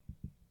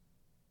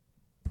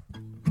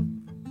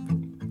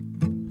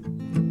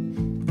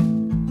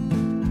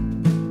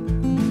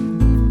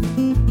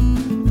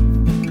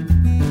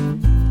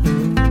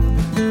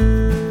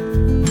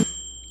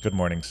Good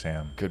morning,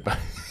 Sam. Goodbye.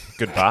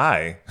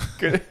 Goodbye.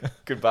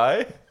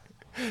 Goodbye.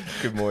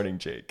 Good morning,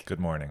 Jake. Good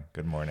morning.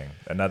 Good morning.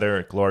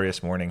 Another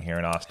glorious morning here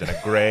in Austin. A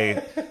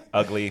gray,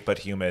 ugly, but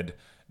humid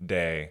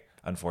day,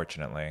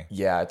 unfortunately.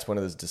 Yeah, it's one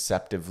of those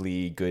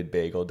deceptively good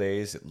bagel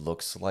days. It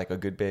looks like a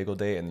good bagel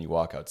day, and you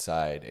walk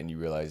outside and you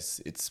realize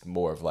it's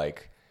more of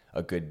like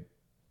a good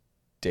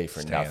day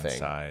for Stay nothing.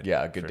 inside,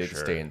 Yeah, a good for day sure.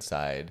 to stay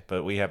inside.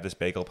 But we have this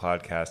bagel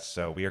podcast,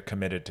 so we are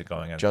committed to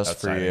going Just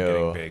outside for you.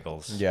 and getting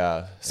bagels.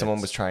 Yeah,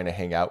 someone was trying to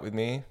hang out with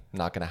me.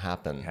 Not gonna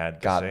happen.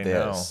 Had to Got say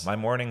this. no. My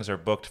mornings are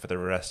booked for the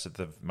rest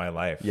of my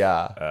life.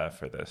 Yeah.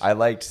 For this. I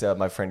liked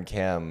my friend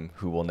Cam,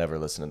 who will never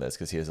listen to this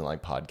because he doesn't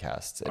like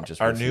podcasts and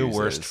just Our new refuses.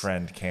 worst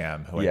friend,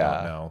 Cam, who I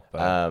don't know.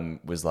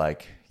 But was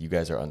like, "You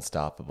guys are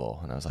unstoppable,"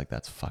 and I was like,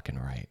 "That's fucking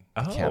right."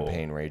 The Oh.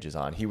 campaign rages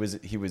on. He was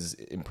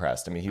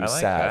impressed. I mean, he was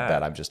like sad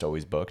that. I'm just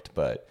always booked,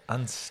 but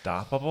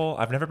unstoppable?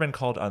 I've never been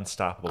called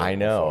unstoppable I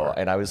know. before.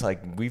 And I was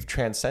like, we've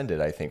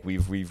transcended. I think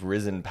we've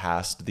risen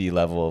past the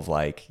level of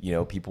like,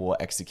 people will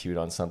execute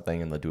on something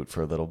and they'll do it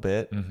for a little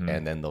bit,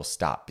 and then they'll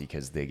stop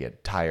because they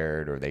get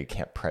tired or they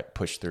can't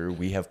push through.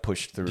 We have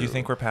pushed through. Do you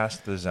think we're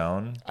past the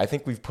zone? I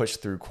think we've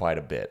pushed through quite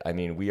a bit. I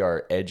mean, we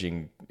are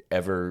edging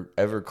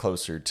ever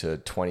closer to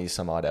 20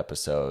 some odd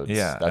episodes.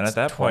 Yeah, That's and at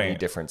that 20 point,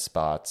 different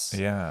spots.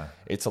 Yeah.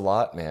 It's a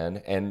lot,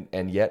 man.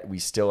 And yet we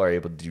still are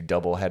able to do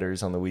double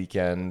headers on the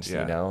weekend.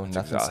 Yeah, it's Nothing's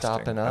exhausting.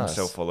 stopping us. I'm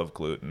so full of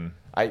gluten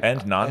I-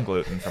 and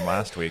non-gluten from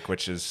last week,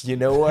 which is You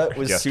know what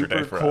was yesterday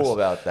super for cool us.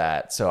 about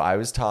that? So I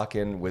was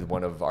talking with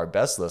one of our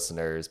best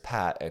listeners,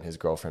 Pat, and his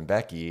girlfriend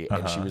Becky,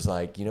 and she was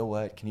like, "You know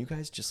what? Can you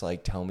guys just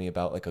like tell me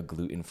about like a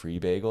gluten-free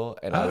bagel?"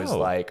 And I was Oh.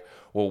 like,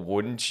 "Well,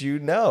 wouldn't you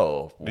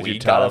know? Did We you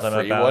tell got a them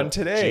free about one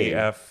today.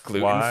 GFY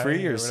Gluten-free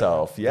or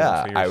yourself." whatever? Yeah.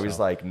 Gluten-free I was yourself.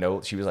 like,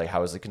 "No." She was like,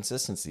 "How is the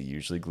consistency?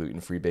 Usually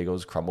gluten-free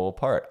bagels crumble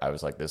apart." I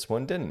was like, "This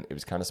one didn't. It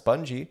was kind of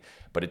spongy,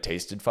 but it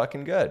tasted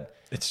fucking good.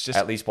 It's just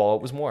At least while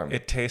it was warm."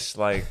 it tastes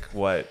like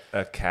what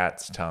a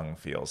cat's tongue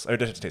feels. Or it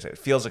doesn't taste like it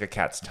feels like a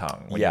cat's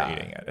tongue when you're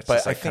eating it. It's but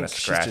just like I kind think of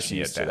she's just scratching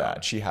used it to down.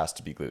 that. She has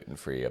to be gluten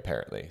free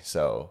apparently.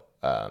 So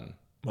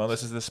Well,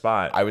 this is the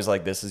spot. I was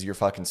like, "This is your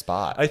fucking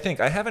spot." I think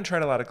I haven't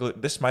tried a lot of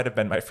gluten. This might have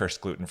been my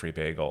first gluten-free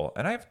bagel,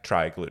 and I've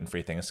tried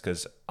gluten-free things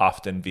because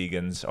often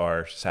vegans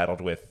are saddled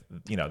with,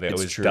 they It's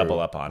always true. double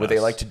up on Well, us. they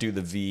like to do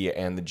the V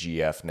and the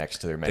GF next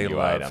to their menu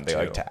love item. They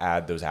like to. to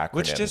add those acronyms,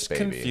 Which just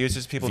baby.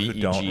 confuses people who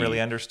VEG, don't really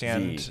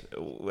understand V.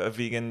 a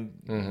vegan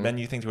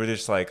menu things. Where they're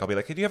just like, I'll be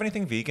like, "Hey, do you have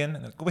anything vegan?"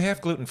 And they're like, "We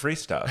have gluten-free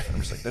stuff." And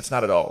I'm just like, that's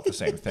not at all the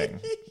same thing.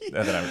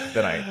 And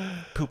then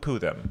I poo-poo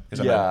them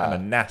because Yeah. I'm a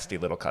nasty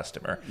little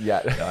customer. Yeah.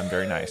 No, I'm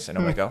very nice, and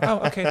I'm like, "Oh,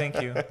 okay,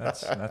 thank you.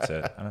 That's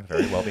it. I'm a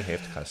very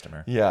well-behaved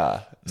customer."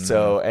 Yeah.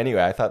 So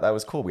anyway, I thought that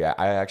was cool.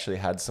 I actually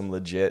had some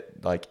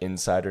legit like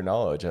insider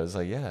knowledge. I was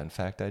like, yeah, in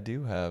fact, I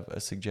do have a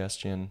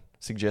suggestion.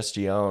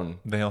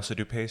 They also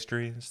do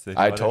pastries. They do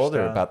I other told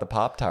her stuff. about the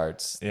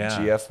Pop-Tarts, Yeah.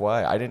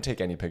 GFY. I didn't take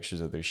any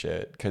pictures of their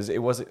shit because it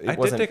wasn't. I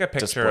did take a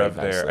picture of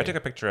their. I took a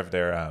picture of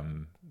their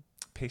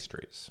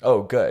pastries.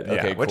 Oh, good. Yeah,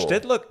 Okay, which cool.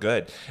 did look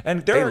good,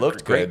 and there They are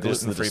looked great good.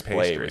 This the gluten-free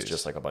display pastries. was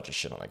just like a bunch of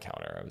shit on the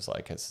counter. I was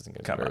like, this isn't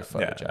going to Come be on,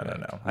 very yeah, photogenic.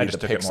 no. I Need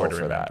just the took it more pixel to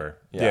for that. remember.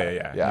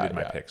 Yeah. Needed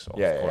my pixel.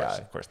 Yeah,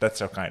 of course. That's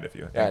so kind of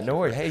you. Yeah, Thank no you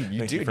worries. for- Hey, you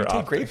thank do. You for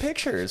take great opting.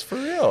 pictures, for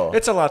real.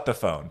 It's a lot the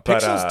phone,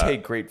 but Pixels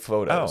take great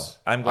photos.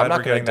 Oh, I'm glad not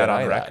we're gonna getting that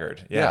on deny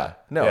record. Yeah. Yeah.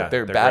 No, Yeah,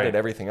 they're they're bad great. at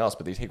everything else,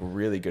 but they take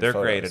really good They're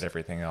photos. great at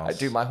everything else.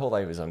 Dude, my whole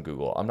life is on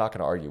Google. I'm not going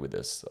to argue with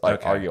this.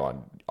 Like,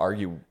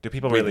 argue. Do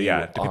people with really? you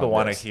Yeah. Do on people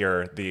want to this.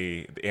 hear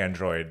the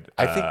Android?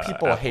 I think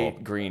people Apple?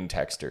 hate green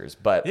textures,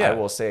 but Yeah, I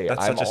will say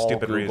that's I'm such a all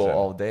stupid Google reason.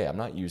 all day. I'm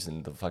not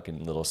using the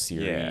fucking little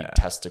Siri Yeah.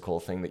 testicle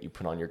thing that you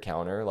put on your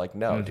counter. Like,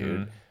 no,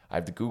 dude. I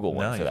have the Google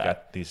one No, for you've that.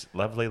 got these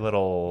lovely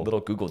little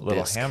Google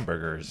little disc.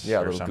 hamburgers. Yeah,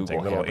 or little something.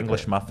 Google little hamburger.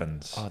 English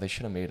muffins. Oh, they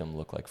should have made them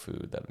look like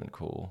food. That'd have been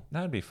cool.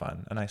 That would be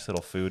fun. A nice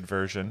little food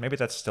version. Maybe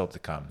that's still to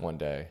come. One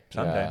day.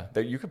 Someday.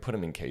 Yeah. You could put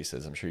them in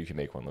cases. I'm sure you could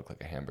make one look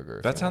like a hamburger.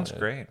 if That you sounds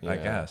wanted. great, I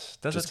guess.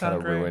 Does Just it sound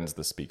kind of great? ruins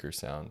the speaker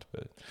sound,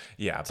 but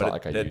Yeah, not but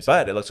like I it use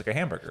looks like a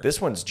hamburger. this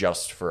one's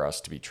just for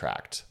us to be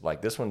tracked.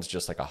 Like this one's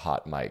just like a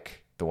hot mic.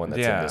 The one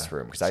that's in this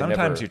room. Because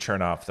Sometimes you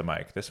turn off the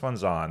mic. This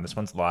one's on. This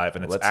one's live,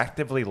 and it's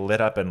actively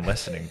lit up and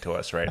listening to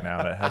us right now,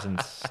 and it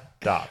hasn't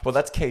stopped. Well,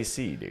 that's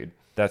KC, dude.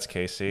 That's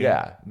Casey.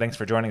 Yeah. Thanks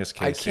for joining us,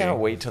 Casey. I can't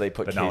wait till they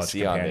put The knowledge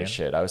KC on companion. this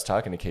shit. I was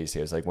talking to Casey.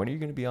 I was like, when are you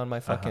going to be on my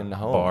fucking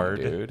home, Bard.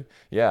 dude?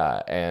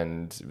 Yeah.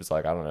 And it was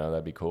like, I don't know.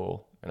 That'd be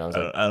cool. And I was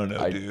like, I don't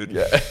know, dude.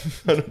 Yeah.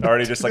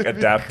 Already just like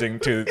adapting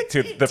to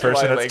the person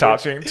my that's language.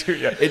 talking to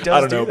you. It does I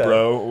don't do know, that.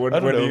 bro. What I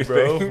don't do know, you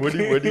bro. think? What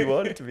do you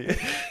want it to be?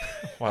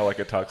 Wow, like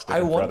it talks to I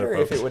different wonder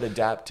other if folks. it would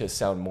adapt to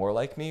sound more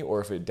like me or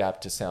if it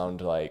adapt to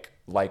sound like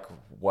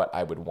what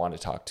I would want to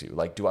talk to.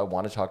 Like, do I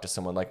want to talk to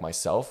someone like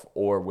myself,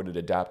 or would it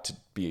adapt to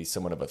be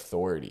someone of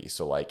authority?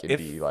 So like it'd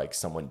be like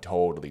someone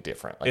totally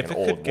different, like if an it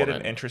old could get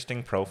woman. an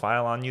interesting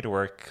profile on you to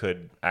where it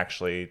could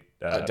actually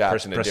Adapt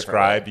in a different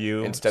prescribe way,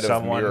 you instead of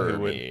someone mirror who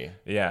would, me.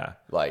 yeah,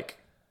 Like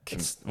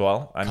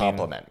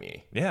compliment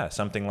me. Yeah,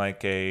 something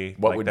like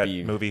What would that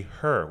be movie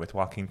Her with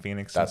Joaquin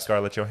Phoenix and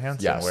Scarlett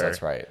Johansson. Yes, where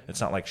that's right.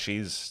 It's not like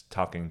she's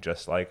talking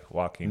just like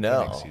Joaquin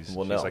No, Phoenix. She's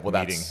like well,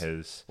 meeting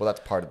his. Well, that's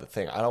part of the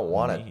thing. I don't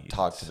want to needs.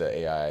 talk to the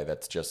AI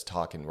that's just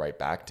talking right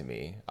back to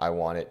me. I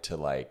want it to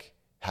like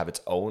have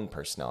its own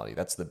personality.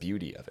 That's the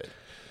beauty of it.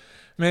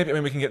 Maybe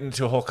we can get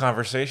into a whole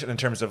conversation in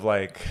terms of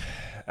like,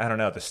 I don't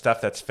know, the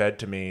stuff that's fed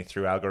to me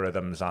through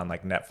algorithms on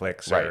like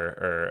Netflix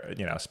or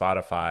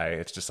Spotify.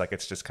 It's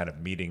just kind of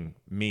meeting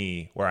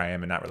me where I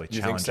am and not really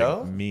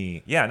challenging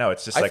me. Yeah, no,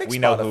 it's just I like think we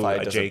Spotify know who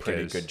a does Jake a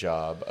pretty is. good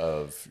job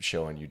of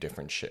showing you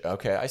different shit.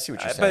 Okay, I see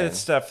what you're saying. But it's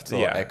stuff, a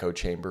little echo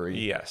chambery.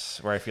 Yes,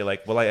 where I feel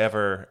like, will I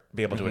ever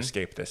be able to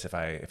escape this if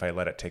I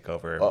let it take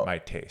over my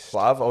taste?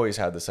 Well, I've always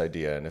had this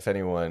idea, and if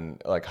anyone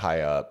like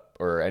high up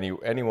or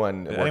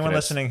anyone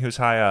listening who's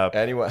high up,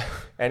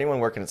 anyone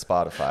working at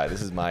Spotify,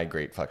 this is my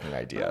great fucking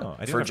idea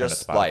for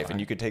just life, and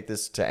you could take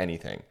this to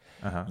anything.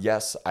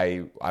 Yes,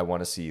 I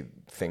want to see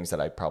things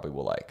that I probably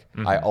will like.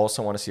 I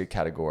also want to see a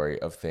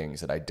category of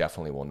things that I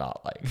definitely will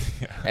not like.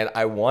 And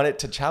I want it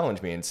to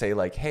challenge me and say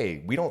like,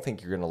 hey, we don't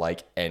think you're going to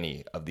like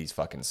any of these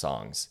fucking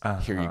songs.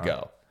 Here you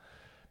go.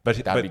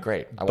 That'd be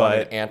great. I want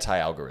an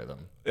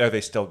anti-algorithm. Are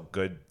they still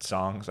good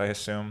songs, I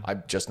assume?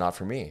 Just not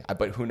for me.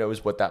 But who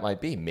knows what that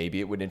might be? Maybe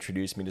it would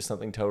introduce me to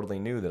something totally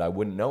new that I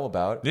wouldn't know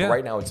about. Yeah. But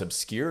right now it's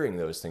obscuring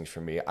those things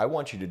from me. I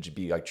want you to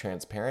be like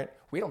transparent.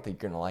 We don't think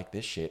you're going to like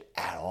this shit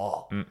at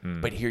all.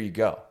 But here you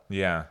go.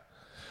 Yeah.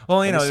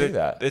 Well, you know,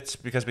 that. It's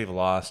because we've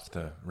lost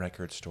the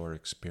record store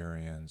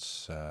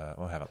experience.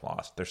 Well, haven't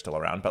lost. They're still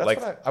around. But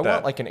That's I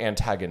want like an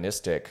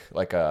antagonistic,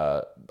 kind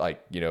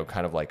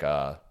of like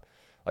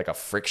a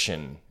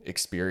friction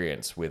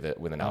experience with an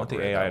algorithm. I want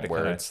the AI to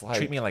where kind it's of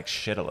treat me like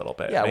shit a little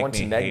bit. Yeah, I make want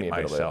to me neg hate me a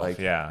little bit. myself. Like,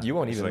 yeah, you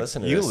won't It's even like,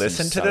 listen to you this.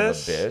 listen you to son of a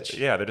this, bitch.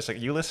 Yeah, they're just like,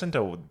 you listen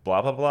to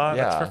blah blah blah.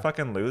 Yeah. That's for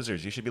fucking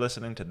losers. You should be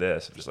listening to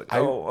this. I'm just like, I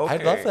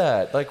okay. love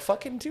that. Like,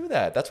 fucking do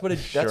that. That's what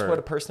Sure.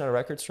 a person at a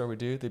record store would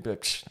do. They'd be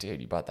like,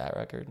 dude, you bought that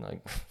record? And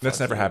like,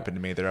 That's never happened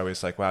to me. They're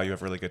always like, wow, you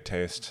have really good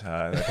taste.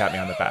 They pat me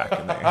on the back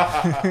and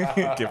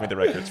they give me the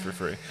records for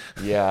free.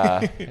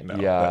 Yeah, No,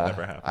 yeah. that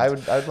never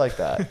happens. I'd like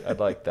that. I'd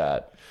like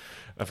that.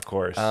 Of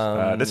course.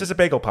 This is a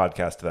bagel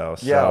podcast, though.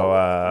 So,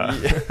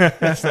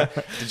 yeah.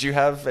 Did you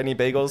have any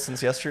bagels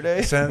since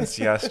yesterday? Since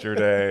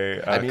yesterday,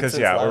 because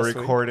since we're last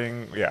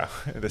recording. Week? Yeah,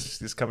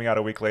 this is coming out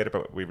a week later,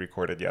 but we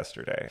recorded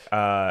yesterday.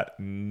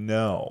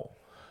 No,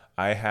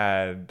 I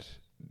had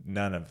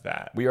none of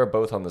that. We are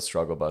both on the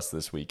struggle bus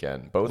this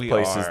weekend. Both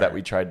places that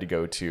we tried to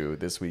go to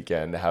this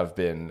weekend have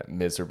been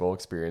miserable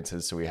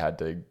experiences, so we had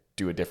to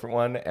do a different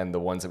one, and the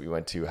ones that we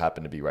went to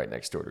happened to be right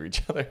next door to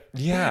each other.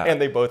 Yeah.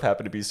 And they both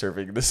happen to be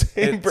serving the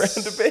same brand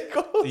of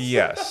bagels.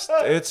 Yes.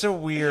 It's a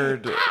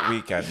weird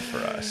weekend for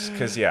us.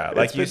 Because,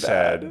 like you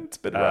said, it's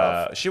been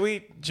rough. Should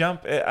we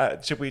jump?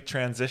 Should we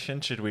transition?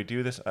 Should we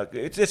do this?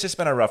 It's just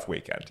been a rough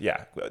weekend.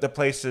 Yeah. The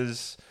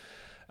places,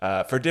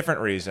 for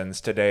different reasons.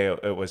 Today,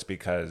 it was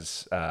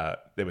because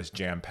it was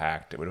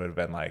jam-packed. It would have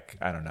been like,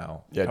 I don't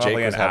know. Yeah, Jake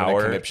was having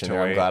a conniption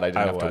there. I'm glad I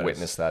didn't have to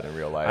witness that in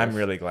real life. I'm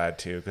really glad,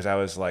 too, because I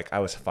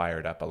was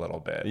fired up a little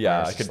bit.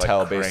 Yeah, I could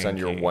tell based on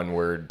your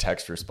one-word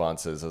text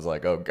responses. I was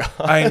like, oh, God.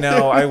 I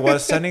know. I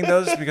was sending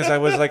those because I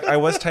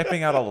was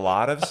typing out a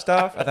lot of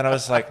stuff. And then I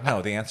was like,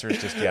 no, the answer is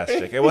just yes,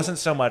 Jake. It wasn't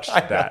so much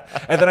that.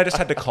 And then I just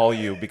had to call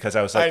you because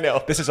I was like, I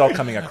know. This is all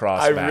coming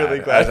across I'm bad really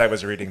glad. as I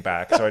was reading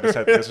back. So I just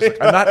had this was like,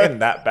 I'm not in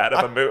that bad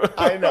of a mood.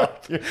 I know.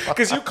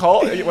 Because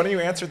when you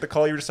answered the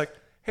call, you were just like,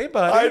 hey,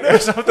 buddy, or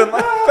something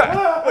like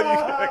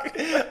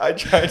that. I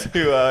tried to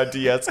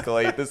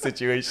de-escalate the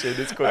situation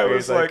as quickly I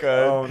was as I like, could.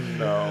 oh,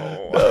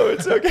 no. No,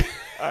 it's okay.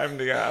 I'm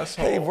the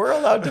asshole. Hey, we're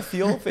allowed to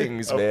feel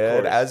things,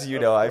 man. course, As you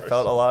know, I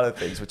felt a lot of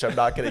things, which I'm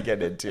not going to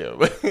get into.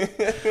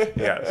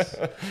 Yes.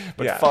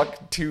 But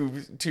fuck two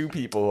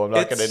people who I'm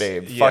not going to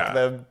name. Yeah. Fuck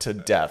them to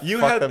death. You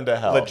fuck had them to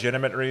hell.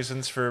 legitimate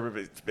reasons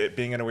for it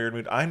being in a weird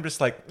mood. I'm just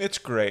like, it's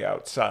gray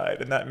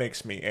outside, and that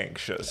makes me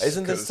anxious.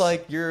 Isn't this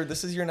like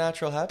this is your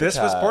natural habitat? This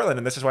was Portland,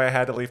 and this is why I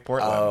had to leave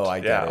Portland. Oh,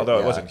 I get it. Although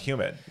Yeah. it wasn't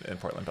humid in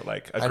Portland, but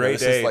like a I know, gray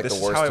this day. is like This the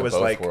is worst how I of was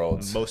both like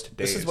worlds. most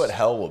days. This is what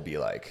hell will be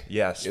like.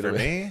 Yes, Either for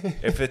way. me.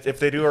 If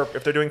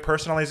they're doing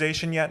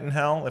personalization yet in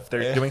hell, if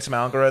they're doing some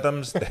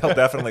algorithms, they'll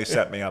definitely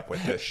set me up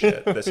with this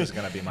shit. This is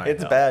gonna be my.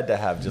 It's hell. bad to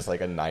have just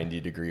like a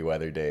 90-degree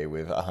weather day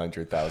with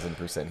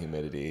 100,000%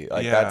 humidity.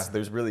 Like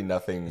there's really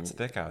nothing. It's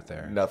thick out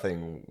there.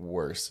 Nothing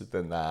worse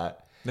than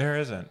that. There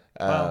isn't.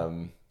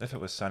 Well, if it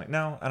was sunny,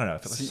 no, I don't know.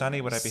 If it was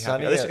sunny, would I be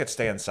happy? At least I could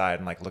stay inside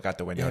and like look out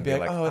the window and be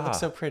like, oh, it looks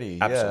so pretty.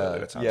 Absolutely,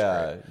 that sounds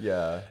great.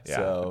 Yeah. Yeah,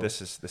 So, but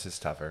this is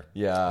tougher.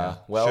 yeah.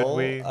 Well, should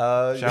we?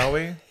 Shall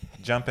we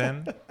jump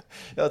in?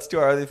 Yeah, let's do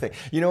our other thing.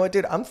 You know what,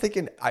 dude? I'm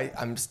thinking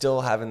I'm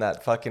still having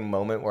that fucking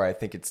moment where I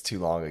think it's too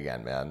long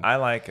again, man. I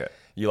like it.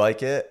 You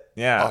like it?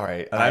 Yeah. All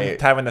right. And I'm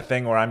having the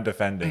thing where I'm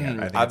defending it.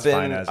 I think it's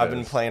fine as I've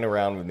been playing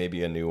around with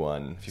maybe a new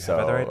one. If you have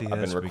other ideas,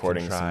 I've been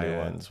recording some new it.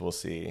 ones. We'll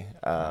see.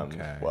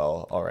 Okay.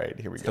 Well, all right.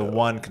 Here we go. The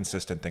one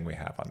consistent thing we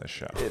have on this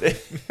show.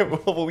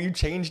 Well, you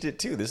changed it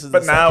too. This is.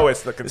 But now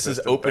it's the This is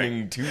consistent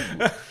opening two.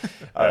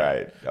 All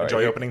right.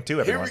 Enjoy opening two,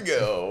 everyone. Here we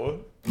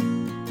go.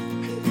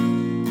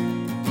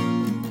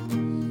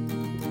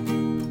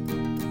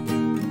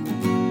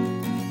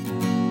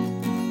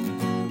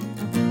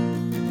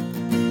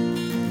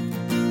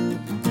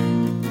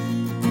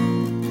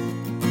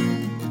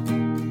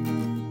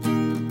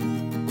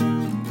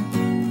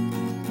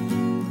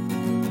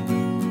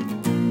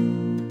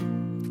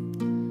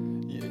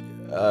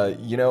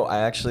 I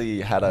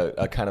actually had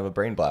a kind of a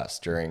brain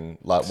blast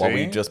while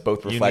we just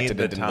both reflected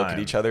and didn't look at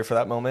each other for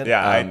that moment.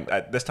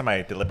 Yeah, this time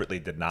I deliberately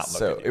did not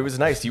look at you. So it was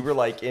nice. You were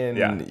like in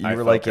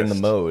the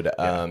mode.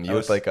 You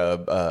looked like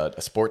a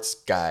sports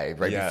guy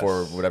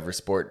before whatever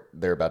sport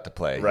they're about to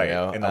play. Right,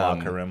 in the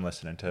locker room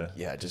listening to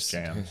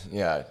jams.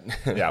 Yeah.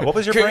 What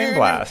was your brain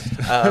blast?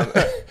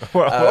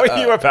 What were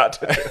you about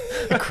to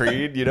do?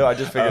 Creed. I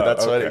just figured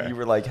that's what you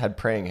were like. Had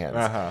praying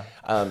hands.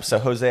 So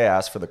Jose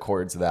asked for the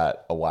chords of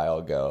that a while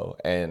ago,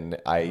 and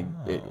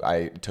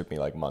it took me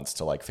like months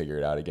to like figure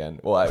it out again.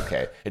 Well,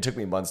 it took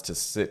me months to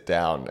sit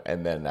down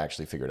and then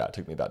actually figure it out. It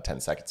took me about 10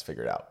 seconds to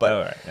figure it out.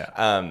 But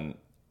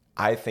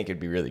I think it'd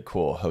be really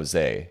cool,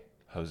 Jose,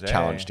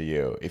 challenge to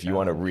you. If you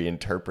want to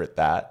reinterpret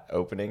that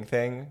opening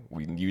thing,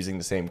 using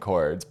the same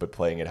chords but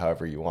playing it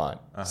however you want,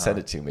 send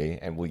it to me,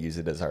 and we'll use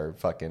it as our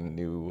fucking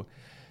new.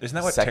 Isn't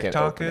that what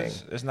TikTok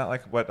is? Isn't that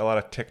like what a lot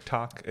of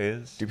TikTok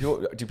is? Do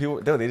people?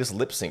 No, they just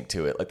lip sync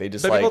to it. Like they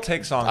just people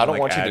take songs. I don't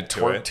want you to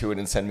twerk to it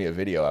and send me a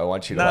video. I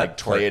want you to like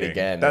play it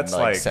again and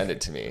like send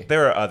it to me.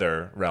 There are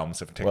other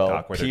realms of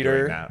TikTok where Peter,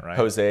 they're doing that, right?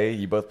 Jose,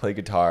 you both play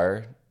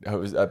guitar.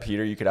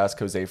 Peter, you could ask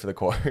Jose for the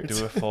chords.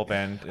 Do a full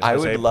band. I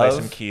would love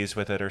play some keys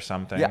with it or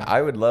something. Yeah,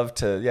 I would love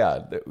to.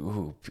 Yeah,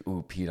 ooh,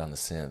 Pete on the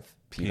synth.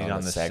 Pete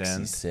on the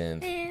sexy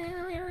synth.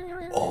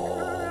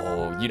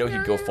 Oh,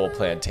 he'd go full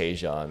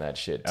Plantasia on that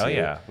shit too. Oh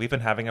yeah, we've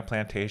been having a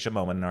Plantasia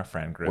moment in our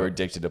friend group. We're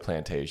addicted to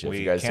Plantasia. If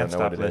you guys don't know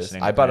what it is,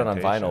 I bought it on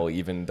vinyl,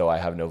 even though I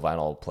have no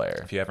vinyl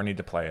player. If you ever need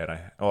to play it,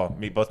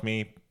 both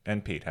me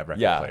and Pete have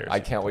record players. I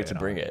can't wait to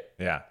bring it.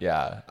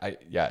 Yeah.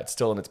 It's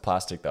still in its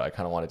plastic though. I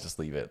kind of want to just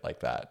leave it like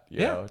that.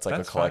 You know? It's like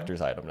a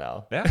collector's item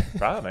now. Yeah,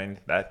 probably. I mean,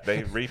 that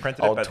they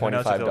reprinted all it, but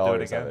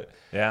 $25 of it.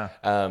 Yeah.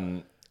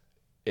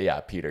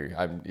 Yeah, Peter,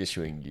 I'm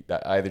issuing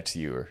that either to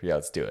you or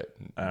let's do it.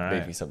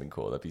 Make me something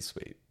cool. That'd be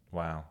sweet.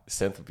 Wow.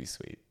 Synth would be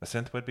sweet. A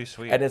synth would be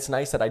sweet. And it's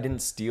nice that I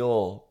didn't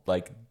steal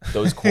like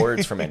those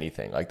chords from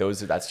anything. Like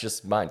that's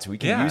just mine. So we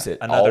can use it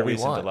another all we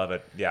reason want. to love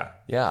it. Yeah.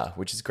 Yeah,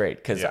 which is great.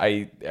 Because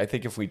I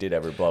think if we did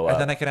ever blow up. And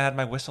then I could add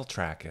my whistle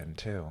track in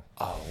too.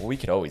 Oh, well, we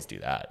could always do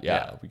that.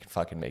 Yeah. We could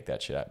fucking make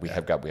that shit up. We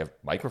have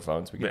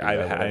microphones. We could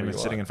I'm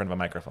sitting in front of a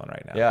microphone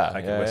right now. Yeah.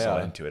 I could whistle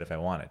into it if I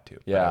wanted to.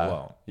 Yeah. But I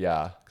won't.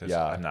 Yeah. Because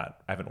I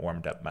haven't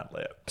warmed up my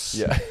lips.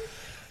 Yeah.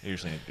 I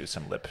usually need to do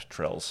some lip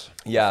trills.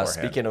 Yeah,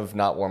 beforehand. Speaking of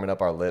not warming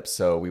up our lips,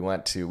 so we were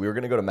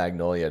going to go to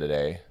Magnolia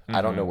today. Mm-hmm.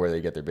 I don't know where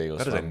they get their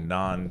bagels from. That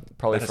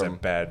is a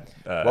bad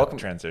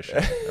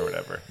transition or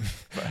whatever.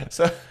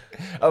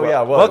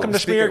 Welcome to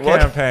Smear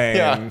Campaign.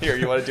 Yeah, here,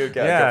 you want to do it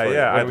again?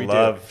 Yeah, I'd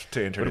love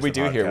to introduce. What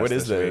do we do here? What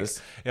is this?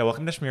 Yeah,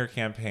 welcome to Smear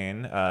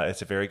Campaign.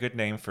 It's a very good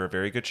name for a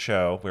very good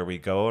show where we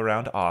go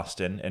around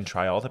Austin and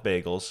try all the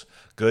bagels,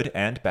 good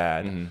and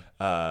bad,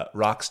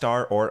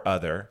 Rockstar or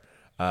other.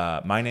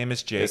 My name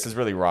is Jake. This is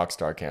really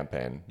Rockstar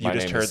Campaign. You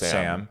just heard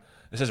Sam.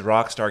 This is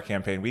Rockstar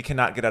Campaign. We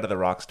cannot get out of the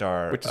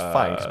Rockstar, which is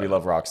fine because we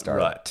love Rockstar.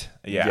 Rut.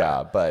 Yeah.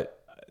 Yeah,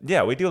 but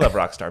yeah, we do love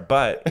Rockstar,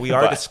 but we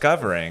are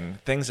discovering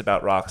things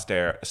about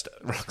Rockstale.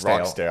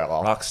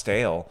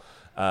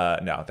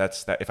 No,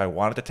 that's that. If I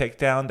wanted to take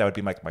down, that would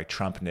be like my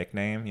Trump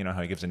nickname. You know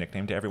how he gives a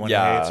nickname to everyone he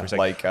hates. Or it's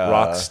like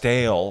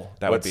Rockstale.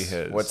 That would be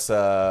his.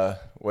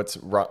 What's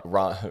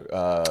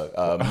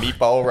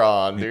Meatball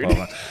Ron, dude? Meatball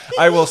Ron.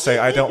 I will say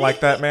I don't like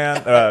that man.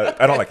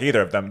 I don't like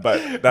either of them,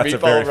 but that's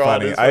very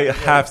funny. I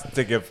have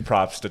to give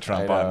props to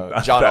Trump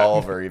on John that.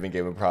 Oliver even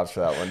gave him props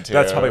for that one too.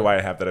 That's probably why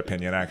I have that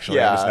opinion.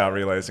 Actually, I'm just now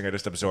realizing I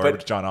just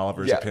absorbed John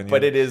Oliver's opinion.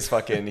 But it is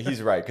fucking.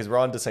 He's right because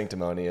Ron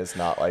DeSanctimony is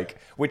not like,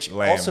 which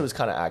also is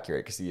kind of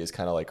accurate because he is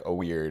kind of like a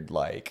weird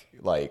like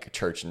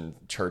church and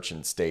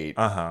state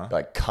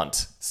like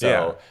cunt.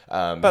 So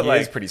but he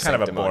like is pretty kind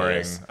of a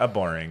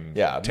boring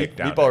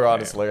takedown. Meatball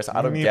Ron is hilarious.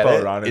 I don't get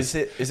it. Is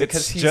it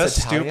because he's just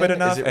Italian? stupid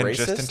enough is it and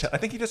racist? just I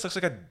think he just looks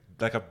like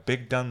a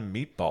big dumb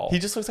meatball. He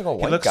just looks like a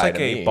white guy. He looks like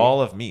a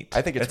ball of meat.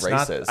 I think it's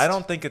racist.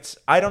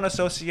 I don't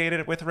associate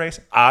it with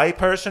race. I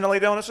personally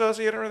don't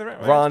associate it with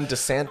race. Ron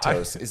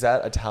DeSantos, is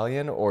that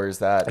Italian or is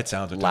that It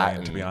sounds Latin?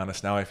 Italian, to be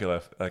honest. Now I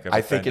feel like I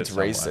think it's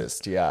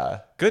racist. Yeah.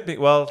 Could be.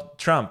 Well,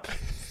 Trump,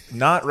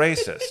 not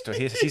racist.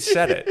 He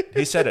said it.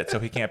 He said it, so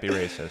he can't be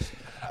racist.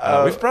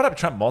 We've brought up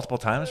Trump multiple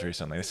times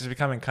recently. This is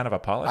becoming kind of a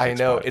politics I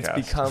know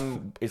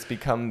podcast. it's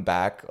become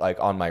back like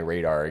on my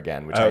radar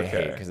again, which I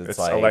hate because it's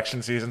like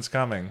election season's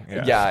coming.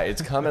 Yeah,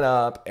 it's coming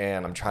up,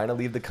 and I'm trying to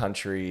leave the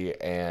country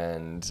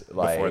and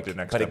like. Before the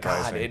next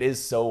God, it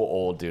is so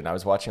old, dude. And I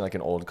was watching like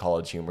an old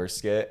College Humor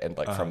skit and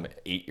like from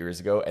 8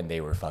 years ago, and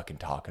they were fucking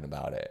talking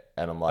about it,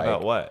 and I'm like,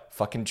 about what?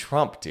 Fucking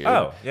Trump, dude.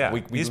 Oh yeah,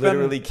 we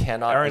literally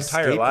cannot our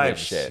entire escape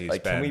lives. This shit.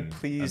 Like, can we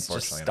please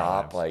just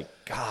stop like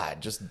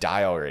God, just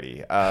die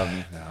already.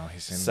 No,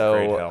 he's in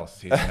great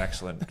health. He's in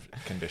excellent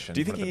condition.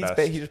 Do you think he eats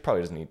he just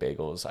probably doesn't eat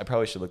bagels? I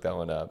probably should look that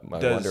one up.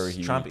 Does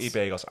Trump eat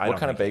bagels? What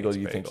kind of bagel do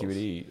you think he would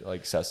eat?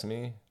 Like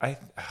sesame?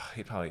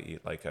 He'd probably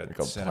eat like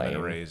a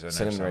cinnamon raisin.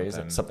 Cinnamon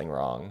raisin? Something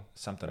wrong.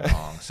 Something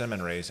wrong.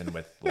 Cinnamon raisin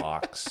with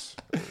lox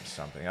or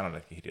something. I don't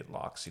think he'd eat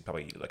lox. He'd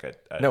probably eat like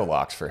a no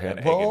lox for him.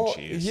 Egg and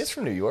cheese. He is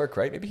from New York,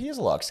 right? Maybe he is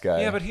a lox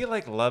guy. Yeah, but he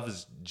like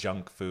loves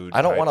junk food.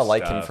 I don't want to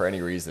like him for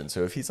any reason.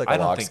 So if he's like a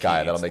lox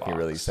guy, that'll make me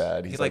really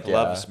sad. He like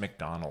loves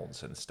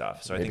McDonald's and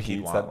stuff. So I think he'd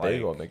eats want that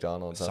bagel like at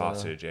McDonald's.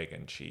 Sausage, egg,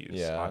 and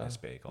cheese on his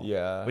bagel.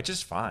 Yeah, which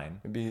is fine.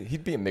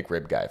 He'd be a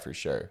McRib guy for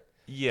sure.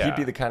 Yeah, he'd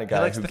be the kind of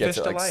guy who gets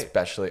it like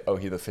especially. Oh,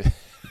 the fish.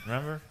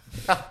 Remember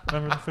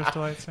the fish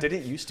delight? Did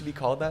it used to be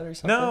called that or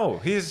something? No,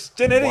 he's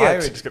an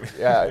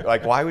idiot.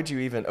 Like why would you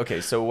even?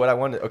 Okay, so what I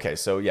wanted. Okay,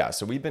 so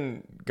so we've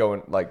been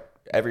going like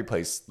every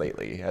place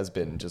lately has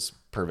been just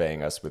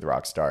purveying us with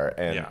Rockstar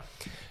and.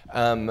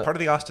 Part of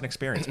the Austin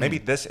experience. Maybe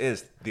this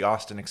is the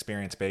Austin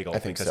experience bagel. I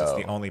think because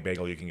it's the only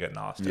bagel you can get in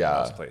Austin in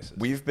most places.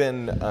 We've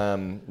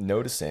been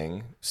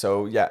noticing.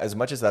 So as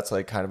much as that's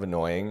like kind of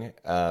annoying,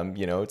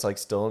 it's like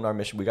still in our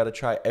mission. We got to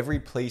try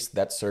every place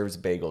that serves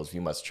bagels.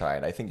 You must try.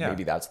 And I think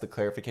maybe that's the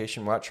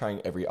clarification. We're not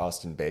trying every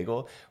Austin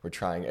bagel. We're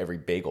trying every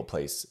bagel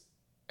place,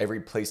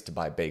 every place to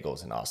buy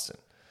bagels in Austin.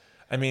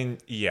 I mean,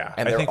 yeah.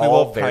 And I think we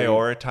will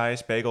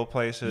prioritize bagel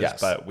places,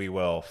 but we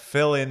will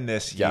fill in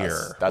this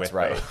year. That's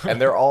right.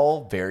 And they're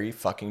all very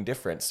fucking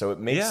different. So it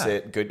makes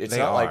it good. It's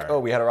not like,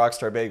 we had a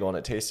Rockstar bagel and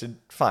it tasted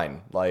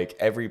fine. Like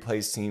every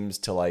place seems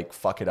to like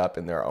fuck it up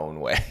in their own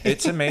way.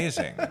 It's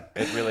amazing.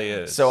 It really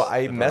is. So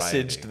I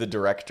messaged the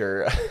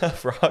director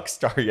of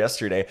Rockstar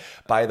yesterday.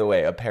 By the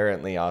way,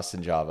 apparently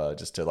Austin Java,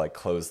 just to like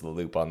close the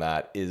loop on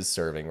that, is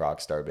serving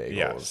Rockstar bagels.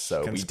 Yes.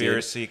 So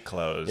conspiracy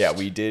closed. Yeah,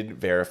 we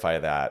did verify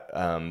that.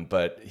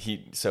 But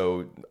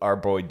our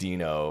boy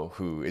Dino,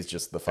 who is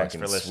just the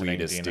fucking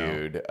sweetest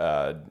dude,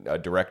 a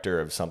director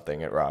of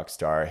something at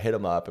Rockstar, hit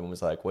him up and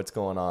was like, "What's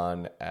going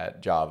on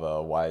at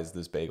Java? Why is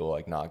this bagel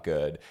like not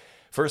good?"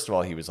 First of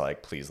all, he was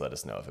like, "Please let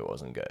us know if it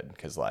wasn't good,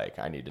 because like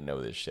I need to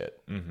know this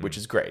shit," which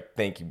is great.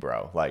 Thank you,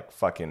 bro. Like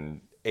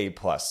fucking A+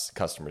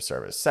 customer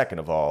service. Second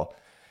of all,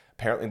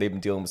 apparently they've been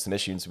dealing with some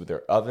issues with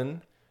their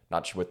oven.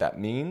 Not sure what that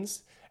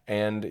means.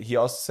 And he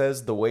also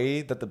says the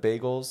way that the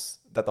bagels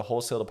that the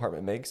wholesale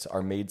department makes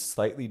are made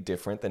slightly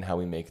different than how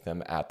we make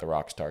them at the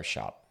Rockstar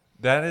shop.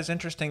 That is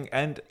interesting,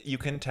 and you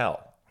can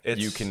tell.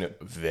 You can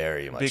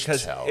very much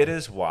because tell. It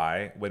is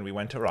why when we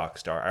went to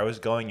Rockstar, I was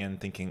going in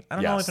thinking,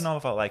 I don't even know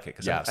if I like it,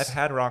 because I've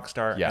had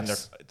Rockstar and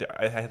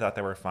I thought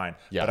they were fine,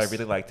 but I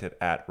really liked it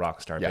at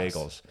Rockstar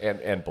Bagels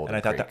and Bolden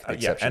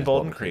Creek. And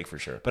Bolden Creek for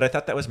sure. But I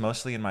thought that was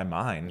mostly in my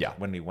mind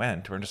when we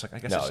went. We're just like, I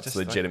guess it's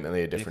legitimately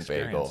like a different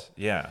bagel.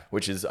 Yeah,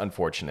 which is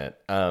unfortunate.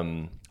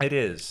 It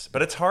is,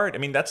 but it's hard. I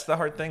mean, that's the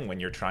hard thing when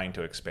you're trying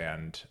to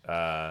expand.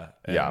 Why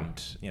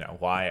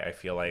I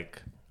feel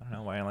like. I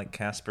don't know why I like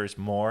Casper's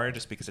more,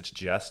 just because it's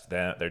just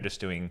that they're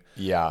just doing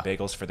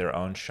bagels for their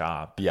own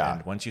shop. Yeah.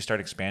 And once you start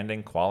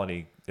expanding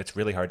quality, it's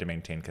really hard to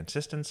maintain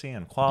consistency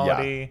and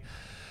quality. Yeah.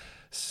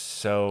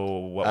 So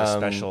what was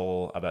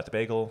special about the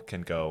bagel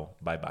can go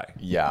bye-bye.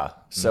 Yeah.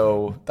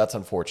 So that's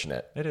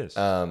unfortunate. It is.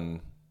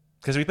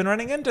 Because we've been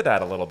running into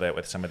that a little bit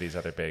with some of these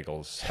other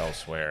bagels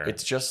elsewhere.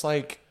 It's just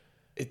like...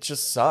 It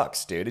just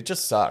sucks, dude. It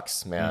just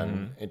sucks,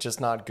 man. It's just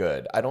not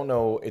good. I don't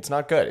know. It's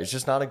not good. It's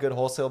just not a good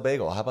wholesale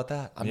bagel. How about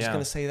that? I'm just going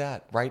to say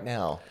that right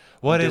now.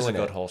 What is a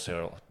good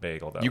wholesale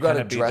bagel, though? You got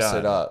to dress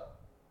it up.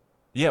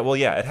 Yeah, well,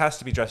 it has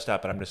to be dressed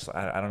up, but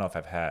I don't know if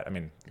I've had. I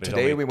mean,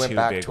 today we went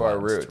back to our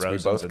roots. We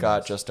both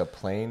got just a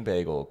plain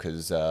bagel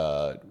because.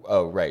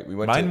 We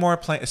went. Mine more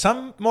plain.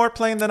 Some more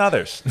plain than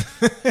others.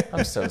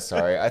 I'm so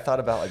sorry. I thought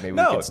about like maybe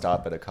we could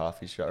stop at a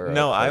coffee shop.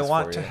 I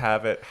want to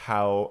have it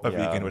how a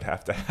vegan would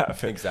have to have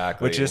it.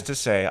 Exactly. Which is to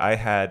say, I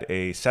had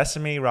a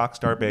sesame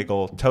Rockstar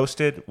bagel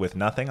toasted with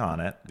nothing on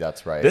it.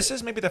 That's right. This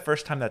is maybe the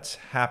first time that's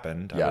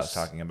happened. I was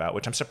talking about,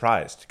 which I'm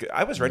surprised.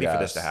 I was ready for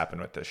this to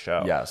happen with this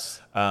show.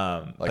 Yes.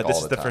 But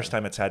this is the first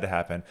time it's had to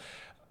happen.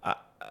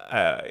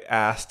 I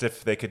asked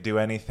if they could do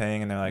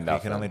anything, and they're like, "We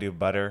can only do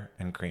butter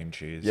and cream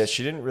cheese." Yeah,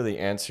 she didn't really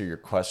answer your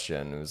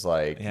question. It was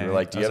like, you were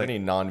like, "Do you have any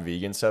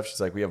non-vegan stuff?" She's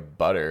like, "We have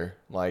butter."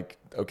 I'm like,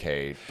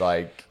 okay,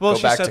 like, well,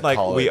 go back she said to like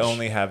college. We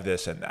only have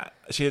this and that.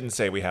 She didn't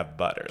say we have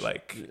butter.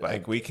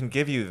 Like we can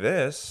give you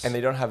this, and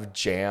they don't have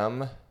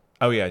jam.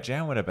 Oh yeah,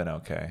 jam would have been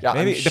okay. Yeah,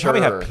 maybe they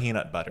probably have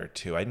peanut butter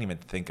too. I didn't even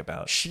think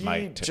about. She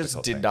my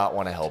just did not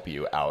want to help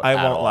you out. I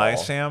won't lie,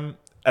 Sam.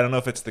 I don't know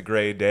if it's the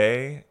gray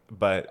day,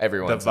 but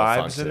everyone's the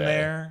vibes in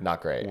there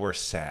not great. Were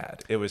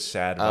sad. It was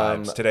sad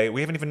vibes today.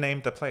 We haven't even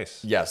named the place.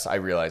 Yes, I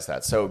realized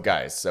that. So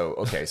guys,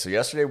 so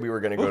yesterday we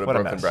were going to go to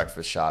Brooklyn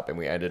Breakfast Shop, and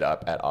we ended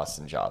up at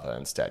Austin Java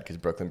instead because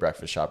Brooklyn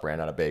Breakfast Shop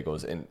ran out of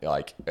bagels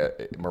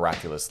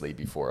miraculously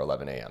before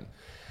 11 a.m.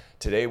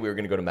 Today we were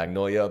going to go to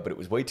Magnolia, but it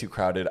was way too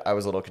crowded. I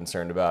was a little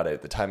concerned about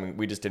it. The timing,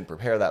 we just didn't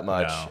prepare that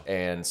much,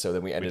 and so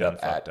then we ended up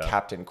at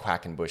Captain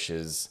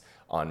Quackenbush's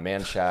on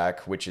Manchac,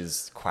 which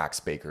is Quack's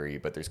Bakery,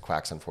 but there's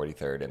Quack's on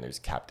 43rd, and there's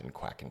Captain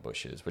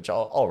Quackenbush's, which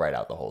I'll write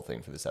out the whole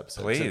thing for this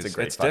episode. Please, It's a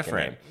great it's fucking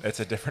different. name. It's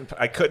a different.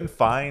 I couldn't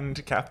find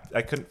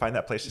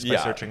that place just by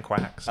searching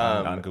Quacks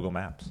on Google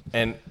Maps.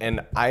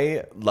 And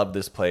I love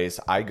this place.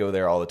 I go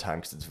there all the time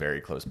because it's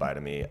very close by to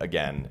me.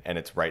 Again, and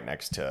it's right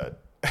next to.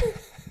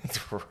 It's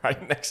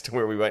right next to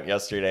where we went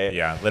yesterday.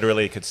 Yeah,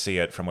 literally could see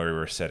it from where we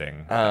were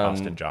sitting at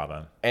Austin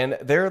Java. And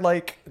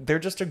they're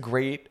just a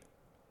great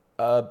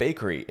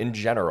bakery in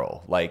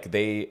general. Like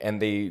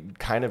they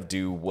kind of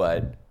do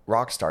what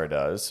Rockstar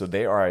does. So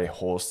they are a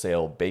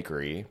wholesale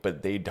bakery,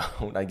 but they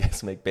don't, I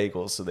guess, make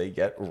bagels. So they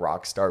get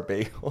Rockstar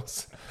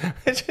bagels,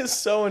 which is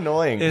so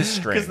annoying. It's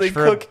strange because they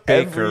for cook a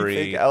bakery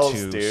everything else,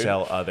 to dude.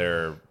 sell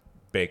other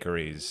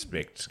bakeries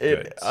baked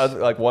goods.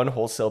 Like one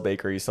wholesale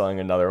bakery selling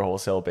another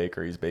wholesale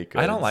bakery's baked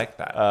goods. I don't like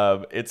that.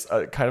 It's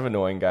kind of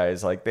annoying,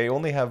 guys. Like they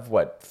only have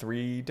four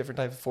different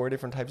types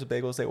of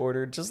bagels they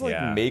ordered. Just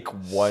make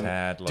one.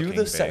 Do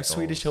the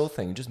Swedish Hill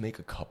thing. Just make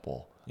a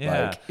couple.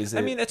 Yeah,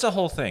 I mean it's a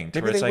whole thing.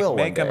 Maybe Where it's they like will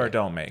make one them or day.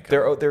 don't make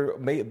them.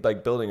 They're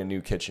building a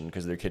new kitchen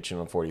because their kitchen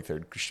on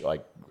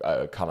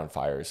 43rd caught on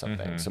fire or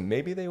something. Mm-hmm. So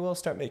maybe they will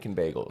start making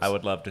bagels. I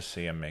would love to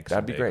see them make.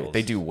 That'd be great.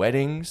 They do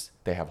weddings.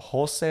 They have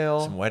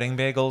wholesale. Some wedding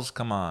bagels.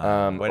 Come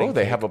on.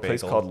 They have a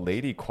place called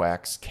Lady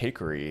Quack's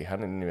Cakery. I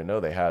didn't even know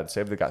they had.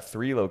 So they've got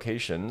 3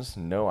 locations.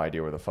 No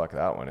idea where the fuck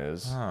that one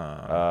is.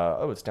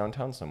 It's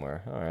downtown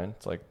somewhere. All right,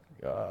 it's like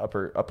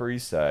Upper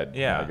East Side.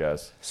 Yeah, I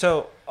guess.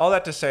 So all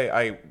that to say,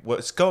 I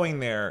was going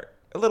there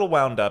a little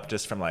wound up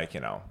just from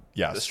the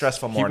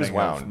stressful morning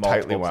of multiple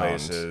tightly wound.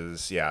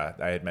 places. Yeah,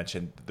 I had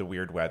mentioned the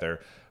weird weather.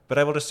 But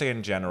I will just say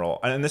in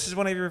general, and this is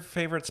one of your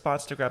favorite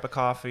spots to grab a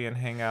coffee and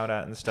hang out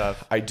at and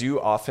stuff. I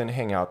do often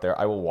hang out there.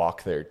 I will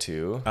walk there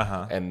too,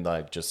 and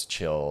just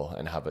chill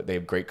and have it. They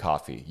have great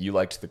coffee. You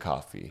liked the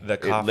coffee. The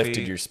coffee it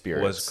lifted your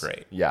spirits. Was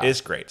great. Yeah,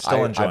 is great.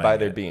 Still enjoying. I buy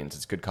their beans.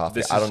 It's good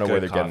coffee. I don't know where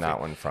they're getting that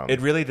one from.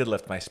 It really did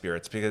lift my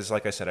spirits because,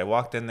 like I said, I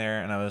walked in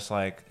there and I was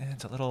like,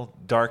 it's a little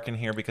dark in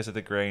here because of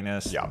the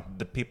grayness. Yeah.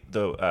 The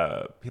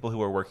people who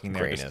were working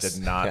there just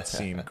did not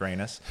seem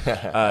grayness.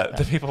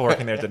 The people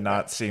working there did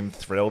not seem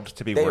thrilled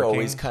to be working. They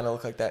always kind of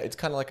look like that. It's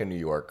kind of like a New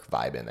York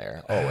vibe in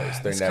there. Always.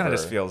 It kind of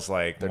just feels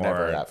like they're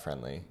never that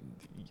friendly.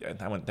 Yeah,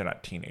 they're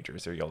not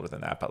teenagers. They're older than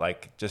that, but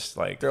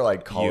they're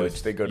like college.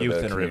 Youth, they go to youth the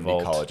and community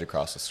revolt. college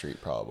across the street,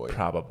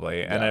 probably.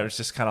 Yeah. And it was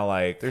just kind of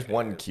like there's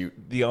one cute.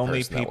 The only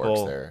person people that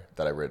works there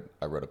that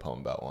I wrote a poem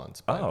about once.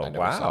 But I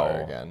never saw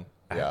her again.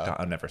 Yeah,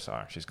 I never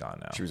saw her. She's gone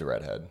now. She was a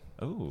redhead.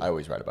 Ooh. I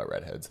always write about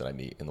redheads that I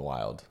meet in the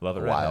wild. Love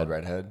a wild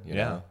redhead. You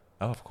know?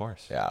 Oh, of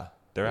course. Yeah.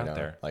 They're out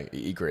there. Like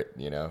Egret,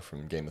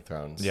 from Game of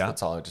Thrones. Yeah.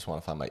 That's all. I just want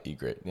to find my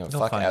Egret. You'll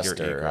Fuck find your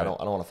Esther. Egret. I don't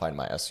want to find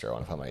my Esther. I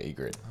want to find my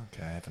Egret.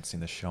 Okay, I haven't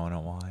seen the show in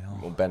a while.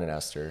 Well, Ben and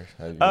Esther.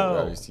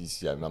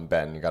 I'm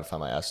Ben. You got to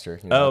find my Esther.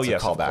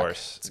 Yes, of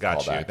course. It's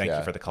Got you. Thank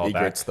you for the callback.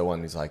 Egret's the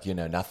one who's like,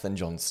 nothing,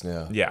 Jon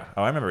Snow. Yeah.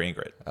 Oh, I remember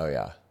Ingrid. Oh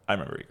yeah. I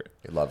remember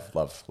Ingrid.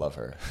 Love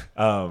her.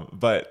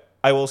 But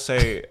I will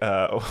say,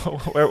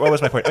 what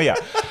was my point? Oh yeah,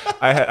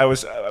 I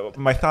was.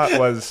 My thought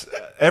was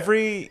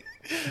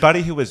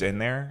everybody who was in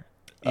there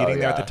eating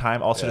there at the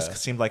time also just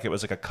seemed like it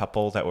was like a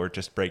couple that were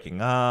just breaking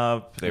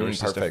up. They were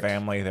just a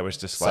family that was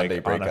just Sunday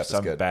like on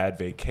some good. bad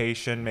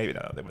vacation. Maybe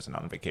no, they wasn't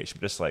on vacation,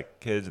 but just like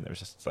kids, and there was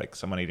just like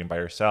someone eating by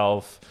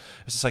herself.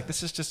 It was just like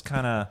this is just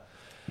kind of.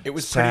 It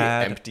was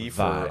sad pretty empty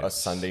for a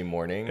Sunday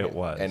morning. It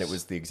was, and it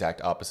was the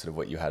exact opposite of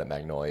what you had at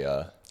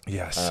Magnolia.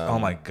 Yes. Oh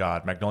my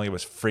God. Magnolia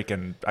was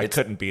freaking. I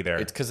couldn't be there.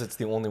 It's because it's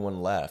the only one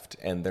left,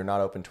 and they're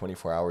not open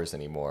 24 hours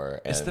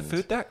anymore. Is the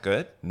food that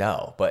good?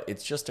 No, but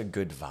it's just a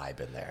good vibe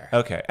in there.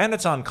 Okay, and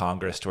it's on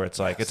Congress, where it's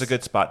like it's a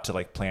good spot to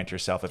like plant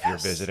yourself if you're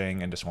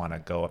visiting and just want to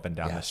go up and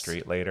down the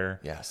street later.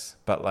 Yes.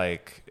 But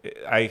like,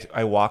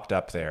 I walked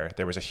up there.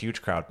 There was a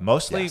huge crowd,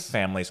 mostly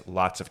families,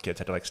 lots of kids.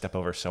 Had to like step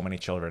over so many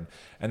children,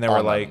 and there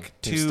were like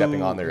two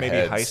stepping on their maybe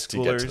heads high schoolers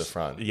to get to the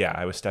front. Yeah,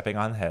 I was stepping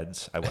on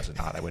heads. I wasn't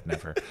not. I would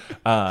never.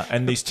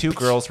 And these two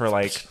girls were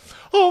like,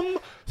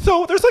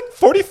 so there's like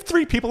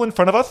 43 people in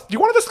front of us. Do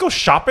you want to just go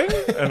shopping?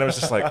 And I was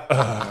just like,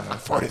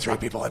 43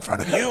 people in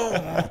front of you.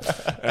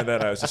 And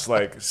then I was just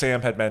like,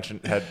 Sam had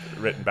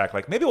written back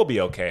like, maybe we'll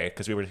be okay,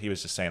 because he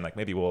was just saying like,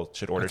 maybe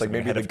should order it's like something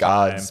maybe ahead the of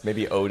gods, time.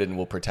 maybe Odin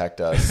will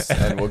protect us,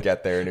 and we'll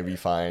get there and it'll be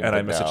fine. And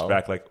I messaged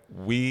back like,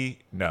 we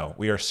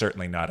are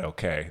certainly not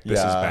okay. This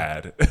is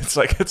bad. It's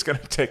like it's gonna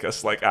take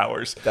us like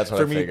hours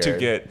for me to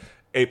get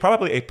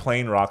probably a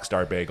plain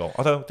Rockstar bagel.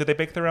 Although, did they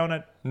bake their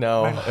own?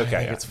 No. Okay. I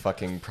think it's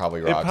fucking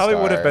probably Rockstar. It probably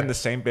would have been the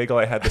same bagel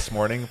I had this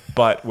morning,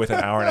 but with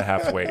an hour and a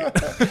half wait.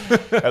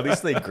 At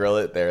least they grill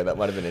it there. That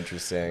might have been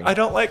interesting. I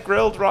don't like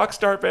grilled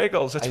Rockstar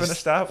bagels. It's been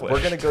established. We're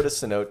going to go to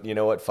Cenote. You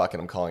know what? Fuck it.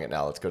 I'm calling it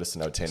now. Let's go to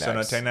Cenote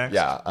next. Cenote next?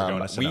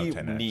 Yeah. We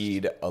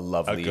need a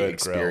lovely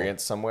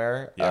experience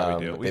somewhere. Yeah,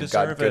 we do. They've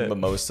got good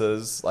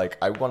mimosas. Like,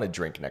 I want to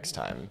drink next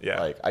time. Yeah.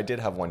 Like, I did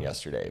have one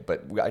yesterday,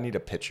 but I need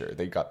a pitcher.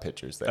 They got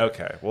pitchers there.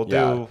 Okay.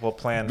 We'll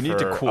plan We for need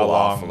to a cool long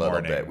off a little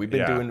morning. bit. We've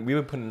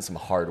been putting in some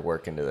hard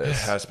work into It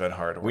this. has been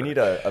hard work. We need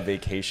a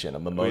vacation, a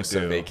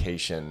mimosa do.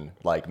 vacation,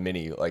 like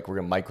we're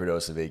gonna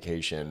microdose a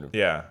vacation.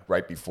 Yeah.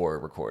 Right before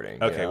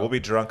recording. Okay, we'll be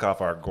drunk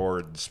off our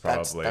gourds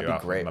probably. That'd be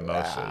off great.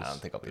 Mimosas. I don't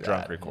think I'll be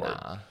drunk that. record.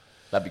 Nah.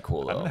 That'd be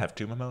cool though. I'm gonna have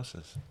 2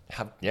 mimosas.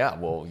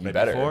 Well, you Maybe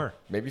better. 4.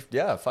 Maybe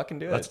fucking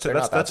do it. Let's They're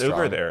not that Uber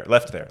strong. there.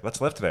 Left there.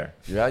 Let's lift there.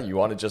 Yeah, you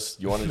want to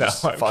just No, I'm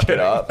fuck kidding. it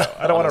up. No,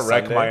 I don't on want a to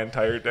wreck Sunday? my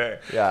entire day.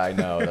 Yeah, I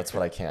know. That's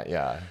what I can't.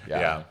 Yeah.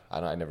 Yeah.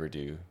 I never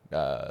do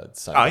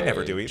Sunday I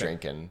never do either.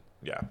 drinking.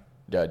 Yeah.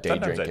 Day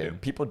Sometimes I drinking. do.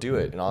 People do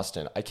it in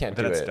Austin. I can't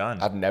But do then it's it.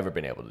 done. I've never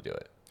been able to do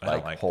it. I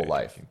don't like whole day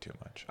life. drinking too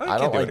much. I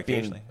don't like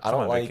occasionally. I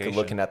don't on like vacation.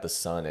 looking at the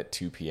sun at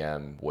 2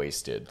 p.m.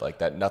 wasted. Like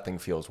that. Nothing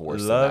feels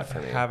worse Love than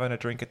that for me. having a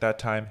drink at that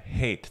time.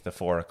 Hate the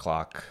 4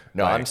 o'clock.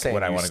 No, like, I'm saying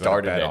when I you wanna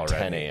started go to bed at 10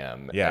 already.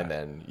 a.m. Yeah. and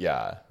then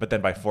But then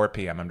by 4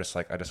 p.m., I'm just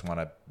like, I just want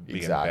to be in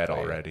bed Exactly.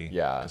 already.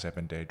 Yeah. Because I've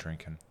been day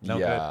drinking. No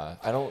yeah,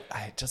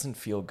 it doesn't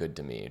feel good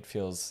to me.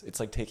 It's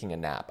like taking a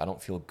nap. I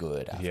don't feel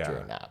good after Yeah.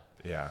 a nap.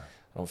 good. Yeah.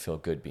 I don't feel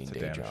good being a day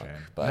damn drunk.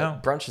 shame. But No.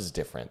 brunch is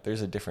different.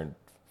 There's a different.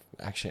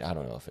 Actually, I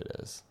don't know if it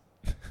is.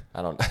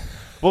 I don't.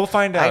 We'll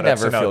find out. I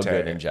never at feel Cenote,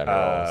 good in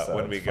general, so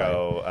when we it's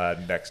go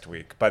next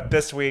week. But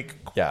this week,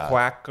 Yeah.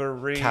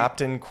 Quackery.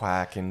 Captain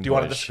Quackenbush. Do you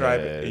want to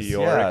describe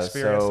your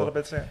experience a little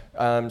bit,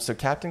 Sam? So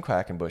Captain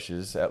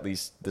Quackenbush's, at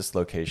least this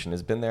location,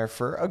 has been there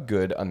for a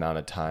good amount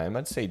of time.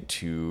 I'd say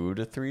 2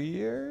 to 3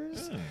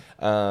 years.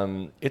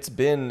 It's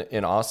been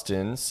in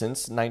Austin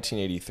since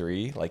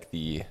 1983, like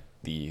the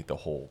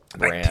whole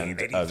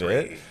brand of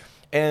it.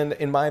 And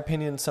in my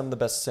opinion, some of the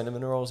best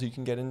cinnamon rolls you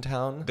can get in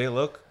town. They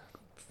look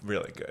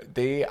really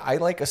good. I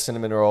like a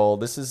cinnamon roll.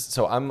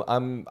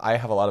 I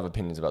have a lot of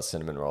opinions about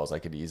cinnamon rolls. I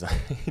could easily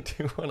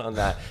do one on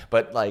that.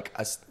 But like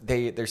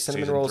their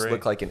cinnamon Season rolls 3.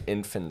 look like an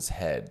infant's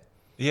head.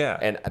 Yeah,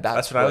 And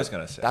that's what I was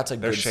gonna say. That's a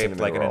They're good shaped cinnamon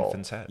like roll. an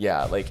infant's head.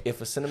 Yeah, like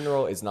if a cinnamon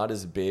roll is not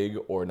as big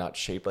or not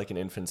shaped like an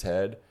infant's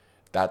head,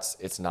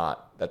 it's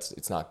not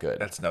good.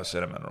 That's no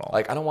cinnamon roll.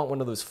 Like I don't want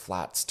one of those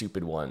flat,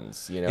 stupid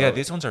ones. You know? Yeah,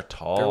 these ones are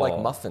tall. They're like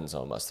muffins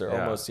almost. They're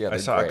almost I they're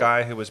saw great. a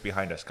guy who was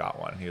behind us got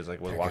one. He was like,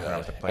 walking around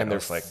with the plate, and they're I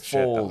was like, shit,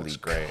 that fully looks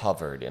great.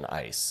 covered in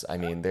ice. I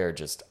mean, they're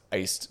just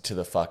iced to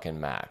the fucking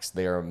max.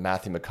 They are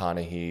Matthew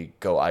McConaughey,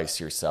 go ice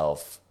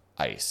yourself,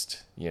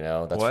 iced. You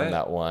know, that's What? from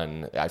that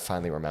one. I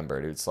finally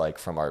remembered. It's like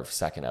from our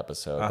second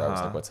episode. Where I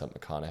was like, "What's up,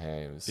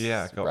 McConaughey?" It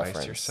was go ice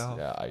reference. yourself.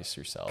 Yeah, ice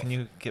yourself. Can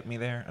you get me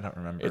there? I don't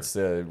remember. It's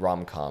the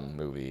rom-com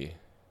movie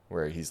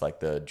where he's like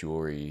the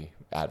jewelry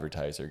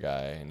advertiser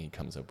guy, and he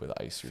comes up with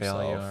ice yourself.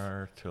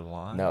 Failure to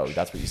launch. No,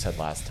 that's what you said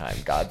last time.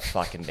 God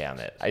fucking damn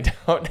it. I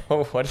don't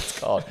know what it's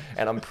called.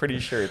 And I'm pretty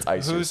sure it's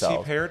Ice Who's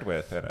Yourself. he paired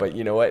with? In it? But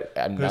you know what?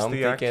 Now Who's I'm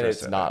the thinking actress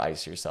it's in not it?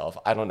 Ice Yourself.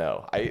 I don't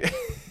know.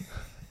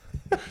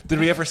 Did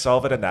we ever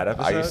solve it in that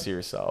episode? Ice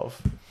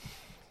Yourself.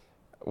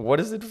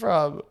 What is it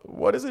from?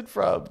 What is it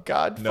from?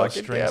 God No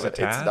fucking Strings damn it.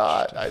 Attached? It's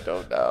not. I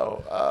don't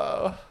know.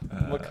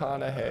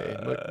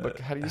 McConaughey.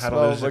 How do you How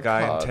spell to Lose a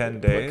Guy in 10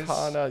 Days?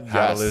 How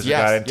to Lose a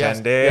Guy in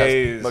 10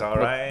 Days. All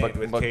right.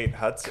 With Kate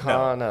Hudson.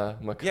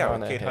 McConaughey. Yeah,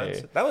 with Kate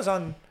Hudson. That was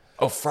on...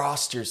 Oh,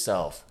 Frost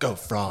Yourself. Go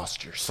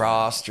Frost yourself.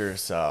 Frost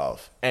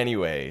Yourself.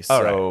 Anyway,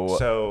 All right.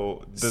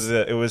 So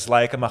it was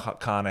like a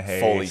McConaughey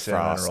fully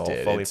cinnamon roll,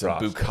 frosted. fully It's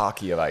frosted. a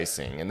bukkake of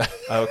icing, and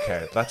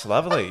Okay, that's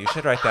lovely. You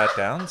should write that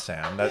down,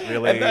 Sam. That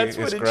really that's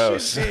is what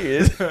gross.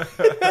 it should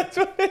be. That's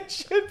what it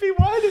should be.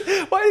 Why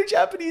do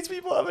Japanese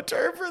people have a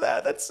term for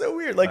that? That's so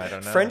weird. Like I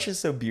don't know. French is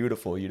so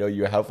beautiful. You know,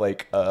 you have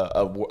like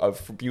a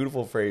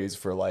beautiful phrase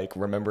for like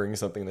remembering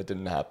something that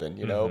didn't happen.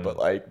 You know, but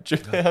like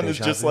Japan is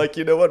Deja just vu. like,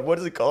 you know what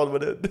is it called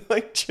when it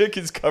like chick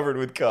is covered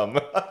with cum?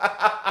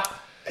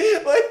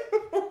 Like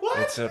what?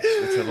 It's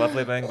a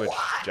lovely language,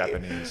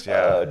 Japanese.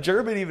 Yeah.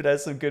 German even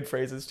has some good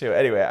phrases too.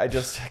 Anyway,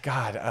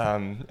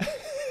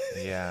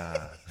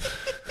 Yeah.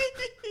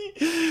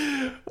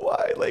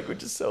 Why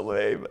language is so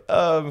lame?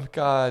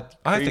 God,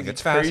 I think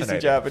it's fascinating.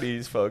 Crazy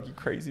Japanese folk, you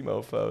crazy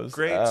mofo's.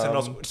 Great.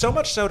 So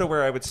much so to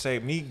where I would say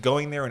me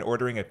going there and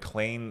ordering a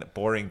plain,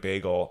 boring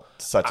bagel.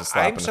 Such a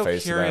slap I'm in the so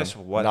face to curious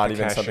them. what Not the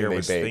even something cashier they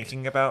was baked.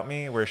 thinking about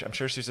me. Where I'm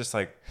sure she's just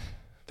like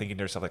thinking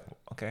to herself, like,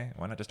 okay,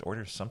 why not just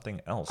order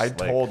something else? I Like,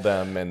 told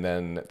them, and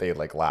then they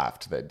like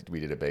laughed that we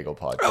did a bagel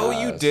podcast. Oh,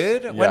 you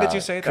did? When did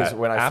you say Because that?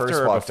 when I After first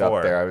or walked before?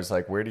 up there, I was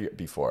like, "Where do you?"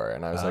 Before,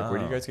 and I was like, "Where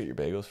do you Oh. guys get your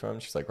bagels from?"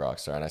 She's like,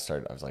 "Rockstar," and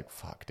I was like,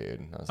 "Fuck, dude."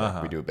 And I was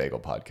like, "We do a bagel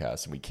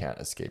podcast, and we can't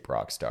escape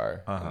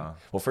Rockstar."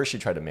 Well, first she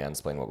tried to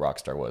mansplain what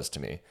Rockstar was to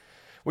me.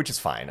 Which is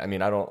fine. I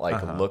mean, I don't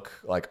like look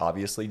like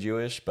obviously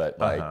Jewish, but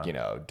like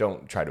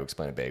don't try to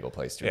explain a bagel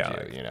place to a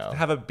Jew. like, You know,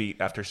 have a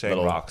beat after saying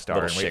little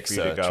Rockstar and wait for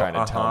you to shiksa go. trying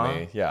to tell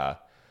me. Yeah.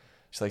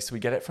 She's like, so we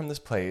get it from this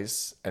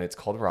place, and it's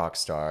called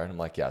Rockstar. And I'm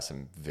like, yes,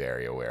 I'm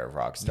very aware of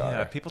Rockstar.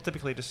 Yeah, people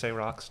typically just say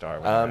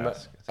Rockstar when they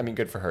ask. I mean,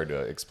 good for her to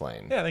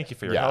explain. Yeah, thank you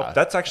for your Yeah. help.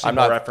 That's actually I'm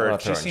more not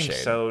effort. She throwing seems shade.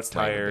 so It's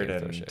not even tired being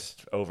thrown and shade.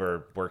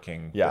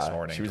 overworking Yeah, this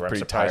morning. she was where I'm pretty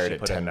surprised tired she at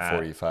put in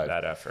 10:45.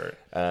 that effort.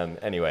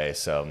 Anyway,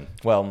 so,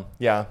 well,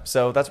 yeah.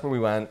 So that's where we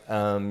went.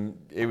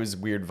 It was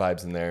weird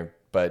vibes in there.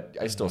 but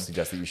I still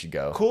suggest that you should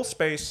go. Cool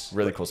space.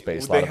 Really cool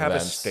space. They have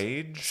events. A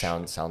stage.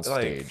 Sound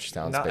stage.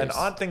 Sound not space. An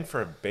odd thing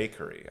for a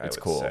bakery, I would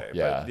cool. say.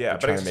 Yeah. But, yeah,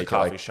 but it's a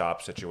coffee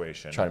shop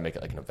situation. Trying to make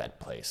it like an event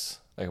place.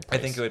 Like I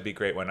think it would be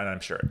great and I'm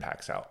sure it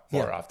packs out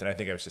more often. I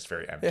think it was just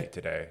very empty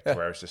today,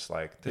 where I was just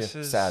like, this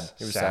is sad.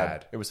 It was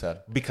sad. It was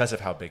sad because of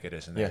how big it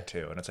is in there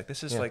too. And it's like,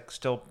 this is like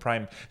still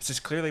prime. This is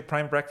clearly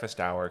prime breakfast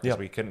hour because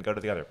we couldn't go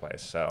to the other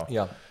place. So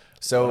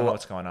so I don't know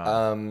what's going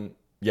on.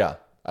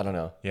 I don't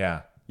know.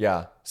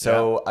 Yeah.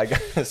 So I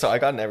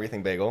got an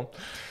everything bagel.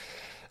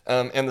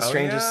 And the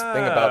strangest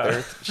thing about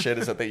their shit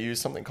is that they use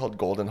something called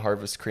Golden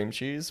Harvest cream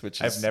cheese,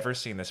 which is I've never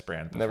seen this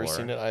brand before. Never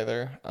seen it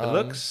either. It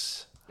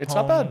looks it's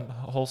not bad.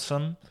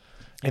 Wholesome.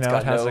 It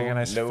has like a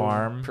nice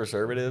farm.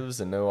 Preservatives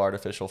and no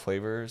artificial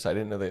flavors. I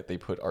didn't know that they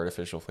put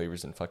artificial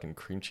flavors in fucking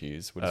cream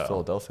cheese. What is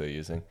Philadelphia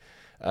using?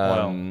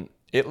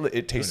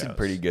 It tasted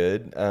pretty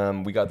good.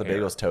 We got the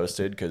bagels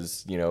toasted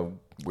because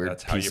we're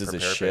pieces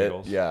of shit.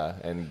 Bagels. Yeah,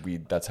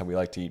 and that's how we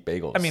like to eat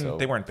bagels. I mean,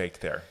 they weren't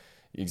baked there.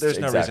 There's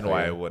no reason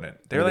why I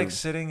wouldn't. They're like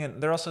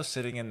they're also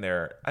sitting in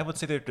their, I would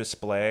say their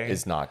display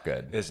is not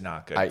good.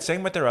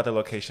 Same with their other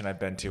location I've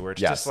been to where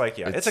it's just like,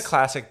 it's a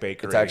classic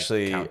bakery. It's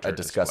actually a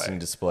disgusting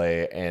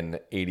display and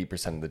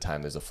 80% of the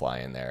time there's a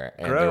fly in there.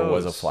 And there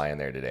was a fly in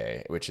there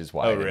today, which is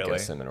why I didn't get a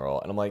cinnamon roll.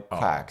 And I'm like,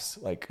 Quacks,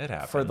 like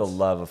for the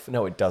love of,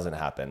 no, it doesn't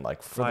happen.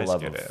 Like for the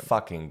love of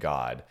fucking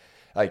God.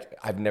 Like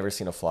I've never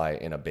seen a fly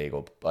in a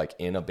bagel, like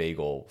in a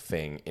bagel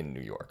thing in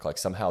New York. Like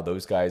somehow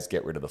those guys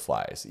get rid of the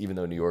flies, even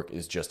though New York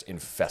is just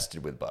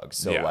infested with bugs.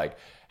 So like,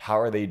 how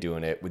are they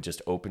doing it with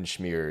just open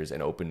schmears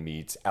and open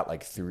meats at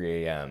like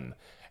 3 a.m.?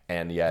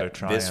 And yet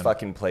this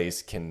fucking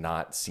place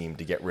cannot seem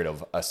to get rid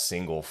of a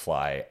single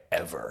fly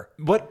ever.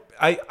 What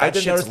I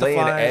didn't notice laying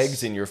the flies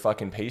eggs in your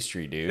fucking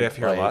pastry, dude. If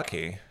you're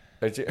lucky.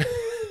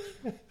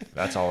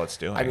 That's all it's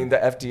doing. I mean, the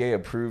FDA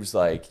approves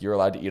like you're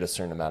allowed to eat a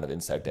certain amount of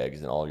insect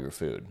eggs in all your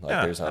food. Like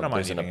I don't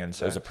mind eating insects.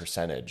 There's a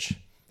percentage.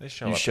 They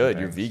show you up should.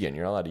 You're vegan.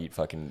 You're not allowed to eat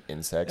fucking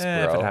insects,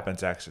 bro. If it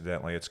happens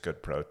accidentally, it's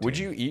good protein. Would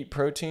you eat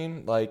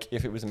protein like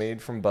if it was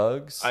made from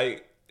bugs?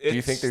 Do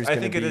you think there's? I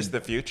think it is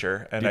the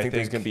future. And I think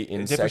there's going to be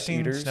insect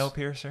eaters.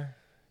 Snowpiercer.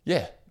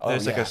 Yeah.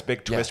 There's like a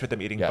big twist with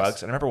them eating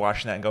bugs. And I remember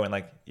watching that and going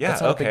like,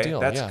 that's not a big deal.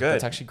 That's good.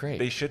 That's actually great.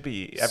 They should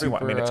be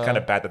everyone. I mean, it's kind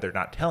of bad that they're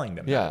not telling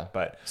them that,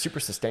 but super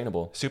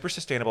sustainable.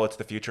 It's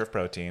the future of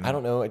protein. I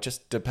don't know. It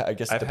just I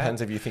guess it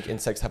depends if you think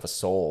insects have a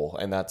soul,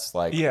 and that's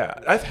like do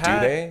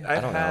they? I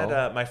don't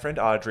know. My friend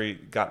Audrey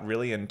got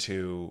really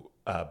into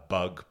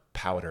bug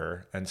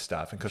powder and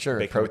stuff and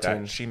baking protein. With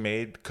that. She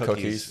made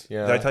cookies.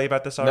 Did I tell you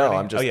about this already? No,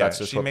 I'm just. That's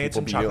just she made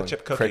some chocolate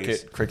chip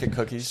cookies. Cricket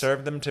cookies.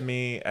 Served them to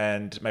me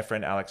and my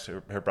friend Alex,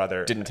 her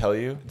brother. Didn't tell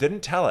you?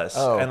 Didn't tell us.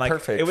 Oh, and like,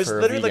 perfect. It was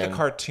literally like a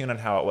cartoon on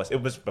how it was.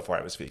 It was before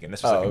I was vegan.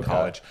 This was like in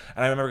college,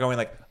 and I remember going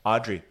like,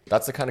 Audrey,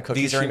 that's the kind of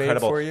cookies these are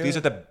incredible. For you? These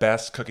are the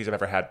best cookies I've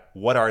ever had.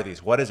 What are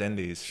these? What is in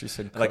these? She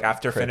said, like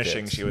after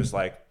finishing, she was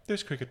like,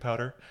 "There's cricket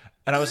powder,"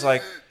 and I was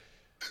like.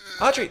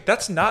 Audrey,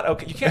 that's not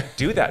okay. You can't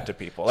do that to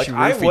people. Like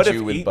I would have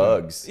eaten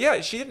bugs.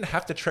 Yeah, she didn't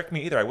have to trick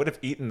me either. I would have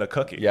eaten the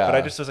cookie. Yeah. But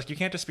I just was like, you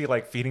can't just be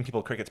like feeding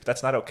people crickets. But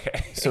that's not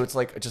okay. So it's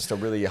like just a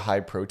really high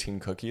protein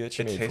cookie that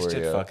she made for you. It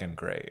tasted fucking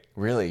great.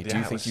 Really? Do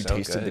you think you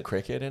tasted the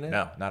cricket in it?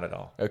 No, not at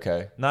all.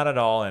 Okay. Not at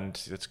all.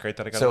 And it's great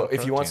that I got. So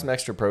if you want some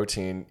extra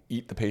protein,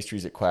 eat the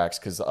pastries at Quacks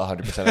because 100%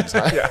 of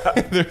the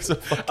time there's a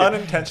fucking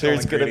unintentional.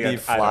 There's gonna be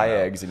fly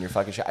eggs in your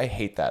fucking shit. I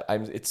hate that.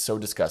 It's so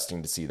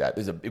disgusting to see that.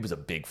 It was a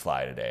big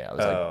fly today. I was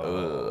like,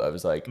 ugh. I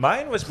was like,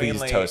 mine was please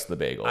mainly toast the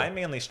bagel. I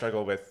mainly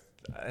struggle with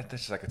it's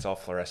just like it's all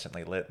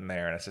fluorescently lit in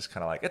there, and it's just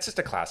kind of like it's just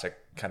a classic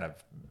kind of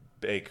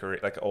bakery,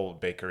 like old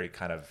bakery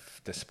kind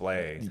of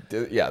display.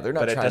 Yeah, they're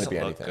not trying to be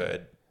anything.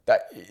 Good.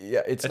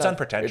 It's not,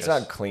 unpretentious. It's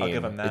not clean. I'll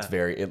give them that.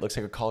 It looks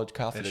like a college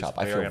coffee shop.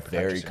 I feel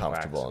very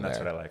comfortable in there.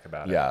 That's what I like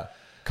about it. Yeah,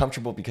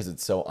 comfortable because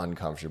it's so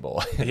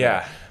uncomfortable.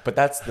 Yeah, but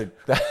that's the.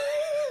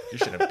 You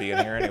shouldn't be in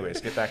here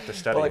anyways. Get back to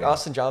studying. But like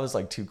Austin Java's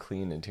like too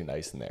clean and too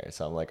nice in there,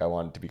 so I'm like I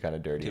want it to be kind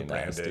of dirty and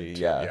nasty.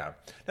 Yeah.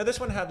 Now this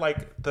one had like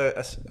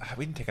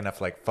we didn't take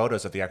enough like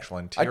photos of the actual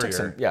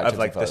interior of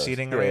like the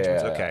seating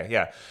arrangements. Okay,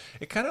 yeah.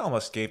 It kind of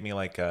almost gave me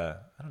like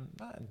a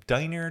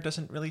diner.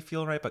 Doesn't really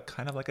feel right, but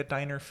kind of like a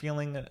diner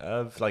feeling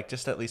of like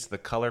just at least the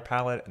color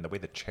palette and the way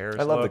the chairs.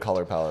 I love the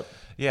color palette.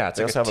 Yeah, it's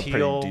they like also have a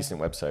pretty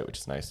decent website, which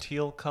is nice.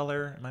 Teal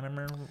color. Am I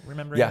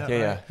remembering? Yeah,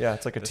 that right? Yeah.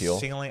 It's like a teal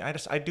ceiling.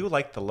 I do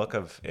like the look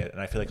of it,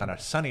 and I feel like on a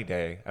sunny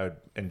day I would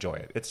enjoy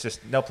it. It's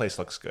just no place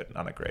looks good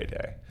on a gray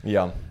day.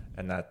 Yeah,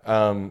 and that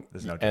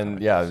there's no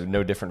different.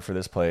 No different for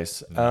this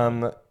place.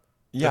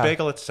 The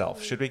bagel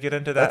itself. Should we get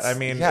into that? I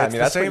mean, it's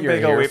the same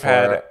bagel we've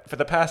had for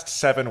the past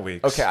 7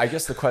 weeks. Okay, I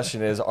guess the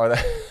question is,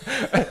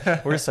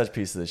 we're such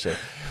pieces of shit.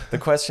 The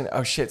question,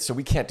 oh shit, so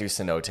we can't do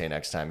cenote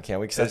next time, can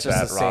we? Because that's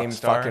just the same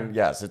fucking,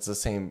 yes, it's the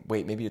same,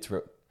 wait, maybe it's,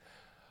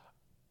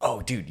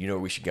 oh dude, you know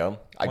where we should go?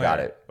 I got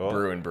it. Oh.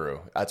 Brew and Brew.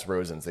 That's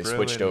Rosen's. They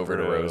switched over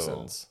to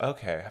Rosen's.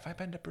 Okay, have I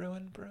been to Brew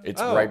and Brew?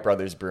 It's Wright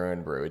Brothers Brew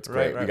and Brew. It's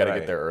great. We got to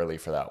get there early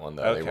for that one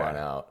though. Okay. They run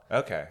out.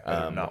 Okay,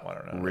 I do not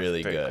want to know.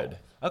 Really good.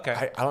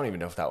 Okay. I don't even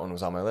know if that one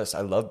was on my list.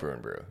 I love Brew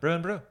and Brew. Brew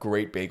and Brew.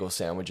 Great bagel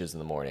sandwiches in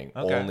the morning.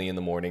 Okay. Only in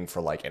the morning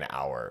for like an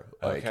hour.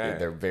 Like Okay.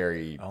 they're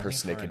very Only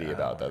persnickety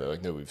about that. They're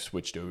like, no, we've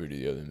switched over to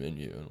the other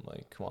menu. And I'm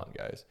like, come on,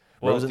 guys.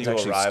 Well, Rosen's do you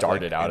actually arrive,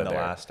 started like, out in of the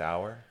there. last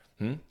hour?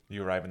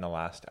 You arrive in the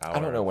last hour. I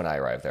don't know when I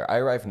arrive there. I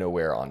arrive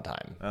nowhere on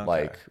time, Okay.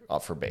 like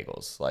for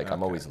bagels. Like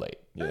I'm always late.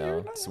 You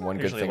know, it's one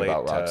good usually thing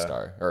about late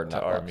Rockstar or to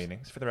not our Rockstar.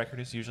 meetings. For the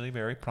record, is usually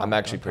very prompt. I'm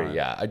actually on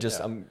pretty.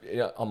 time.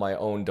 I'm on my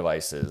own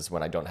devices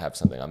when I don't have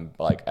something. I'm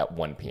like at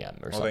 1 p.m.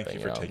 or something. Thank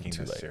you for taking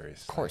too this late.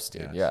 seriously. Of course,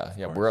 dude. Yes,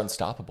 Yeah. of course. We're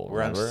unstoppable. We're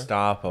remember?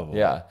 unstoppable.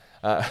 Yeah.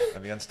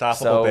 The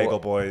unstoppable So- Bagel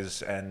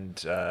Boys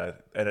and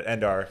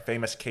our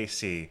famous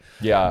KC.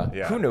 Yeah.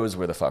 Yeah. Who knows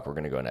where the fuck we're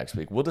gonna go next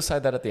week? We'll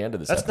decide that at the end of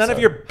this. That's episode. none of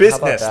your How about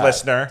business, that?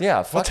 listener. Yeah.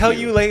 We'll Fuck tell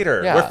you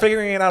later. Yeah. We're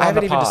figuring it out I on the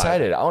haven't even pod.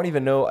 decided. I don't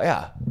even know.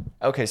 Yeah.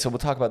 Okay, so we'll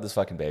talk about this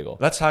fucking bagel.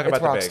 Let's talk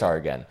about the bagel. Rockstar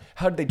again.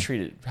 How did they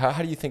treat it?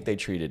 How do you think they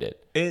treated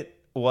it? It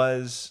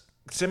was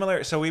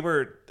similar. So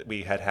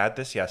we had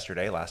this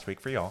yesterday, last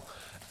week for y'all,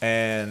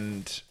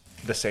 and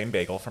the same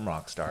bagel from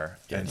Rockstar.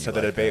 And so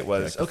the debate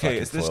was, the okay,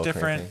 fucking is this foil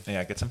different? cranking?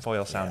 Yeah, get some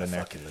foil sound in there.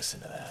 Fucking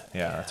listen to that.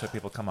 Yeah, that's what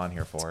people come on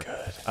here for.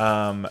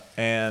 Good.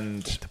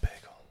 And The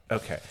bagel.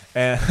 okay,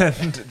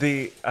 and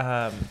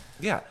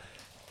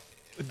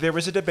there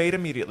was a debate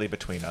immediately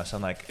between us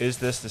on like, is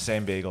this the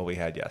same bagel we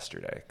had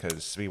yesterday?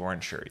 Because we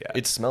weren't sure yet.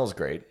 It smells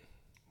great.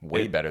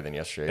 Way better than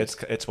yesterday.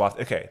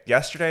 Okay.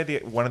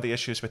 Yesterday, one of the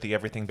issues with the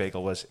everything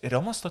bagel was it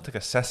almost looked like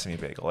a sesame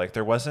bagel. Like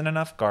there wasn't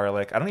enough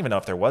garlic. I don't even know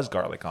if there was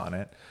garlic on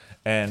it,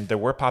 and there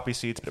were poppy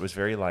seeds, but it was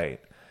very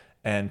light.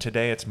 And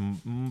today it's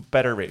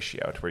better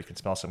ratio to where you can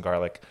smell some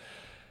garlic.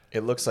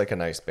 It looks like a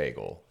nice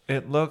bagel.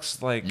 It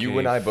looks like You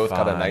and I both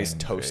got a nice fine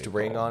toast bagel.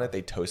 ring on it.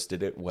 They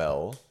toasted it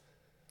well.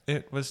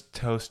 It was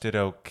toasted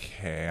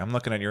okay. I'm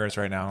looking at yours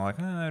right now. I'm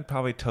like, I'd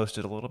probably toast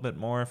it a little bit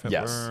more if it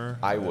Yes, were.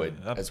 I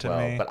would up as to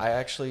well. me. But I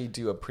actually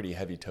do a pretty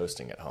heavy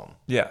toasting at home.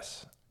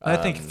 Yes. I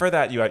think for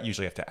that you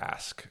usually have to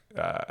ask.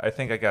 I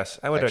guess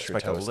I would Extra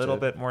expect a little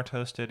toasted. bit more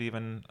toasted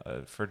even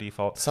for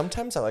default.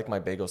 Sometimes I like my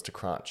bagels to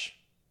crunch.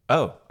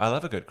 Oh, I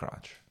love a good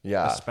crunch.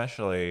 Yeah.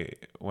 Especially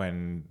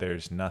when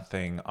there's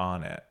nothing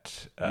on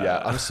it.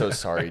 Yeah, I'm so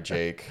sorry,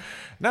 Jake.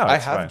 No, I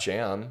it's have fine.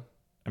 jam.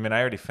 I mean, I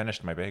already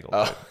finished my bagel.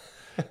 Oh.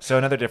 So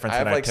another difference I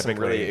have than like I typically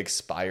some really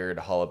expired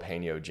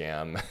jalapeno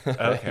jam that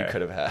Okay. you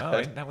could have had.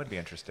 Oh, that would be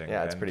interesting.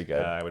 Yeah, it's And, pretty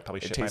good. I would probably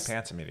It shit tastes- my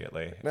pants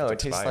immediately. if No,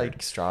 it's it tastes expired.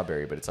 like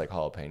strawberry, but it's like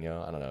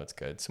jalapeno. I don't know. It's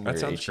good. Some That weird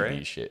sounds HEB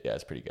great. shit. Yeah,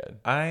 it's pretty good.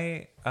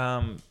 I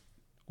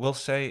will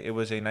say it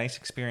was a nice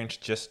experience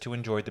just to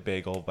enjoy the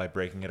bagel by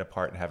breaking it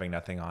apart and having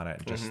nothing on it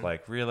and just Mm-hmm.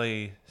 like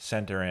really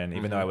center in,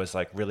 even though I was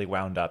like really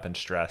wound up and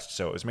stressed.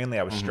 So it was mainly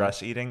I was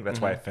stress eating. That's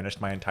why I finished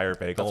my entire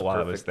bagel while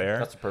I was there.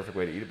 That's the perfect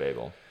way to eat a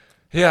bagel.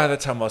 Yeah,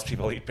 that's how most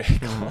people eat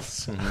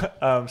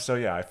bagels. So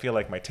yeah, I feel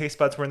like my taste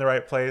buds were in the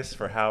right place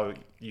for how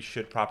you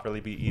should properly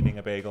be eating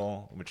a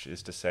bagel, which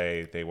is to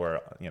say they were,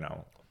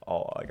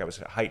 all like I was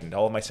heightened.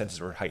 All of my senses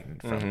were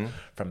heightened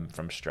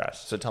from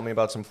stress. So tell me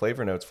about some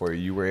flavor notes for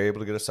you. You were able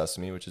to get a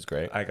sesame, which is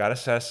great. I got a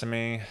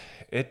sesame.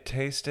 It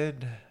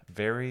tasted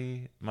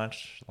very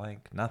much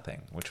like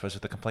nothing, which was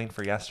the complaint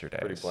for yesterday.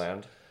 Pretty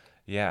bland.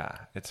 Yeah,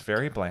 it's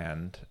very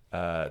bland.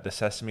 The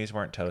sesames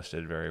weren't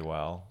toasted very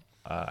well.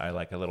 I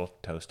like a little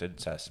toasted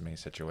sesame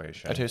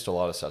situation. I taste a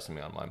lot of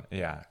sesame on mine.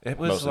 Yeah, it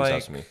was Mostly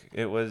like sesame.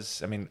 it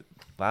was. I mean,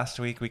 last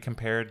week we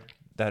compared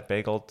that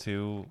bagel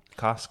to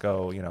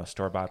Costco,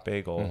 store-bought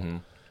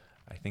bagel.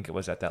 I think it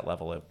was at that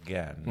level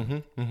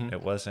again.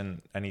 It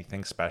wasn't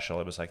anything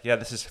special. It was like, yeah,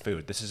 this is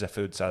food. This is a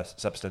food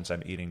substance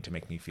I'm eating to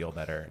make me feel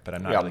better, but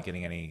I'm not really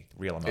getting any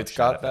real emotion. It's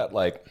got out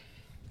of it.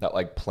 that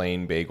like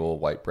plain bagel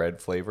white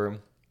bread flavor.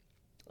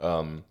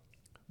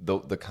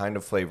 The kind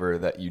of flavor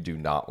that you do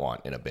not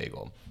want in a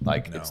bagel.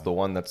 Like it's the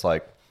one that's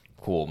like,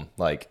 cool.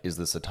 Like, is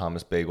this a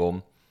Thomas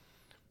bagel?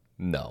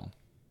 No,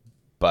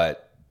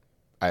 but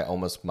I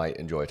almost might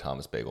enjoy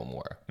Thomas bagel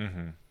more.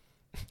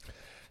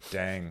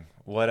 Dang,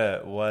 what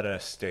a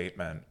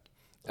statement.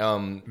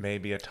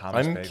 Maybe a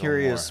Thomas I'm bagel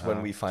curious more,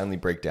 when we finally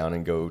break down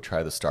and go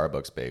try the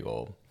Starbucks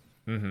bagel,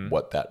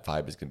 what that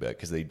vibe is going to be like,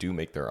 because they do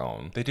make their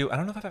own. They do. I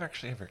don't know if I've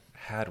actually ever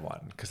had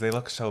one because they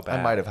look so bad.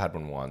 I might have had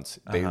one once.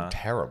 They're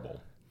terrible.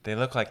 They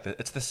look like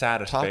it's the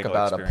saddest. Talk bagel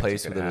about a experience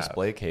place you with could a have.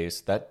 display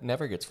case that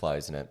never gets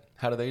flies in it.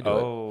 How do they do it?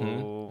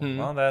 Oh,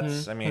 well,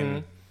 that's. I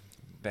mean,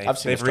 I've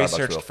seen they've a Starbucks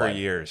researched real for fly.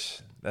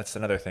 years. That's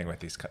another thing with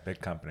these big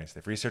companies.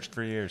 They've researched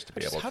for years to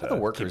be able to. How do the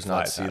workers keep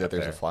not flies see out that of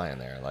there's there. a fly in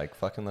there? Like,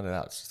 fucking let it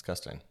out. It's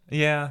disgusting.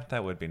 Yeah,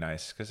 that would be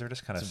nice because they're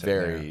just kind of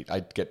sitting there. I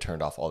get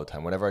turned off all the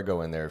time. Whenever I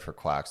go in there for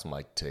Quacks, I'm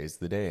like, today's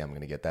the day. I'm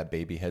going to get that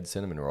baby head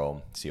cinnamon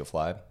roll. See a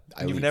fly?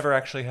 I You've leave. never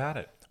actually had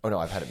it. Oh, no,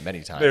 I've had it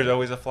many times. There's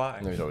always a fly.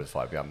 There's always a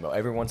fly. Yeah,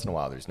 every once in a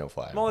while, there's no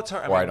fly. Well, it's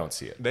hard. Or I don't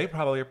see it. They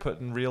probably are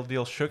putting real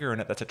deal sugar in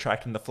it that's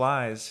attracting the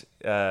flies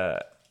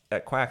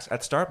at Quacks.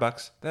 At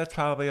Starbucks, that's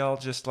probably all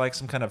just like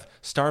some kind of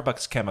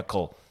Starbucks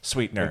chemical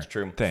sweetener. It's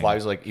true. Thing.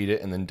 Flies like eat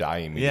it and then die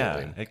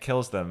immediately. Yeah, it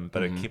kills them,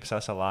 but it keeps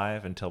us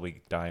alive until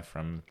we die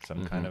from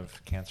some kind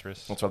of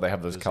cancerous. That's why they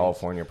have those disease.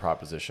 California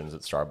propositions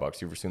at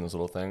Starbucks. You ever seen those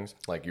little things?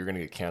 Like, you're going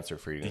to get cancer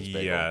for eating this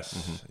bagel.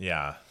 Yes.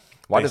 Yeah.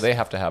 Why do they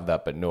have to have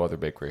that, but no other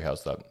bakery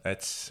has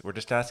that? We're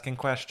just asking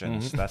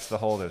questions. That's the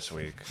whole this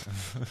week.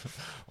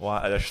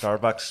 Why are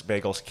Starbucks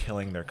bagels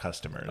killing their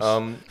customers?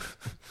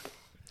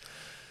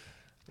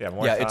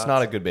 It's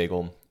not a good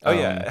bagel. Oh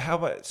yeah, how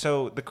about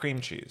the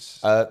cream cheese?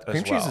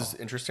 Cream cheese is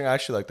interesting. I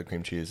actually like the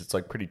cream cheese. It's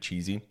like pretty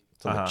cheesy.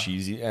 It's on the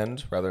cheesy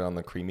end rather than on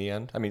the creamy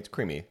end. I mean, it's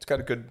creamy. It's got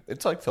a good.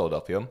 It's like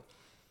Philadelphia.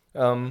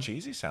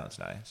 Cheesy sounds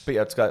nice. But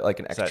yeah, it's got like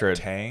an extra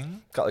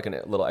tang. Got like a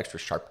little extra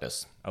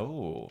sharpness.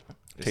 Oh,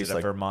 Tastes it a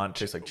like- Vermont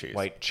tastes like cheese.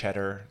 white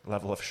cheddar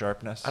level of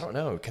sharpness? I don't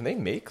know. Can they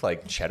make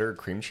like cheddar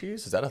cream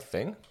cheese? Is that a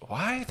thing?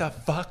 Why the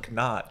fuck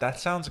not? That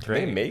sounds Can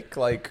great. they make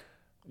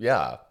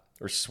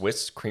or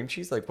Swiss cream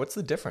cheese? Like, what's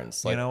the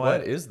difference? Like, You know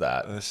what is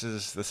that? This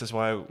is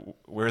why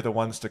we're the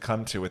ones to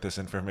come to with this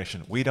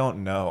information. We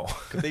don't know.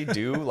 Could they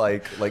do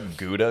like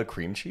Gouda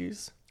cream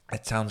cheese?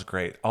 It sounds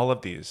great. All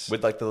of these.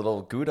 With like the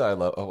little Gouda I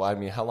love. Oh, I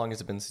mean, how long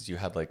has it been since you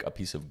had like a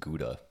piece of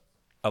Gouda?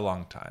 A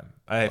long time.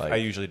 I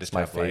usually just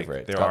my have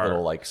favorite. There It's got are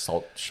little like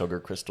salt sugar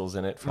crystals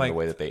in it from the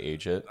way that they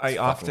age it. I It's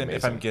often, fucking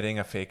if I'm amazing. getting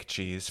a fake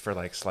cheese for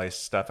like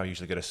sliced stuff, I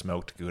usually get a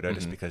smoked Gouda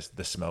just because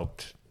the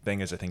smoked thing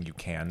is a thing you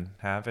can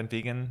have in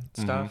vegan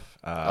stuff.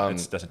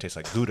 It doesn't taste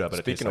like Gouda, but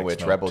it tastes Speaking like of which,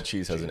 smoked Rebel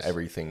Cheese has an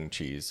everything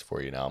cheese for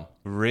you now.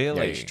 Really?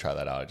 Yeah, you should try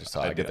that out. I just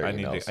saw. I get their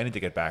emails. I need to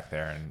get back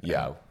there and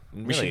Yeah.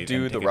 and We really should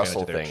do take the advantage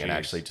Russell of their thing and cheese.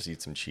 actually just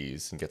eat some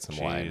cheese and get some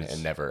wine Cheese.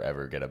 and never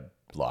ever get a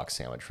block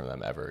sandwich from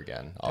them ever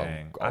again.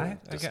 Dang.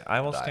 I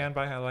will stand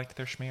by. I liked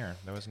their schmear.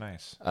 That was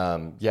nice.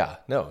 Yeah,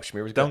 no,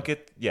 Schmear was Don't good.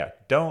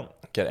 don't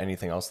Get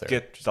anything else there.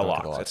 get Just the don't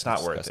get lox. It's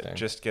not worth it. disgusting.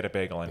 Just get a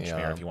bagel and Yeah.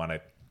 schmear if you want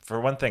to. For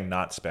one thing,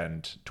 not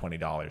spend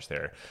 $20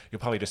 there. You'll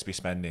probably just be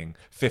spending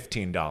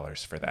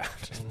 $15 for that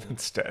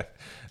instead.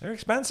 They're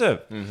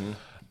expensive.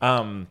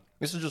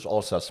 This is just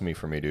all sesame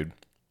for me, dude.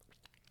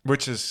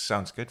 Which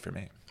sounds good for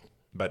me,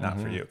 but not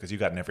for you because you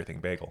got an everything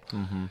bagel.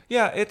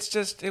 Yeah, it's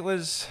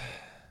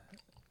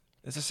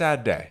a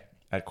sad day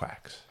at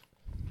Quacks.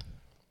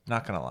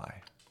 Not gonna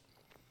lie.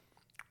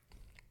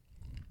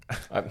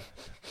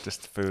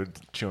 Just food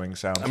chewing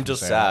sounds. I'm from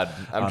just Sam sad.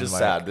 I'm on just mic.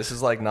 sad. This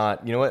is like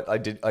not. You know what I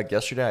did? Like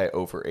yesterday, I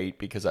overate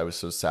because I was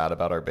so sad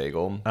about our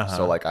bagel.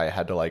 So like I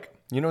had to like.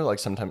 You know, like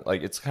sometimes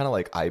like it's kind of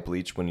like eye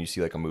bleach when you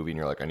see like a movie and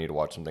you're like, I need to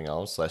watch something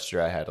else. Last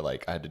year, I had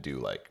to do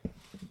like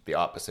the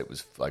opposite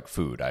was like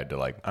food. I had to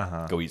like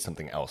go eat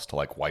something else to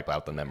like wipe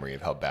out the memory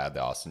of how bad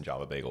the Austin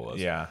Java bagel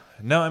was. Yeah.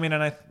 No, I mean,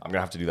 and I'm gonna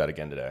have to do that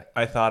again today.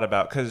 I thought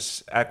about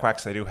because at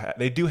Quacks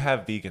they do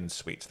have vegan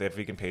sweets. They have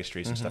vegan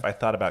pastries and stuff. I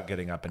thought about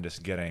getting up and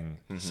just getting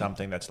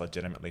something that's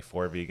legitimately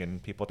for vegan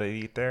people to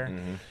eat there,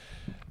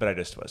 but I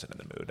just wasn't in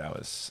the mood.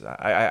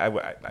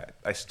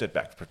 I stood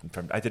back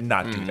from. I did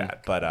not do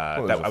that, but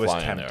Well, I there's a was fly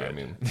in tempted. there, I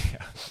mean.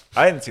 Yeah.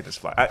 I didn't see this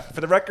fly. For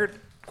the record,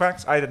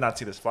 Quacks, I did not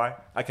see this fly.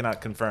 I cannot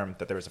confirm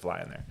that there was a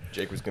fly in there.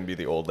 Jake was gonna be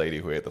the old lady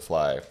who ate the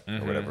fly or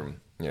whatever.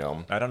 You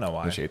know, I don't know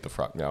why. she ate the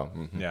frog. No.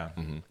 Yeah.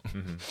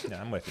 Yeah,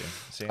 I'm with you.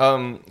 See,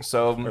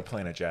 So we're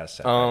playing a jazz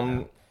set.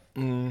 Right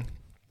now.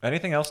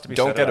 Anything else to be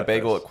don't said get a about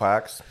bagel this? at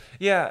Quacks.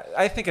 Yeah,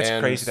 I think it's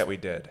And- crazy that we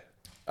did.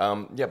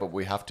 Yeah, but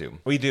we have to.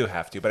 We do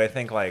have to, but I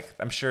think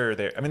I'm sure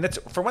they. I mean, that's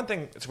for one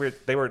thing. It's weird.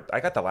 I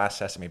got the last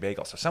sesame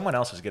bagel, so someone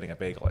else was getting a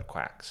bagel at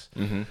Quacks,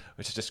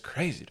 which is just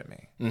crazy to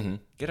me.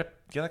 Get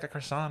like a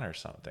croissant or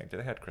something.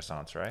 They had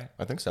croissants, right?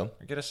 I think so.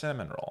 Or get a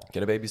cinnamon roll.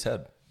 Get a baby's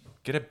head.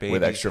 Get a baby's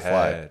With extra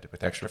fly. head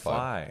with extra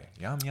fly.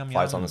 Yum yum yum.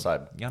 Flies on the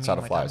side. Yum Side yum.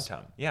 of flies. Yum,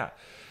 yum. Yeah.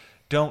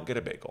 Don't get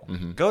a bagel.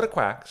 Go to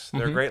Quacks.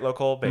 They're a great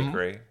local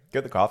bakery.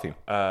 Get the coffee.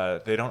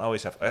 They don't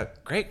always have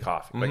great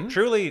coffee. Like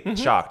truly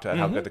shocked at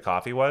how good the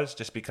coffee was,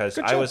 just because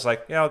I was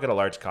like, yeah, I'll get a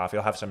large coffee.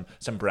 I'll have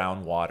some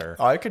brown water.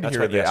 I could That's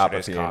hear what the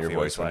yesterday's apathy in your coffee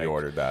voice was when you like.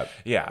 ordered that.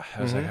 Yeah,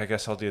 I was like, I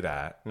guess I'll do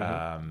that.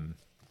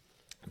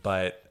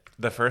 But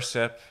the first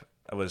sip,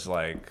 I was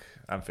like,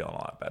 I'm feeling a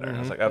lot better. I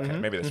was like, okay,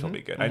 maybe this will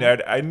be good.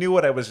 I knew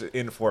what I was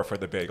in for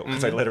the bagel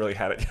because I literally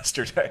had it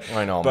yesterday.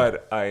 I know.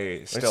 But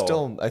I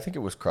still I think it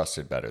was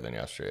crusted better than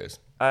yesterday's.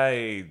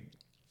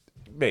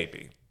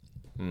 Maybe.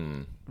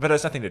 But it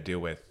has nothing to do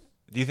with.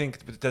 Do you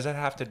think? Does that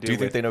have to do? Do you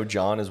think with, they know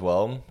John as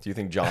well? Do you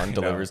think John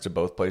delivers to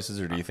both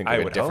places, or do you think I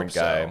like a would different hope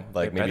so. guy?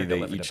 Like They maybe better they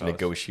deliver to each both.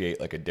 negotiate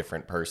like a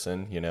different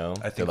person. You know,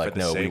 I think they're like, for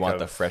the no, we sake want of-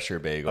 the fresher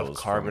bagels of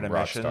carbon from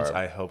emissions, Rockstar.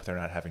 I hope they're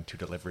not having two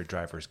delivery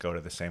drivers go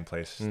to the same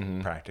place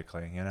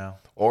practically. You know.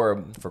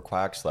 Or for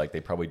Quacks, like they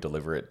probably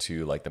deliver it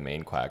to like the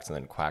main Quacks, and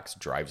then Quacks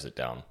drives it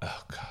down.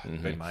 Oh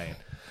God, they might.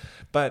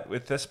 But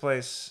with this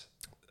place,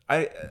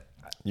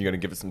 You gonna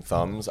give it some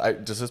thumbs?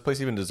 Does this place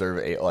even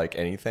deserve like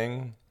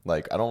anything?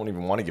 Like I don't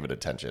even want to give it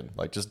attention.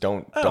 Like just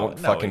don't no,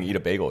 fucking eat a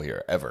bagel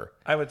here ever.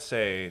 I would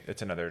say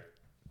it's another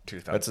two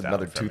thumbs. That's down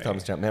another for two me.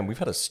 thumbs down. Man, we've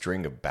had a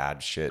string of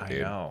bad shit, I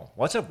dude. know.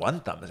 What's a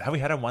one thumb? Have we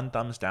had a one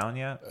thumbs down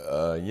yet?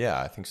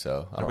 Yeah, I think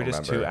so. I Are don't we just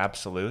remember. too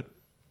absolute?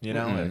 You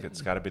know, like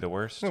it's got to be the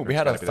worst. No, or we it's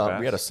had a gotta be the thumb.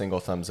 We had a best? single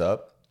thumbs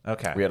up.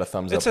 Okay. We had a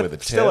thumbs It's up with a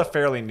tip. Still a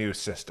fairly new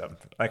system.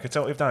 Like we've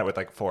done it with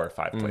like 4 or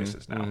 5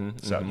 places now.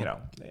 So you know,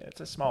 it's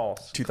a small.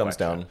 Two thumbs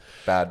collection. down.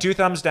 Bad. 2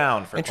 thumbs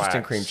down for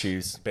Interesting Quacks. cream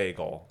cheese.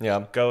 Bagel.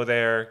 Yeah. Go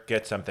there,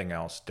 get something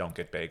else. Don't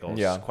get bagels.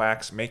 Yeah.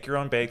 Quacks, make your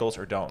own bagels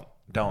or don't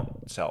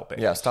don't sell bagels.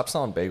 Yeah, stop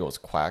selling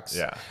bagels, quacks.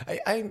 Yeah.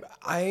 I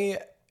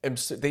am.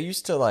 They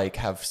used to like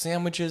have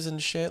sandwiches and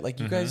shit.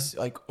 Like you guys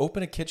like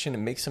open a kitchen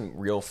and make some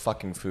real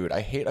fucking food. I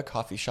hate a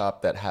coffee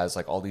shop that has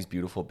like all these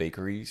beautiful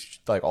bakeries,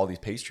 like all these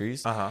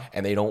pastries,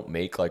 and they don't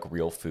make like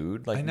real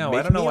food. Like I know.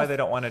 I don't know why they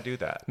don't want to do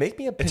that. Make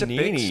me a panini, It's a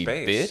big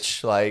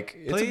space. bitch. Like,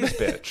 Please,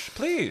 bitch.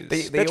 Please.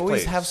 They Bitch,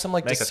 always please. have some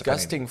like Make us a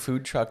disgusting panini.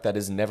 food truck that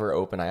is never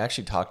open. I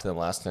actually talked to them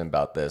last time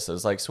about this. I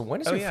was like, so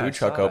when is your yeah, I food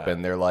truck saw that.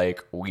 open? They're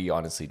like, we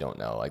honestly don't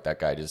know. Like that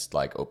guy just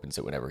like opens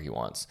it whenever he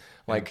wants.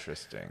 Like,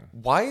 Interesting.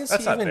 why is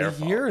That's he not even their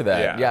here fault.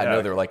 then? Yeah,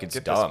 No, they're like, it's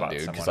get the dumb, spot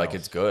dude. Because someone like else.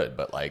 it's good,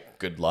 but like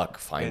good luck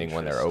finding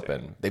when they're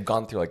open. They've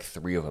gone through like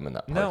 3 of them in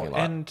that parking lot.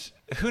 And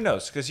who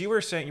knows? Because you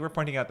were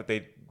pointing out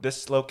that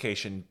this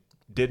location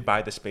did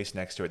buy the space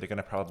next to it. They're going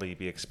to probably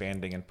be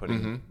expanding and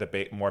putting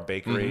more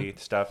bakery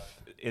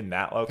stuff in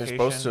that They're location.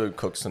 supposed to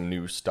cook some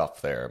new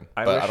stuff there,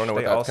 but wish I don't know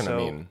what they that's going to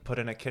also mean. Put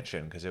in a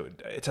kitchen because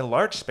it's a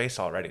large space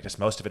already. Just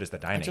most of it is the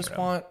dining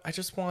room. I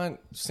just want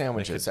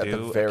sandwiches They at could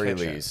the do a very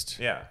kitchen. least.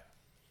 Yeah.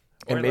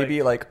 And Or,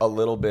 maybe like a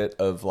little bit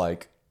of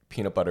like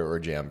peanut butter or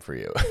jam for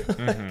you.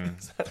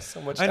 That's so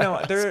much. I know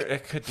to ask.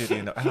 it could do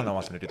the. I don't know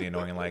what's going to do the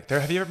annoying. Like,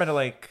 have you ever been to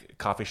like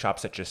coffee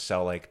shops that just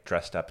sell like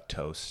dressed up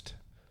toast?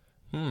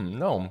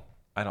 No.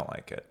 I don't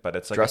like it, but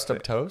it's like Dressed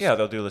up toast? Yeah,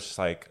 they'll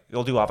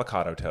do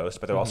avocado toast,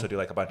 but they'll also do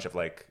like a bunch of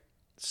like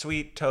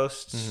sweet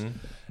toasts,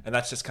 and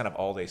that's just kind of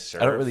all they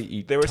serve. I don't really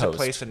eat There was toast. a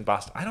place in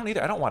Boston. I don't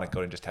either. I don't want to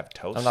go and just have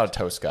toast. I'm not a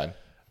toast guy.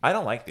 I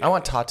don't like the. I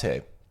want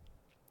tate.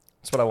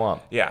 That's what I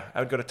want. Yeah, I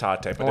would go to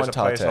Tate, but there's want a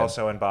place Tate.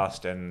 also in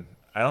Boston.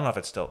 I don't know if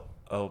it's still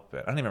open.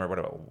 I don't even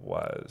remember what it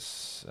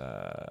was.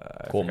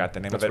 I forgot the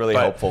name That's of it. really but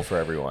helpful for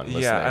everyone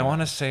listening. Yeah, I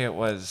want to say it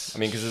was. I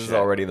mean, because this is shit.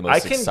 already the I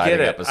most can exciting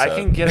get it. episode. I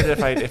can get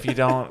it if you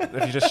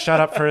just shut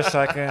up for a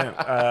second.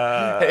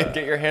 Hey,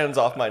 get your hands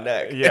off my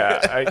neck. Yeah,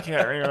 I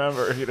can't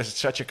remember if you just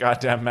shut your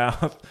goddamn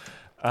mouth.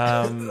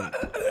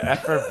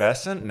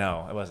 Effervescent?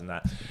 No, it wasn't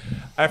that.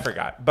 I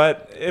forgot.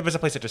 But it was a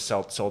place that just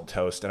sold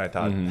toast, and I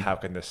thought, how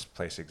can this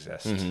place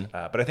exist?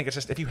 But I think it's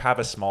just if you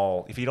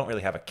don't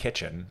really have a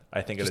kitchen,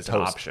 I think it is an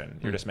toast. option.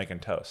 You're just making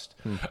toast.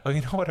 Oh,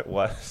 you know what it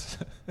was?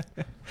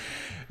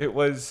 It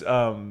was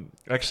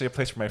actually a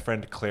place where my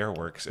friend Claire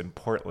works in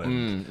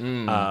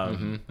Portland.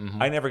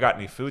 I never got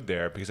any food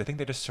there because I think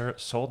they just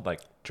sold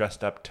like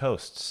dressed up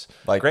toasts.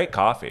 Like, great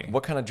coffee.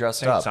 What kind of dressed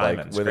St. up?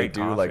 Simon's, Like, where they great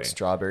do like coffee.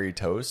 strawberry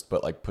toast,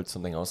 but like put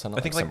something else on it.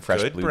 I think some like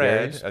fresh good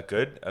blueberries.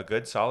 bread, a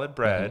good solid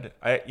bread.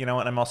 And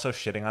I'm also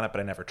shitting on it, but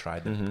I never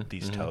tried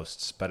these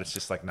toasts. But it's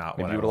just like not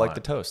Maybe what you I would want. like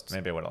the toast.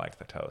 Maybe I would have liked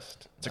the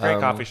toast. It's a great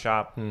coffee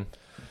shop.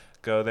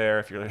 Go there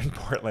if you're in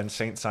Portland,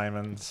 St.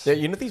 Simon's. Yeah,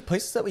 you know these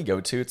places that we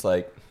go to, it's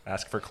like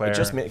Ask for Claire. it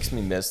just makes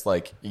me miss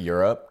like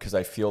Europe because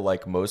I feel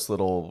like most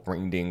little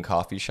ring-ding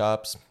coffee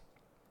shops,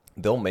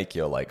 they'll make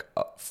you like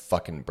a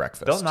fucking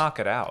breakfast. They'll knock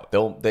it out.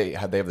 They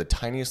have the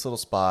tiniest little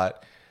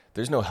spot.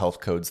 There's no health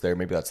codes there.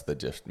 Maybe that's the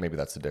difference.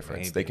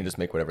 Maybe. They can just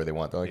make whatever they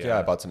want. They're like, Yeah.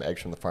 I bought some eggs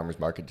from the farmer's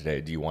market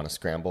today. Do you want a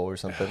scramble or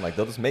something? Like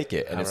they'll just make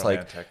it, and How it's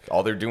romantic. like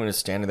all they're doing is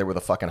standing there with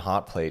a fucking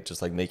hot plate, just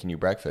like making you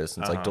breakfast.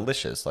 And it's like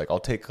delicious. Like I'll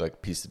take like a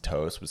piece of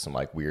toast with some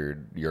like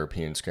weird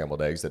European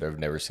scrambled eggs that have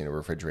never seen a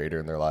refrigerator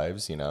in their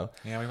lives. You know,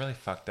 Yeah, we really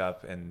fucked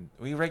up, and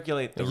we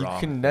regulate the you wrong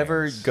can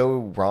never things. go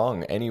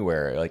wrong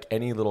anywhere. Like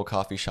any little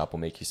coffee shop will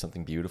make you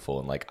something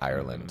beautiful in like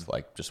Ireland,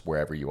 like just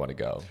wherever you want to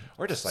go.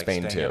 Or just like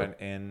Spain staying too. at an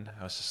inn.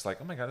 I was just like,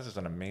 oh my god, this is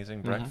an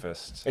amazing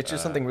breakfast. It's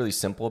just something really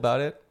simple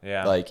about it.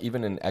 Yeah. Like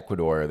even in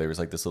Ecuador, there was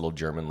like this little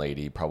German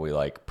lady, probably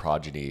like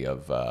progeny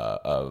of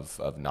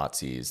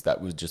Nazis,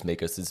 that would just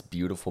make us this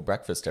beautiful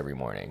breakfast every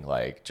morning.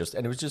 Like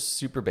and it was just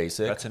super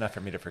basic. That's enough for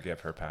me to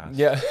forgive her past.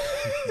 Yeah.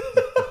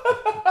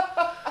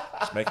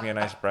 Just make me a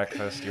nice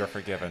breakfast. You're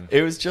forgiven.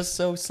 It was just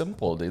so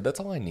simple, dude.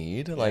 That's all I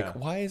need. Like, Yeah.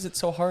 why is it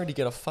so hard to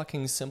get a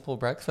fucking simple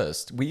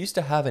breakfast? We used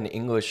to have an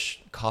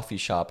English coffee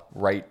shop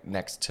right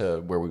next to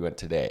where we went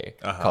today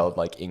called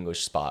like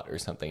English Spot or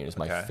something. It was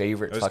my Okay.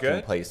 favorite It was fucking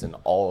good? place in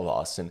all of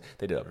Austin.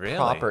 They did a Really?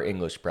 proper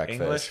English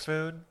breakfast. English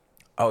food?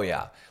 Oh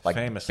yeah, like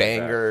Famously bad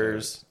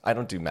bangers. I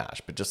don't do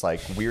mash, but just like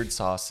weird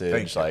sausage,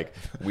 Thank you. like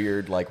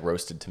weird like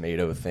roasted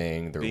tomato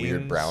thing, the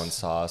weird Beans? brown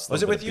sauce.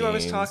 Was it little with bit you of I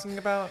was beans. talking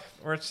about?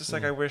 Where it's just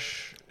like I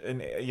wish,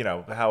 and you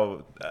know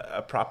how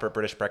a proper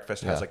British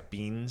breakfast has Yeah. like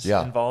beans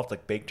Yeah. involved,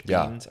 like baked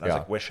Yeah. beans. And I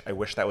was like, I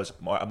wish that was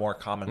a more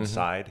common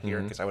side here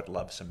because I would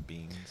love some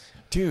beans.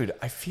 Dude,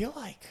 I feel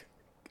like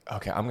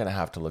okay, I'm gonna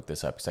have to look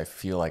this up because I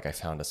feel like I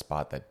found a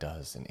spot that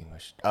does in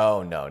English.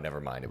 Oh no, never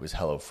mind. It was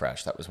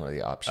HelloFresh. That was one of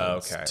the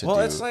options. Okay. To Well,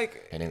 do it's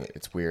like- in English.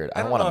 It's weird. I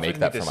I don't know want to if make we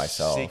that need for to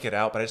myself. Seek it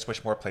out, but I just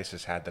wish more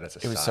places had that as a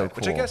It was side. so cool.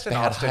 Which I guess in they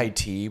had Austin, high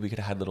tea. We could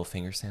have had little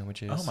finger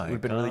sandwiches. Oh my it would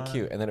have been really God.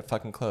 cute. And then it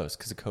fucking closed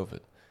because of COVID.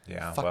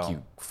 Yeah, Fuck well.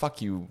 you.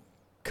 Fuck you,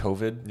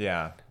 COVID.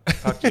 Yeah.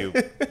 Fuck you,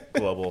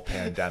 global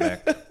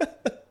pandemic.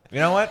 You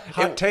know what?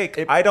 Hot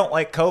take. I don't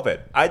like COVID.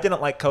 I didn't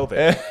like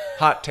COVID.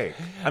 Hot take.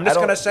 I'm just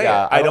gonna say it.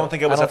 I don't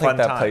think it was a fun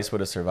that time. place would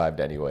have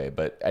survived anyway.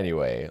 But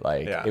anyway,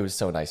 like Yeah. it was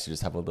so nice to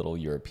just have a little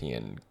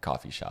European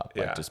coffee shop,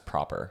 like Yeah. just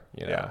proper.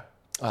 You know? Yeah.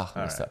 Oh,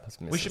 All missed right.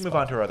 that. We should move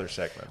on to our other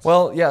segments.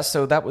 Well, yeah,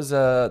 so that was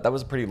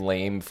a pretty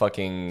lame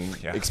fucking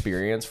Yeah.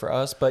 experience for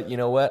us. But you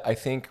know what? I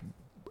think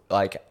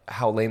like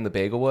how lame the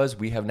bagel was,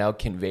 we have now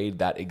conveyed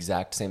that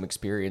exact same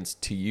experience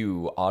to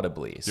you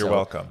audibly. You're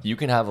welcome. You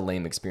can have a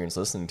lame experience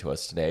listening to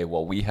us today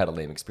while we had a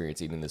lame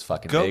experience eating this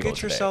fucking Go bagel get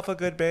today. yourself a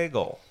good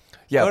bagel.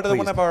 Yeah, Go to please.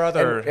 one of our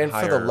other and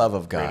for the love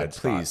of God, higher-rated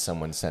please, spots.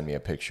 someone send me a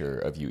picture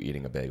of you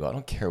eating a bagel. I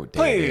don't care what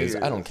day it is.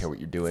 I don't Please. care what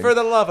you're doing. For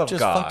the love of just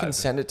God. fucking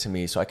send it to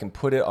me so I can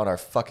put it on our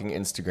fucking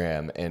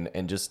Instagram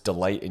and just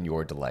delight in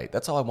your delight.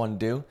 That's all I want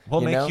to do.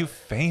 We'll make know? you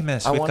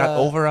famous. I We've got wanna-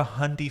 over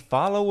 100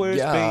 followers,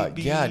 Yeah,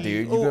 baby. yeah,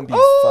 dude. You're Ooh, gonna be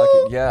ooh.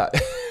 fucking yeah.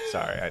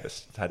 Sorry, I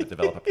just had to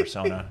develop a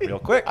persona real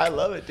quick. I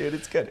love it, dude.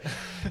 It's good.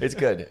 It's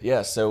good.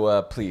 Yeah.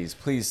 So please,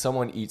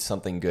 someone eat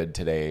something good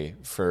today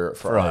for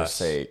our us.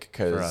 sake, For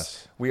because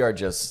us. we are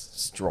just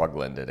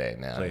struggling today,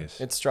 man. Please.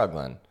 It's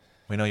struggling.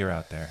 We know you're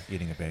out there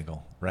eating a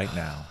bagel right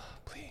now.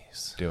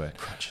 Please Do it.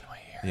 crunch in my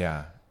ear.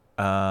 Yeah.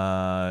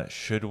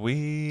 Should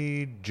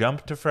we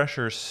jump to fresh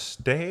or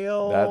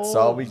stale? That's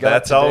all we got.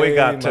 That's all we today,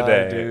 got my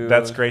today. dude.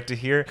 That's great to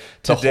hear.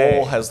 The Today,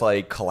 hole has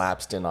like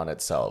collapsed in on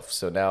itself.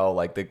 So now,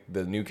 like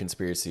the new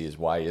conspiracy is,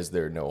 why is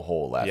there no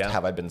hole left? Yeah.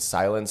 Have I been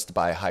silenced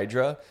by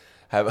Hydra?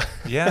 Have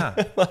yeah.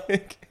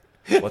 like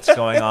What's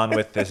going on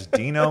with this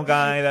Dino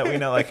guy that we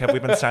know? Like, have we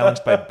been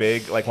silenced by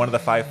big, like one of the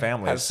 5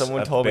 families? has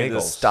someone of told me to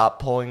bagels? stop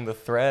pulling the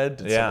thread?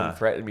 Did Yeah. someone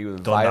threaten me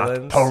with Do not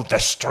violence? pull the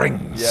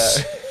strings.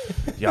 Yeah.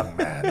 Young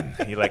man.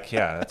 He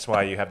that's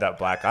why you have that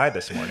black eye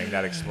this morning.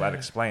 That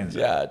explains it.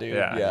 Yeah, dude,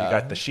 yeah. You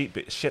got the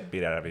shit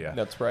beat out of you.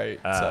 That's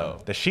right.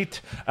 The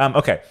sheet.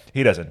 Okay,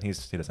 he doesn't. He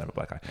doesn't have a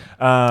black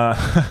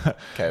eye.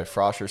 Okay,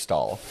 Frost or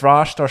Stall?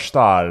 Frost or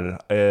Stahl.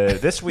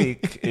 This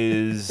week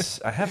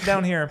is I have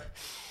down here.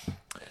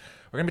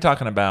 We're gonna be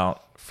talking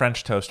about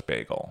French toast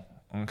bagel.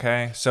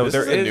 Okay, so This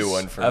there is a new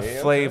one for a me,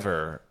 okay.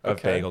 flavor of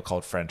Okay. bagel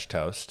called French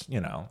toast. You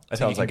know, I think you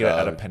Sounds can like get it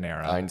a at a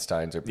Panera.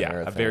 Einstein's or Panera Yeah,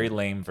 a thing. very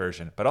lame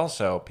version. But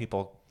also,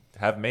 people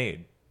have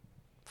made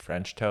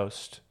French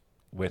toast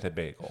with a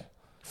bagel.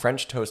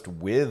 French toast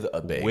with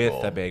a bagel.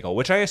 With a bagel,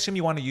 which I assume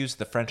you want to use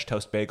the French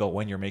toast bagel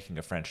when you're making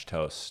a French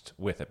toast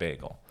with a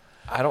bagel.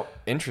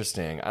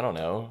 Interesting. I don't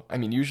know. I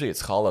mean, usually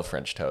it's challah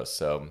French toast,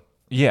 so.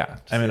 Yeah,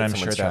 I mean, I'm sure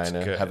Someone's that's trying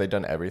to- good. Have they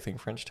done everything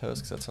French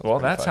toast? 'Cause that sounds Well,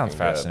 pretty that sounds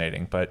fucking good.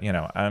 fascinating, but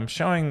I'm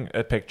showing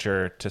a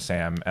picture to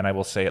Sam, and I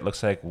will say it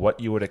looks like what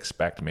you would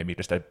expect. Maybe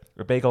just a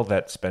bagel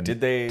that's been Did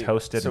they-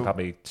 toasted so- and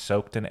probably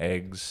soaked in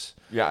eggs.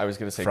 Yeah, I was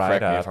going to say, Fried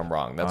correct me up if I'm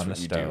wrong. That's on what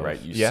the you do, stove.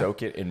 right? You Yeah.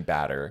 soak it in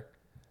batter,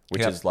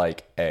 which Yep. is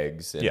like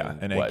eggs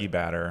and An what? eggy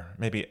batter,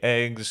 maybe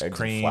eggs, and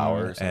cream,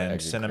 flour, some and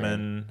eggs and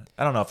cinnamon.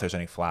 I don't know if there's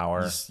any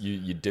flour.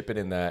 You dip it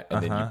in that,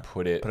 and then you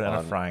put it in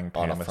a frying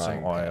pan with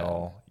some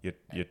oil.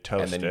 You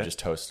toast and then it. you just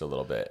toast a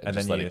little bit, and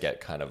then just let you- it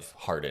get kind of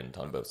hardened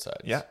on both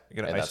sides. Yeah, you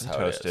get it And nice that's and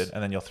how it is. toasted,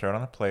 and then you'll throw it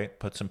on a plate,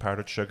 put some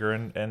powdered sugar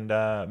and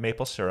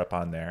maple syrup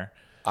on there.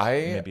 I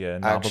Maybe a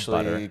knob of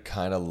butter. actually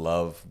kind of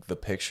love the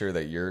picture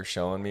that you're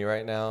showing me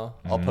right now.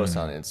 I'll post it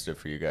on Insta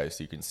for you guys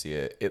so you can see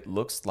it. It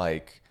looks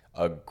like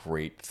a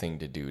great thing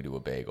to do to a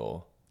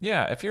bagel.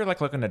 Yeah, if you're like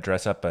looking to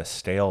dress up a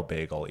stale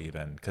bagel,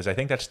 even because I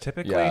think that's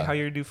typically Yeah. how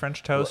you do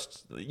French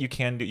toast. You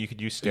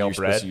could use stale You're supposed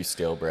bread to use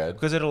stale bread.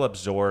 because it'll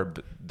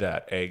absorb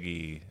that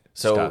eggy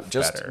So stuff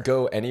just better.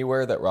 go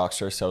anywhere that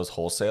Rockstar sells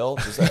wholesale.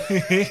 Just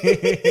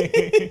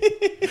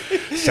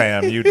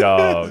Sam, you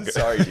dog.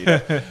 Sorry,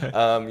 Gina.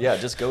 Yeah,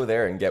 just go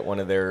there and get one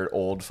of their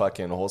old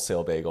fucking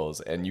wholesale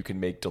bagels, and you can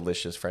make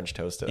delicious French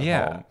toast at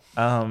Yeah,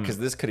 home. Because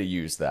this could have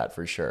used that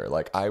for sure.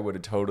 Like I would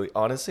have totally.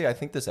 Honestly, I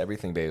think this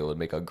everything bagel would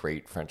make a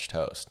great French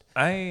toast.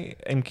 I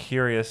am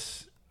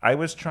curious. I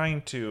was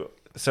trying to.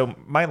 So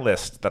my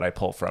list that I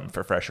pull from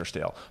for fresh or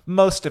stale,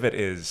 most of it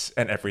is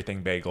an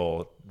everything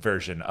bagel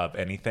version of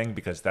anything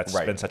because that's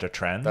Right. been such a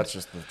trend. That's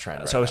just the trend.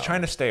 Right So I was now.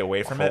 trying to stay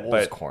away from it, Cole's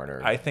but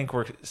Corner. I think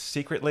we're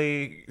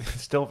secretly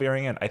still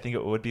veering in. I think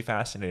it would be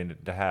fascinating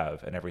to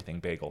have an everything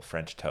bagel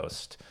French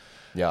toast.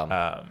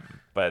 Yeah.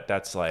 But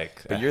that's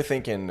like, But you're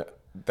thinking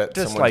that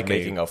Just someone's like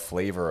making a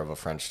flavor of a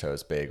French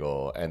toast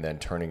bagel and then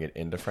turning it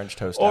into French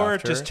toast or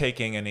after? just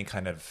taking any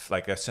kind of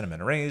like a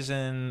cinnamon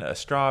raisin, a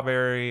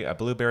strawberry, a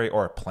blueberry,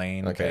 or a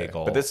plain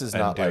bagel. But this is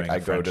and not like doing a I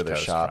go French to the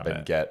toast shop from and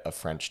it. get a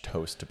French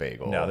toast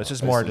bagel. No, this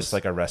is more just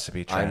like a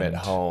recipe trend. I'm at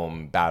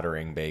home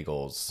battering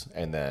bagels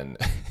and then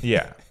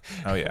Yeah.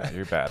 Oh yeah,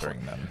 you're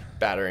battering them.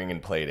 battering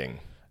and plating.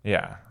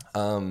 Yeah.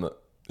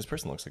 This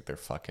person looks like they're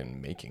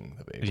fucking making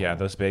the bagel. Yeah,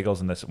 those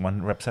bagels in this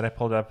one website I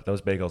pulled up, those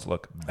bagels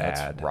look bad.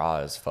 That's raw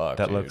as fuck.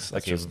 That dude. looks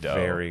That's like a just dough.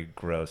 very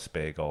gross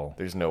bagel.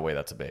 There's no way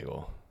that's a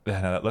bagel. No,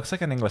 that looks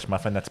like an English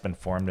muffin that's been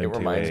formed It into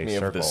reminds a me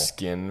circle. of the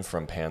skin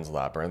from Pan's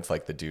Labyrinth,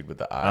 like the dude with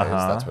the eyes.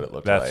 That's what it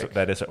looked like.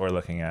 That is what we're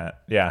looking at.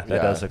 Yeah, that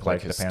Yeah, does look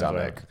like his the Pan's stomach.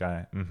 Labyrinth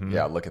guy. Mhm.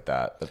 Yeah, look at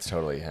that. That's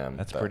totally him.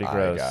 That's The pretty eye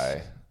gross.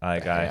 Guy. Eye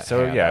The guy. hand-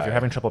 So hand yeah, if eye. you're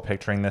having trouble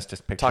picturing this,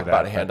 just picture Talk that.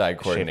 about but hand-eye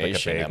shaped like a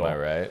coordination, am bagel. I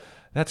right?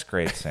 That's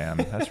great, Sam.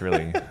 That's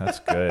good.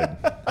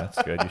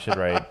 That's good. You should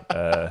write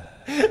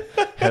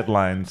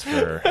headlines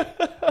for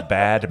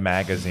bad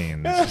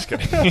magazines. Just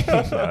kidding.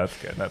 No, that's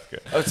good. That's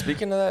good. Oh,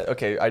 speaking of that,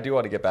 okay, I do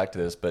want to get back to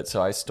this, but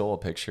so I stole a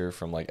picture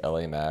from like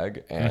LA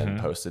Mag and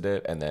posted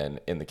it, and then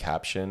in the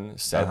caption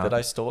said that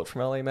I stole it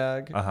from LA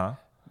Mag.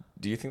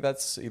 Do you think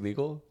that's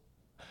illegal?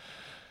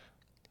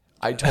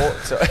 I told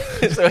so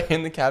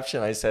in the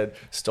caption I said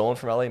stolen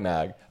from LA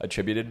Mag,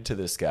 attributed to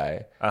this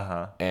guy.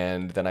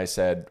 And then I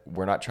said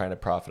we're not trying to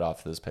profit off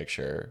of this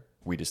picture.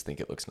 We just think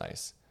it looks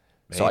nice.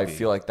 Maybe. So I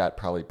feel like that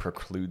probably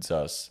precludes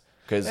us.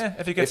 Because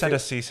if you could send a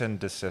cease and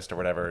desist or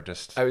whatever,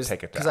 just take it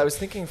down. Because I was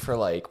thinking for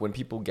like when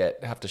people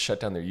have to shut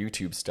down their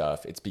YouTube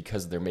stuff, it's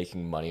because they're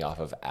making money off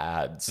of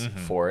ads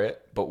for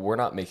it. But we're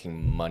not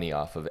making money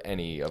off of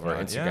any of our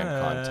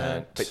Instagram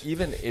content. But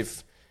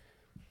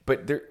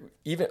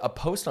even a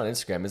post on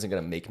Instagram isn't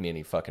going to make me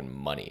any fucking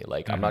money.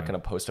 Like I'm not going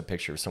to post a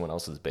picture of someone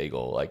else's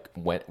bagel. Like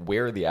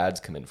where the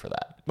ads come in for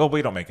that? Well,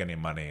 we don't make any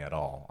money at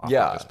all off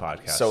of this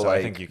podcast. So like,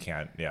 I think you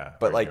can't. Yeah.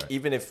 But like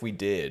even if we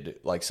did,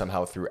 like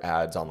somehow through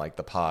ads on like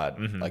the pod,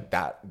 like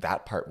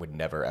that part would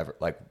never ever,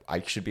 like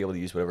I should be able to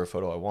use whatever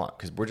photo I want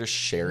because we're just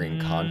sharing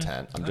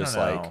content. I'm just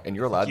like, and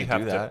you're allowed to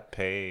do that.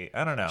 Pay.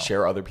 I don't know.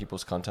 Share other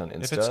people's content on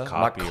Insta. If it's I'm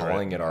not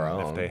calling it our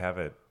own. If they have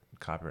it.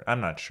 Copyright. I'm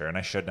not sure, and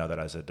I should know that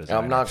as a designer.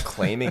 And I'm not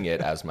claiming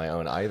it as my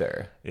own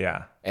either.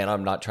 Yeah. And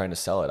I'm not trying to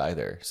sell it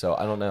either. So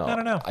I don't know. I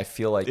don't know. I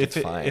feel like it's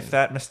fine. If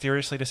that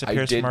mysteriously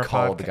disappears from our I did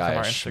call the guy a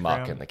Instagram,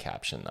 schmuck in the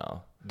caption,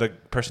 though. The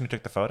person who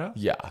took the photo?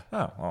 Yeah.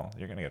 Oh, well,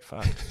 you're going to get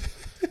fucked.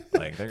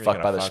 Like, they're fucked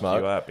by gonna the fuck schmuck?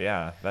 you up.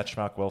 Yeah, that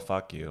schmuck will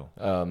fuck you.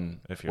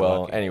 If you're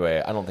well, lucky.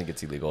 anyway, I don't think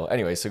it's illegal.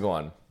 Anyway, so go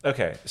on.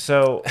 Okay,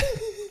 so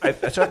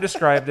I've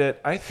described it.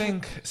 I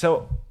think,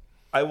 so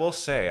I will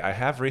say, I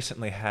have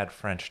recently had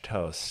French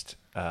toast.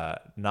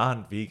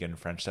 Non-vegan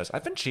French toast.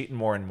 I've been cheating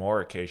more and more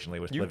occasionally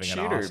with living in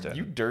Austin.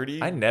 You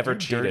dirty. I never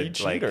cheated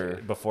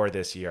like before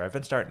this year. I've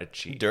been starting to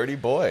cheat. Dirty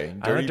boy.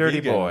 I'm a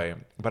dirty boy.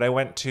 But I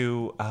went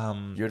to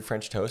you had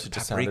French toast. It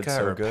just Paprika sounded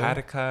so or good.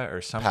 Patica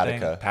or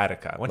something.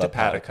 Patica. Went Love to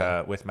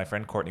Patica with my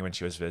friend Courtney when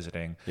she was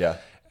visiting. Yeah.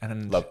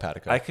 And love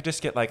Patica. I could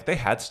just get like they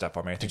had stuff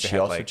for me. I think Did they she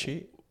had also like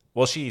cheat?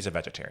 Well, she's a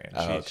vegetarian.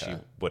 Oh, she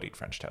would eat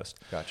French toast.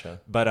 Gotcha.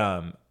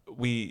 But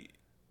we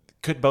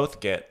could both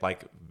get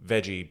like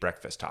veggie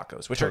breakfast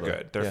tacos, which are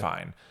good. They're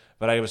fine.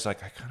 But I was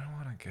like, I kind of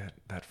want to get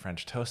that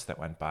French toast that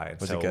went by. And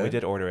was so it good? we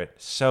did order it.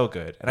 So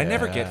good. And I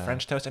never get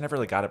French toast. I never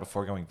really got it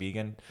before going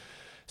vegan.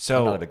 So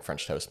I'm not a big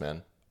French toast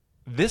man.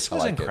 This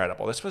was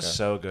incredible. This was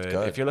so good.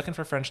 If you're looking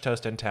for French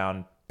toast in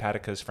town,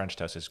 Patica's French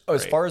toast is great. Oh,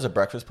 as far as a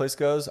breakfast place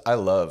goes, I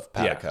love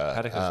Patica,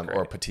 Patica's great.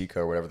 or Patika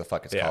or whatever the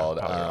fuck it's called.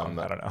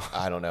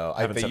 I don't know.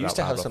 They used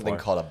to have something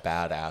called a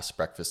badass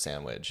breakfast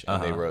sandwich,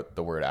 and they wrote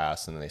the word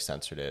ass and then they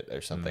censored it or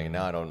something. And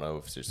now I don't know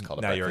if it's just called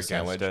a breakfast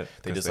sandwich.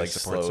 They just like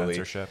support slowly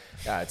censorship.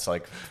 Yeah, it's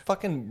like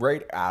fucking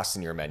write ass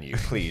in your menu,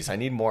 please. I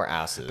need more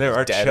asses. There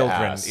are dead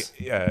children ass.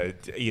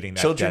 Eating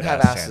that. Children dead have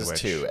ass asses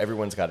sandwich. too.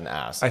 Everyone's got an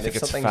ass. I And think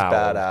if it's something's foul.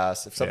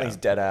 badass, if something's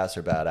dead ass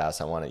or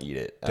badass, I want to eat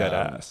it. Dead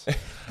ass.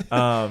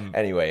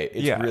 Anyway,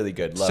 it's really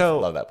good.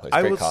 Love that place.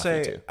 I Great would coffee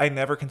say too. I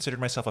never considered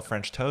myself a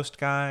French toast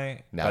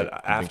guy. Now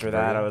But after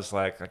that, I was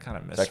like, I kind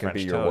of miss That could French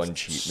be toast. your one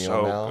cheat meal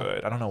so now.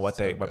 good. I don't know what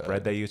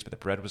bread they used, but the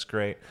bread was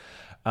great.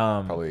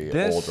 Probably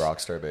old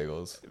Rockstar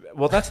bagels.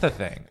 Well, that's the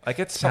thing. Like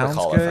it sounds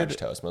Challah good. French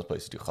toast. Most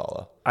places do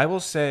challah. I will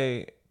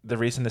say the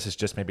reason this is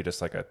just maybe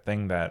just like a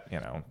thing that,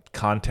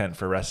 content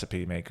for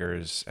recipe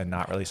makers and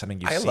not really something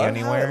you see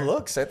anywhere. How it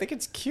looks. I think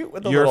it's cute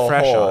with the You're little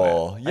fresh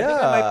hole. on it. Yeah. I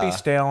think it might be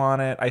stale on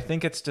it. I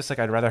think it's just like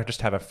I'd rather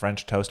just have a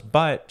French toast,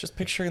 but Just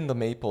picturing the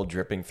maple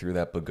dripping through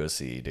that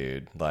bagusi,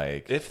 dude.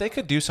 Like if they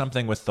could do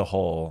something with the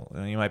hole,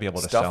 then you might be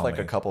able to Stuff sell like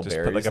me. a couple just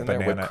berries put like a in there,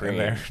 whipped banana cream. in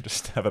there.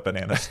 Just have a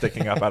banana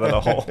sticking up out of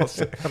the hole.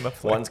 On the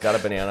plate. one's got a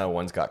banana,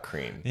 one's got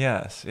cream.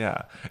 Yes,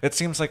 yeah. It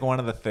seems like one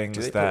of the things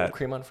Do they put that whipped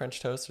cream on French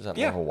toast, or is that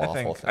more of a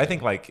waffle thing? I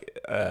think like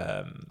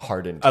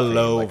hardened a cream,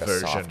 low like a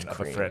version soft of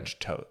cream. a French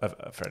toast.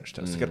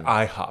 Like an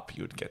IHOP,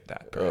 you'd get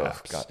that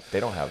perhaps. God, they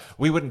don't have.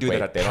 We wouldn't do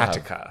that at they don't have-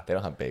 Patica. They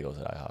don't have bagels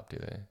at IHOP, do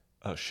they?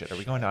 Oh shit, are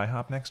we going to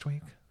IHOP next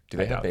week? Do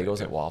they have doubt bagels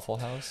do. at Waffle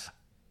House?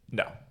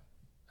 No.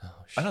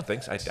 I don't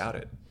think so. I doubt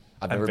it.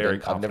 I've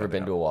never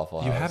been to a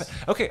Waffle House. You haven't?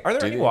 Okay, are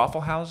there any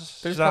Waffle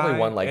Houses? There's probably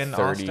one like in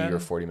 30 Austin? or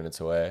 40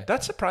 minutes away.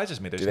 That surprises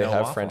me. There's Do they no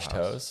have Waffle French House.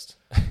 toast?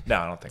 No,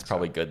 I don't think so.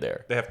 Probably good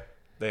there. They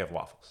have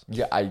waffles.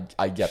 Yeah,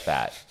 I get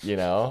that,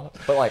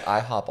 But like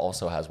IHOP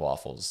also has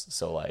waffles,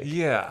 so like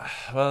Yeah,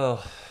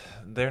 well,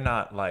 they're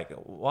not like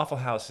Waffle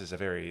House is a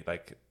very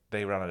like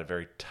they run at a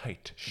very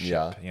tight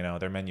ship. Yeah.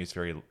 Their menu's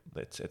very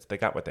it's they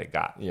got what they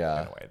got.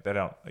 Yeah. In a way. They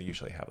don't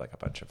usually have like a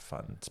bunch of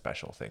fun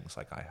special things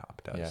like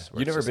IHOP does. Yeah.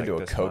 where You've it's never just been to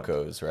like a this month.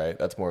 Coco's, right?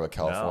 That's more of a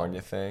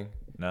California thing.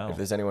 No. If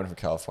there's anyone from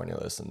California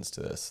listens to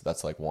this,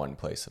 that's like one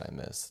place that I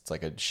miss. It's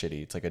like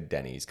it's like a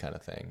Denny's kind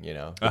of thing,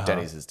 But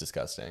Denny's is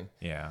disgusting.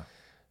 Yeah.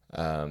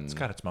 It's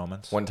got its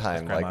moments. One time,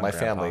 With Grandma like my and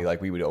Grandpa. family, like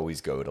we would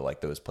always go to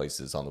like those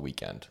places on the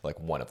weekend, like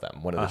one of them,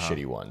 one of the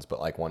shitty ones. But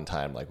like one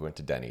time, like we went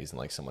to Denny's and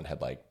like someone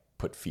had like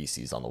put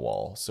feces on the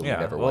wall, so we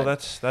never went. Well,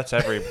 that's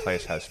every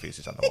place has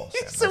feces on the wall.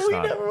 Sam. So That's we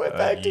not never went a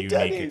back to unique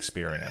Denny's.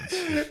 experience.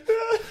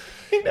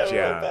 We never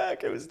went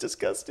back. It was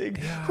disgusting.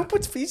 Yeah. Who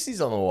puts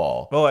feces on the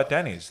wall? Well, at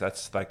Denny's,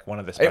 that's like one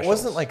of the specials. It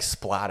wasn't like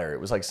splatter. It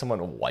was like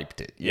someone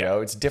wiped it. You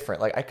know, it's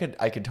different. Like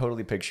I could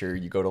totally picture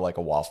you go to like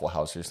a Waffle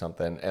House or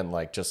something, and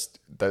like just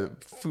the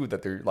food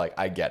that they're like,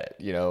 I get it.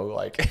 You know,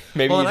 like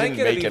maybe you didn't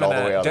make it all the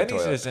way out. Denny's the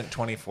toilet. isn't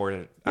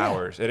 24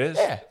 hours. It is.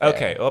 Yeah.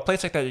 Okay. Well, a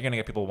place like that, you're gonna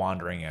get people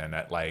wandering in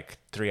at like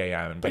 3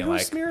 a.m. and being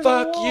like,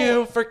 "Fuck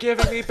you for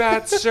giving me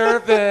bad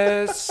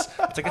service."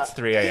 It's like it's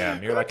 3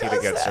 a.m. You're lucky to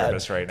get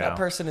service right now. That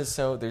person is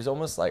so. There's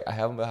almost like I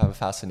have a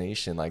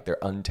fascination. Like they're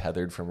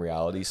untethered from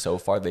reality so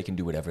far. They can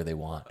do whatever they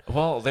want.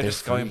 Well, they're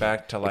just going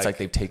back to like. It's like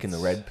they've taken the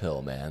red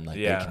pill, man. Like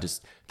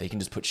they can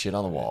just put shit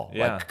on the wall.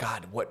 Yeah. Like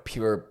God, what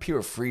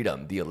pure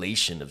freedom. The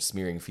elation of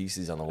smearing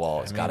feces on the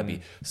wall. It's got to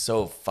be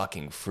so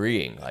fucking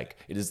freeing. Like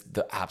it is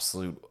the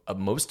absolute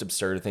most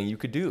absurd thing you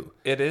could do.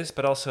 It is,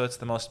 but also it's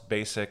the most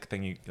basic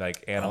thing you like.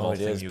 Animal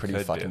thing you pretty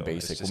could fucking do.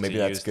 basic. Well, maybe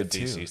that's good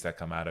too. Feces that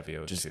come out of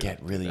you. Just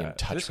get really in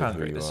touch with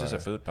who you are. This is a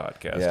food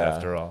podcast,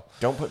 after all.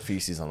 Don't put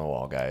feces on the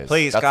wall, guys.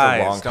 Please, that's guys,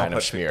 the wrong don't kind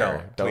of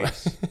smear.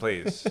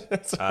 Please.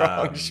 That's the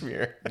wrong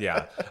smear.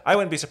 Yeah, I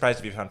wouldn't be surprised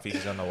if you found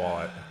feces on the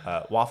wall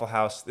at Waffle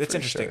House. It's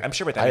interesting. Sure. I'm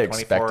sure with any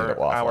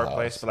 24-hour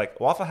place, but like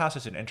Waffle House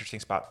is an interesting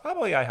spot.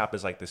 Probably IHOP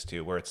is like this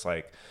too, where it's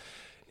like.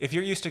 If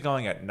you're used to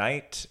going at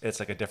night, it's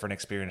like a different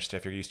experience to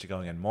if you're used to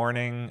going in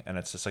morning, and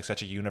it's just like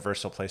such a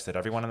universal place that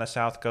everyone in the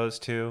South goes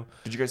to.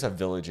 Did you guys have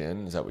Village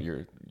Inn? Is that what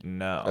you're?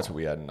 No. That's what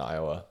we had in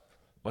Iowa.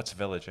 What's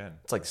Village Inn?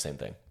 It's like the same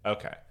thing.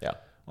 Okay. Yeah.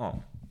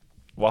 Well,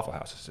 Waffle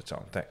House is its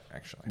own thing,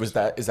 actually. Is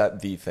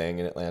that the thing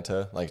in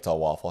Atlanta? Like it's all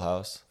Waffle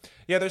House?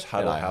 Yeah, there's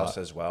Huddle House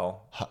as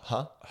well.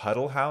 Huh?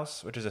 Huddle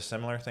House, which is a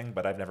similar thing,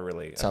 but I've never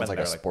really. Sounds like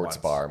a sports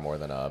bar more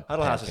than a.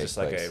 Huddle House is just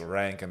like a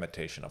rank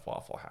imitation of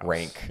Waffle House.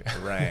 Rank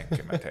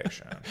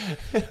imitation.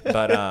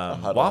 But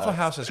Waffle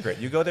House is great.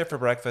 You go there for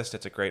breakfast;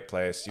 it's a great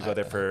place. You go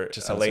there for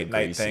a late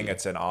night thing;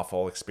 it's an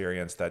awful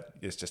experience that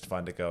is just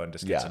fun to go and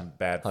just get some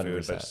bad food,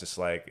 100%. But it's just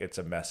like it's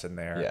a mess in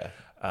there.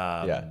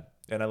 Yeah.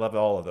 And I love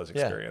all of those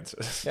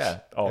experiences. Yeah.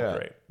 All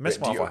great. Miss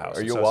Waffle House.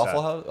 Are you a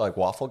Waffle House? Like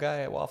waffle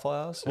guy at Waffle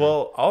House? Or?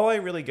 Well, all I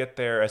really get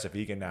there as a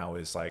vegan now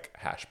is like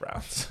hash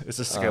browns. It's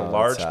just like a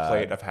large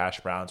plate of hash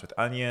browns with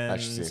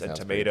onions and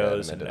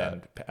tomatoes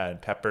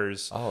and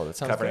peppers. Oh, that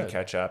sounds covered good. in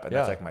ketchup. And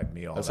that's like my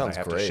meal. That sounds I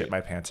have great. to shit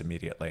my pants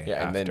immediately after.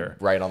 And then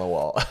right on the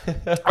wall.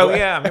 Oh,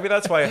 yeah. Maybe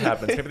that's why it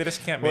happens. Maybe they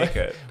just can't make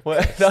it.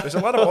 There's a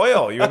lot of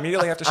oil. You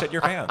immediately have to shit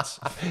your pants.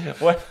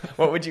 What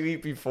would you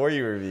eat before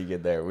you were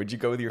vegan there? Would you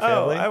go with your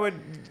family? I would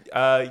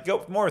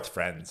go more with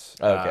friends.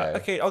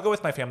 Okay. I'll go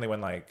with my family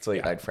when like it's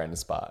like night friend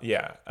spot.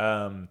 Yeah.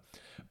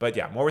 But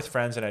yeah, more with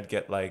friends, and I'd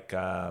get like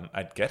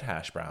I'd get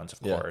hash browns,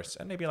 of course,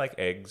 and maybe like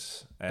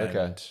eggs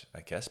and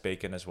I guess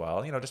bacon as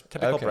well. You know, just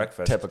typical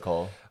breakfast.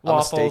 Typical.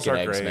 Waffles I'm a steak and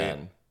are eggs great.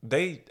 Man.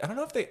 I don't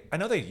know if I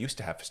know they used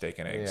to have steak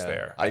and eggs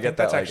there. I think get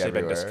that that's actually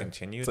everywhere. been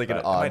discontinued. It's like an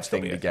odd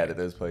thing to get at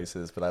those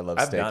places, but I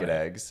love steak and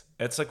eggs.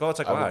 It's like, wow, I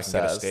can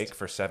get a steak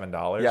for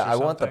 $7. Yeah, I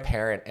want the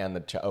parent and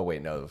the oh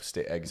wait, no,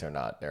 eggs are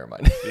not. Never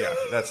mind. Yeah,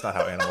 that's not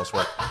how animals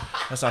work.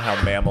 That's not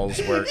how mammals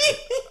work.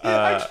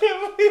 I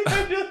can't believe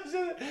I just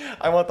did it.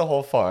 I want the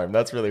whole farm.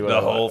 That's really what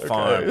I want. The whole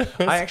farm.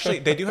 Okay.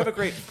 They do have a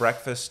great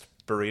breakfast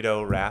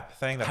burrito wrap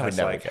thing that has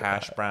like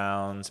hash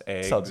browns,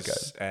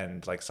 eggs,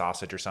 and like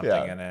sausage or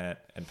something in it,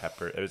 and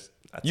pepper.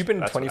 You've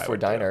been 24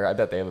 Diner. I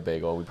bet they have a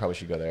bagel. We probably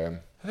should go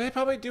there. They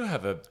probably do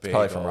have a bagel. It's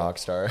probably from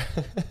Rockstar.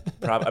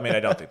 I mean, I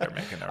don't think they're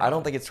making their own. I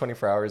don't think it's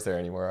 24 hours there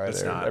anymore either.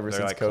 It's not. Ever they're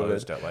since like COVID.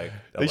 Closed at like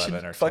 11 they should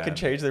or 10. fucking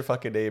change their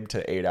fucking name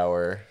to 8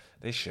 Hour.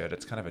 They should.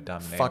 It's kind of a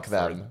dumb name. Fuck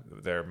them.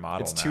 For their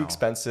model. It's too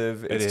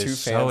expensive. It's too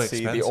so fancy.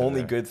 expensive The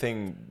only good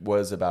thing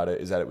about it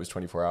is that it was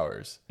 24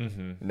 hours.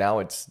 Mm-hmm. Now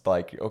it's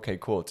like, okay,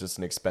 cool. It's just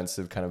an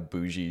expensive kind of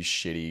bougie,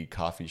 shitty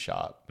coffee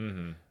shop.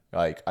 Mm-hmm.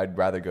 Like I'd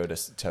rather go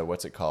to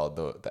what's it called,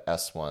 the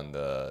S one,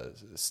 the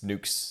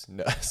Snooks,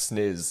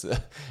 Sniz.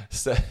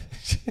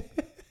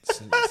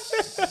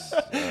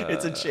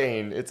 It's a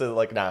chain. It's a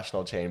like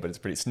national chain, but it's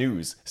pretty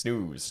Snooze.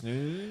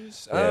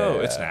 Oh,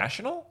 it's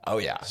national. Oh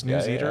yeah,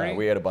 Snooze Eatery. Yeah.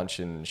 We had a bunch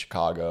in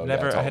Chicago.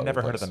 I had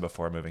never heard of them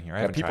before moving here.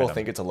 I haven't people tried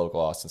think it's a local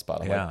Austin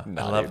spot. I'm like,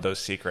 nah, I love those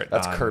secret.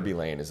 That's Kirby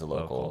Lane is a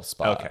local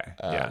spot.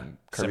 Okay,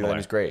 Kirby Lane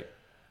is great.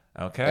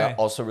 Okay.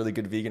 Also, really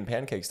good vegan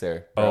pancakes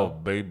there. Bro. Oh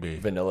baby,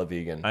 vanilla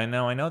vegan. I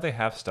know they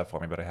have stuff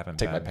for me, but I haven't.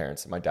 Take my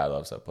parents. My dad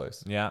loves that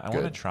place. Yeah, I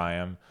want to try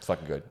them. It's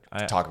fucking good.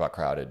 Talk about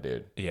crowded,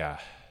 dude. Yeah.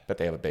 Bet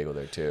they have a bagel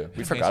there too.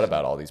 We forgot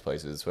about all these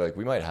places. We're like,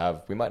 we might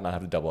not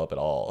have to double up at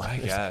all. I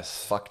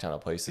guess. Fuck ton of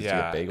places to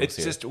get bagels it's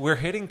here. just we're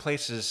hitting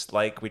places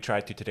like we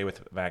tried to today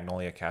with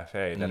Magnolia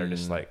Cafe that are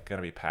just like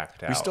gonna be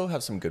packed out. We still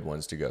have some good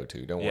ones to go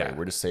to. Don't worry,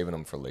 we're just saving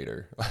them for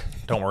later.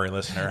 Don't worry,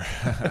 listener.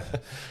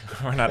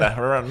 we're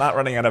not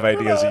running out of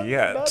ideas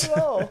yet. Not at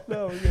all.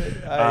 No, we're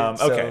good.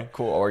 Okay,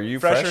 cool. Are you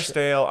fresh or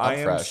stale? I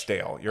am fresh.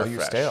 You're fresh.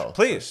 You're stale.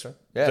 Please.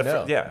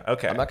 Yeah.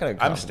 Okay. I'm not gonna.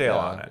 I'm stale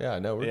on it. Yeah.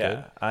 No, we're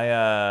good.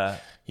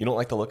 You don't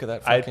like the look of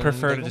that? I'd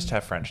prefer to just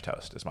have French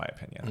toast, is my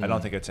opinion. I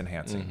don't think it's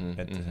enhancing.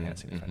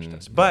 Enhancing French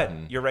toast. But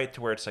you're right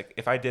to where it's like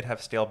if I did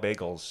have stale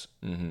bagels,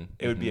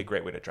 it would be a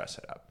great way to dress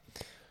it up.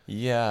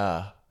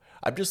 Yeah.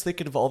 I'm just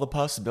thinking of all the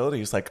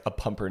possibilities, like a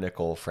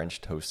pumpernickel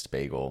French toast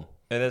bagel.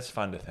 It is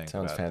fun to think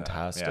Sounds about.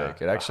 fantastic.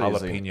 Yeah. It actually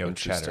is jalapeno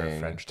cheddar interesting.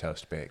 French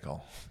toast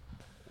bagel.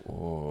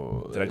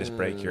 Ooh, Did I just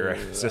break your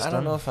system? I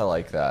don't know if I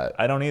like that.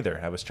 I don't either.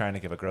 I was trying to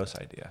give a gross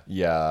idea.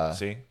 Yeah.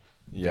 See?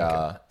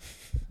 Yeah.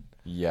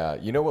 Yeah.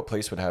 You know what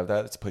place would have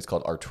that? It's a place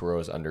called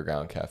Arturo's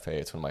Underground Cafe.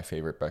 It's one of my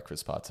favorite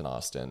breakfast spots in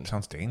Austin.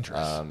 Sounds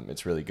dangerous.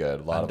 It's really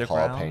good. A lot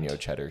Underground? of jalapeno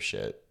cheddar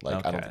shit. Like,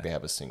 I don't Okay. think they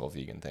have a single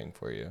vegan thing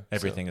for you.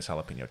 Everything is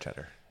jalapeno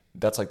cheddar.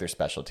 That's like their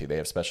specialty. They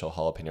have special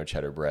jalapeno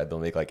cheddar bread. They'll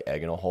make like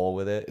egg in a hole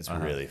with it. It's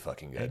really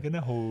fucking good. Egg in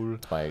a hole.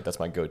 That's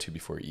my go-to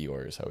before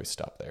Eeyore's. I always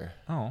stop there.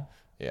 Oh.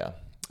 Yeah.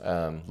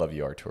 Love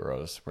you,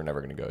 Arturo's. We're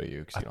never going to go to you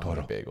because you don't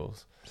have any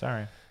bagels.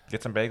 Sorry.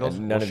 Get some bagels.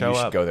 And none we'll of show you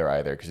should up. go there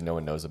either because no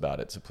one knows about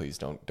it. So please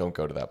don't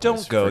go to that place.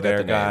 Don't go Forget there,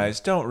 the name. guys.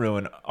 Don't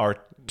ruin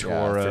Arturo's.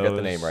 Yeah, forget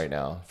the name right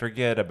now.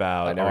 Forget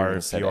about I never our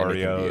even said anything to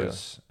you.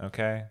 Fioreos.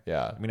 Okay?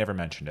 Yeah. We never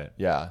mentioned it.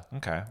 Yeah.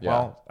 Okay. Yeah.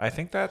 Well, I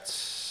think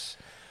that's...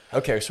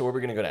 Okay, so where are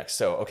we going to go next?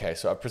 So,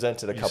 I've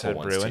presented a couple said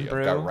ones Brew to and you.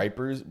 Brew? I've got Wright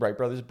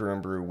Brothers Brew and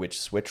Brew,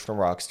 which switched from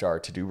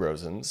Rockstar to do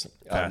Rosen's. They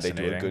do a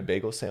Fascinating. good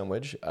bagel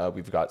sandwich.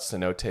 We've got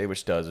Cenote,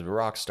 which does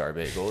Rockstar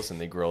bagels,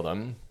 and they grill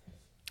them.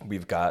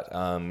 We've got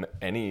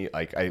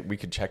we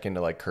could check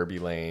into like Kirby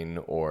Lane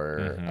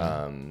or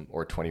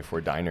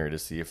 24 Diner to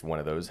see if one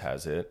of those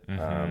has it.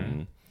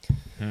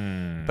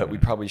 But we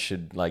probably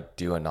should like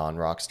do a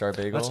non-Rockstar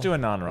bagel. Let's do a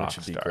non-Rockstar.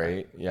 Which would be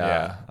great.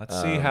 Yeah.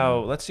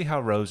 Let's see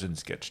how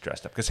Rosen's gets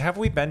dressed up. Because have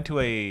we been to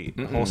a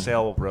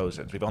wholesale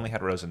Rosen's? We've only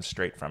had Rosen's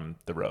straight from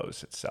the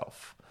rose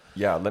itself.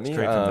 Yeah, let me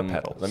Straight from the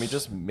petals. let me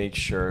just make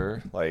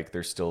sure like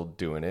they're still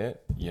doing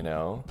it, you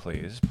know.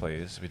 Please,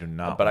 we do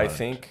not. But I want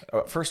think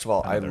first of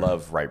all, I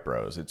love Wright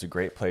Bros. It's a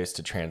great place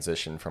to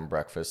transition from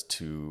breakfast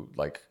to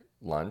like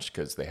lunch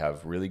because they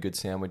have really good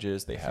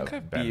sandwiches. They have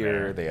I've been beer.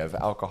 there. They have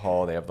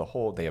alcohol. They have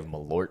They have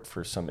Malort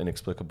for some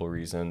inexplicable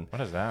reason.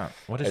 What is that?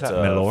 What is It's that?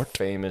 a Malort?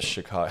 famous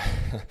Chicago.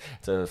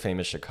 It's a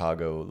famous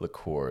Chicago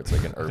liqueur. It's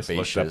like an I just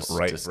looked up herbaceous,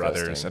 Wright disgusting.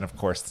 Brothers, and of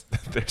course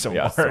there's a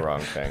Yeah, it's word. the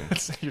wrong thing.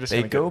 You're just They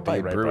gonna go get by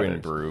the Wright Brew Brothers.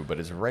 and Brew, but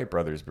it's Wright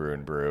Brothers Brew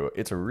and Brew.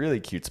 It's a really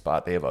cute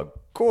spot. They have a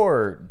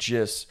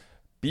gorgeous,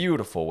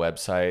 beautiful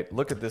website.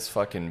 Look at this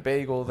fucking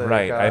bagel that I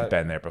Right, got. I've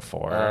been there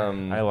before.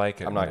 I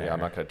like it. I'm not there.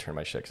 going to turn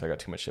my shit because I got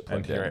too much shit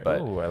And plugged in. here, But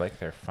ooh, I like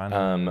their fun.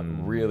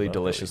 really lovely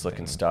delicious looking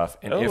things. stuff.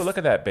 And Oh, if, look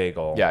at that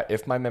bagel. Yeah,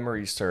 if my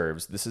memory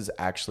serves, this is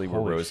actually where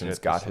Holy Rosen's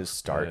shit, got this his looks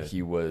start. good.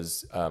 He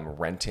was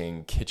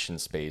renting kitchen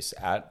space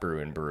at Brew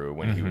and Brew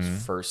when he was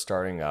first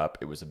starting up.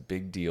 It was a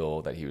big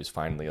deal that he was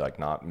finally like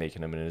not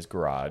making them in his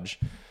garage.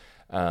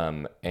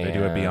 And They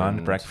do a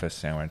Beyond Breakfast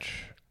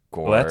sandwich.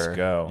 Gore, Let's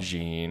go.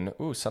 Jean.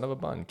 Ooh, son of a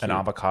bun. An Cute.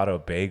 avocado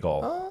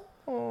bagel.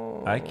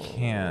 I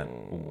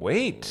can't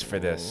wait for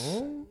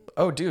this.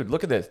 Oh, dude,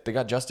 look at this. They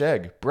got Just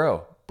Egg.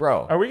 Bro.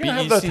 Are we going to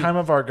have the time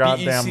of our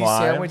goddamn BEC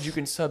lives? sandwich, you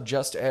can sub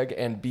Just Egg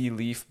and B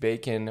leaf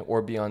bacon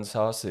or Beyond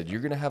sausage. You're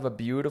going to have a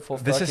beautiful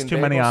This fucking is too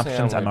many bagel options.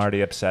 sandwich. I'm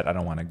already upset. I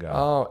don't want to go.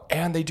 Oh,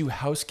 and they do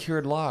house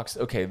cured lox.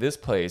 Okay, this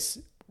place,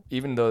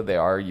 even though they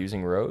are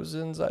using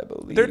Rosen's, I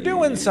believe. They're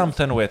doing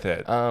something with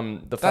it. The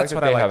fact That's that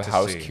what they I like have to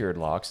house see. cured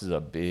lox is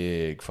a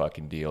big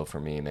fucking deal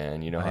for me,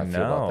 man. You know how I, I feel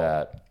about know.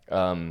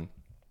 that.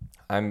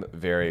 I'm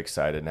very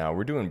excited now.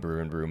 We're doing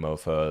Brew and Brew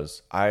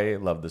mofos. I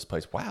love this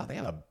place. Wow, they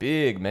have a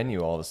big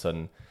menu all of a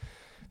sudden.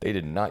 They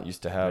did not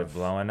used to They're have.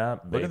 blowing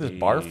up. Look at this baby.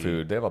 bar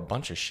food. They have a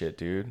bunch of shit,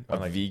 dude. A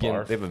like vegan.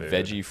 bar They have a food.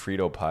 veggie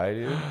Frito pie,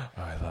 dude. Oh,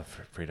 I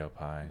love Frito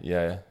pie.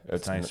 Yeah,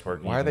 it's nice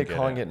working Why you are they can get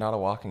calling it. it not a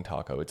walking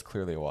taco? It's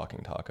clearly a walking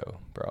taco,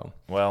 bro.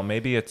 Well,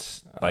 maybe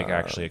it's like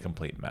actually a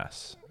complete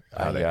mess.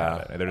 How they yeah.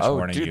 have it. They're just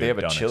warning dude, you, they have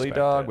a don't chili expect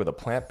dog it. with a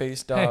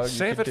plant-based Hey, dog. you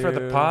save could it for the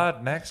do.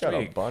 pod next Got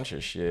week. a bunch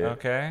of shit.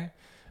 Okay.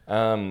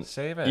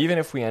 Save it. Even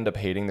if we end up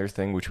hating their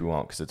thing, which we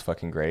won't because it's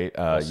fucking great,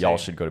 y'all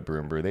see. should go to Brew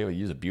and Brew. They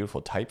use a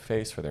beautiful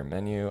typeface for their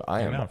menu.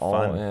 I am know, all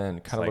fun. in.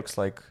 It's Kind of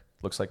like-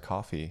 looks like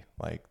coffee.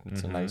 Like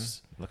it's a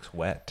nice. Looks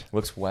wet.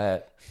 Looks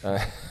wet. Or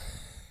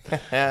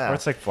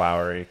it's like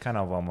flowery, kind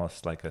of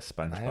almost like a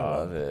SpongeBob. I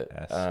love it.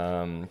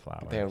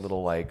 flowers. They have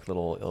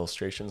little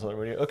illustrations on the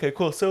menu. Okay,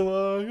 cool. So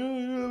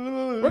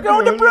We're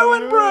going to Brew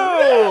and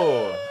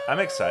Brew. I'm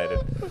excited.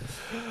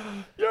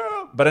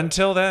 yeah. But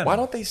until then, Why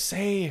don't they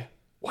say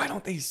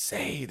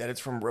that it's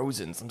from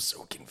Rosen's? I'm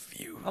so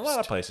confused. a lot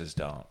of places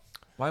don't.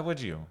 Why would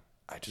you?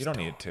 I just You don't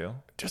need to.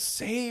 Just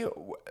say,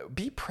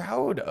 be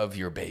proud of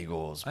your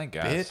bagels, I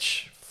guess.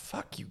 bitch.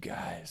 Fuck you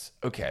guys.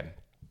 Okay.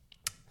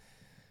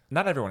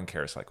 Not everyone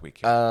cares like we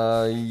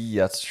care.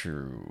 Yeah, that's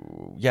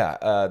true. Yeah,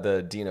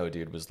 the Dino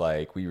dude was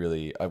like, we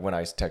really, when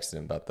I texted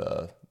him about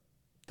the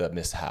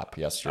mishap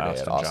yesterday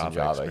at Austin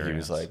Java, he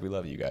experience. was like, we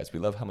love you guys. We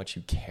love how much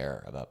you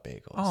care about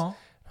bagels. Oh.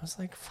 I was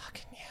like,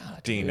 fucking yeah,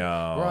 dude.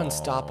 Dino. We're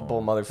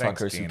unstoppable motherfuckers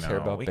Thanks, who Dino. care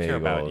about we bagels. care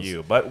about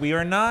you, but we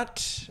are not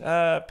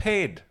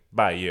paid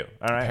by you.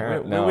 All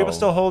right, we No. will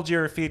still hold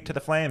your feet to the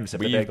flames if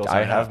the bagels I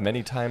aren't have out.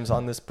 many times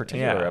on this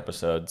particular Yeah.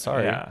 episode.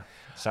 Sorry. Yeah.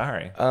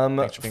 Sorry.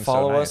 Thanks for being so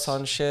Follow nice. us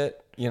on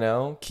shit. You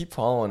know, keep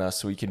following us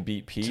so we can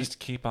beat Pete. Just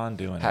keep on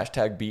doing it.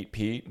 Hashtag beat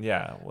Pete.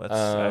 Yeah,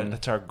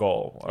 that's our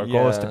goal. Our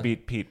goal is to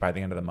beat Pete by the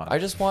end of the month. I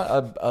just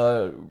want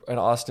an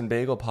Austin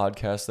Bagel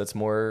podcast that's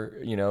more,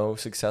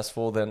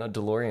 successful than a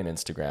DeLorean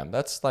Instagram.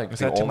 That's like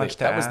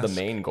that was the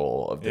main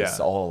goal of this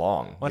all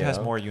along. What has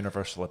more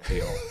universal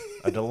appeal?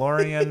 A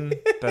DeLorean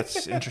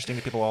that's interesting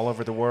to people all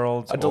over the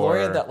world. A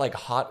DeLorean that like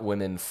hot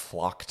women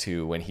flock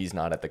to when he's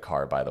not at the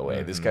car, by the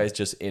way. This guy's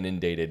just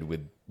inundated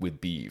with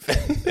beef.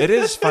 It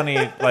is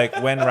funny,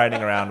 like when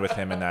riding around with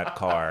him in that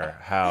car,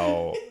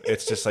 how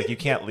it's just like you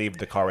can't leave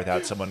the car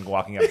without someone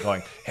walking up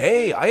going,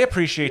 "Hey, I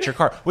appreciate your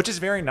car," which is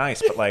very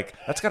nice, but like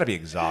that's got to be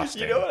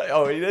exhausting. You know what?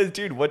 Oh, it is,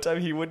 dude. One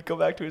time he wouldn't go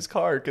back to his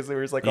car because there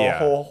was like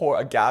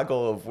a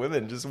gaggle of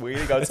women just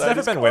waiting outside.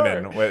 It's never been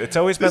women. It's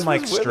always been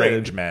like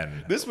strange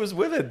men. This was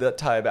women that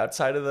time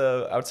outside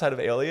of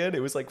Alien.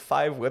 It was like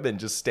 5 women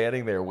just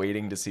standing there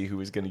waiting to see who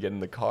was going to get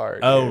in the car.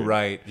 Dude. Oh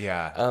right,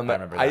 yeah. I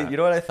remember that. You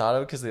know what I thought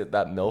of because that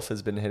MILF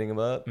has been hitting him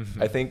up.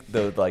 I think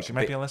she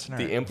might be a listener.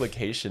 The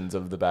implications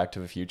of the Back to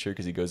the Future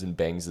because he goes and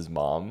bangs his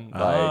mom.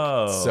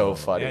 So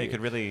funny. Yeah, you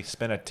could really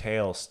spin a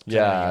tale.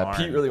 Yeah,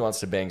 Pete really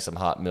wants to bang some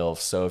hot MILFs.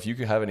 So if you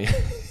could have any,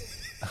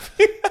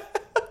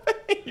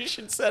 you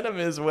should send him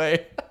his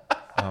way.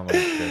 Oh my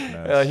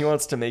goodness. He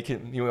wants to make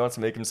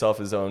himself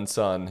his own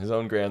son, his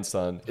own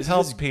grandson.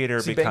 Help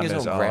Peter become his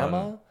own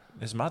grandma.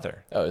 His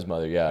mother. Oh, his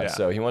mother. Yeah.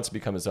 So he wants to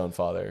become his own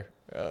father.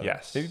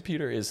 Yes. Maybe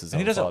Peter is his own father.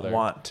 He doesn't father.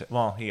 Want to.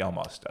 Well, he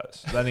almost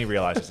does. Then he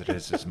realizes it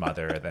is his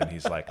mother. Then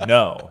he's like,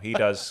 no. He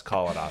does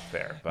call it off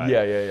there. But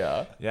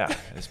Yeah.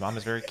 His mom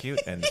is very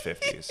cute in the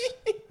 50s.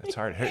 It's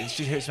hard.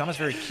 His mom is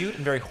very cute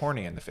and very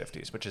horny in the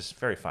 50s, which is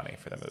very funny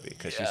for the movie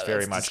because she's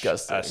very much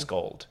a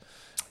scold.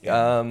 In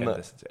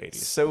the 80s.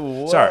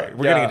 So sorry,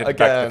 we're getting into Back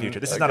to the Future.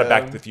 This is not a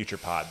Back to the Future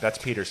pod. That's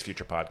Peter's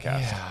future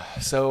podcast. Yeah.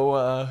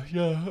 So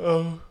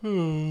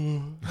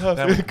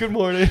good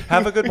morning.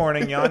 Have a good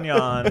morning, yawn.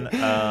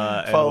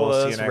 Follow we'll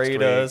us, see you next rate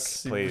week,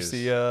 us, please.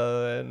 See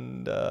ya,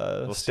 and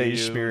we'll stay see you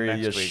spirited,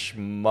 you next week.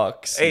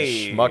 schmucks,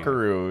 Hey.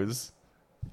 schmuckaroos.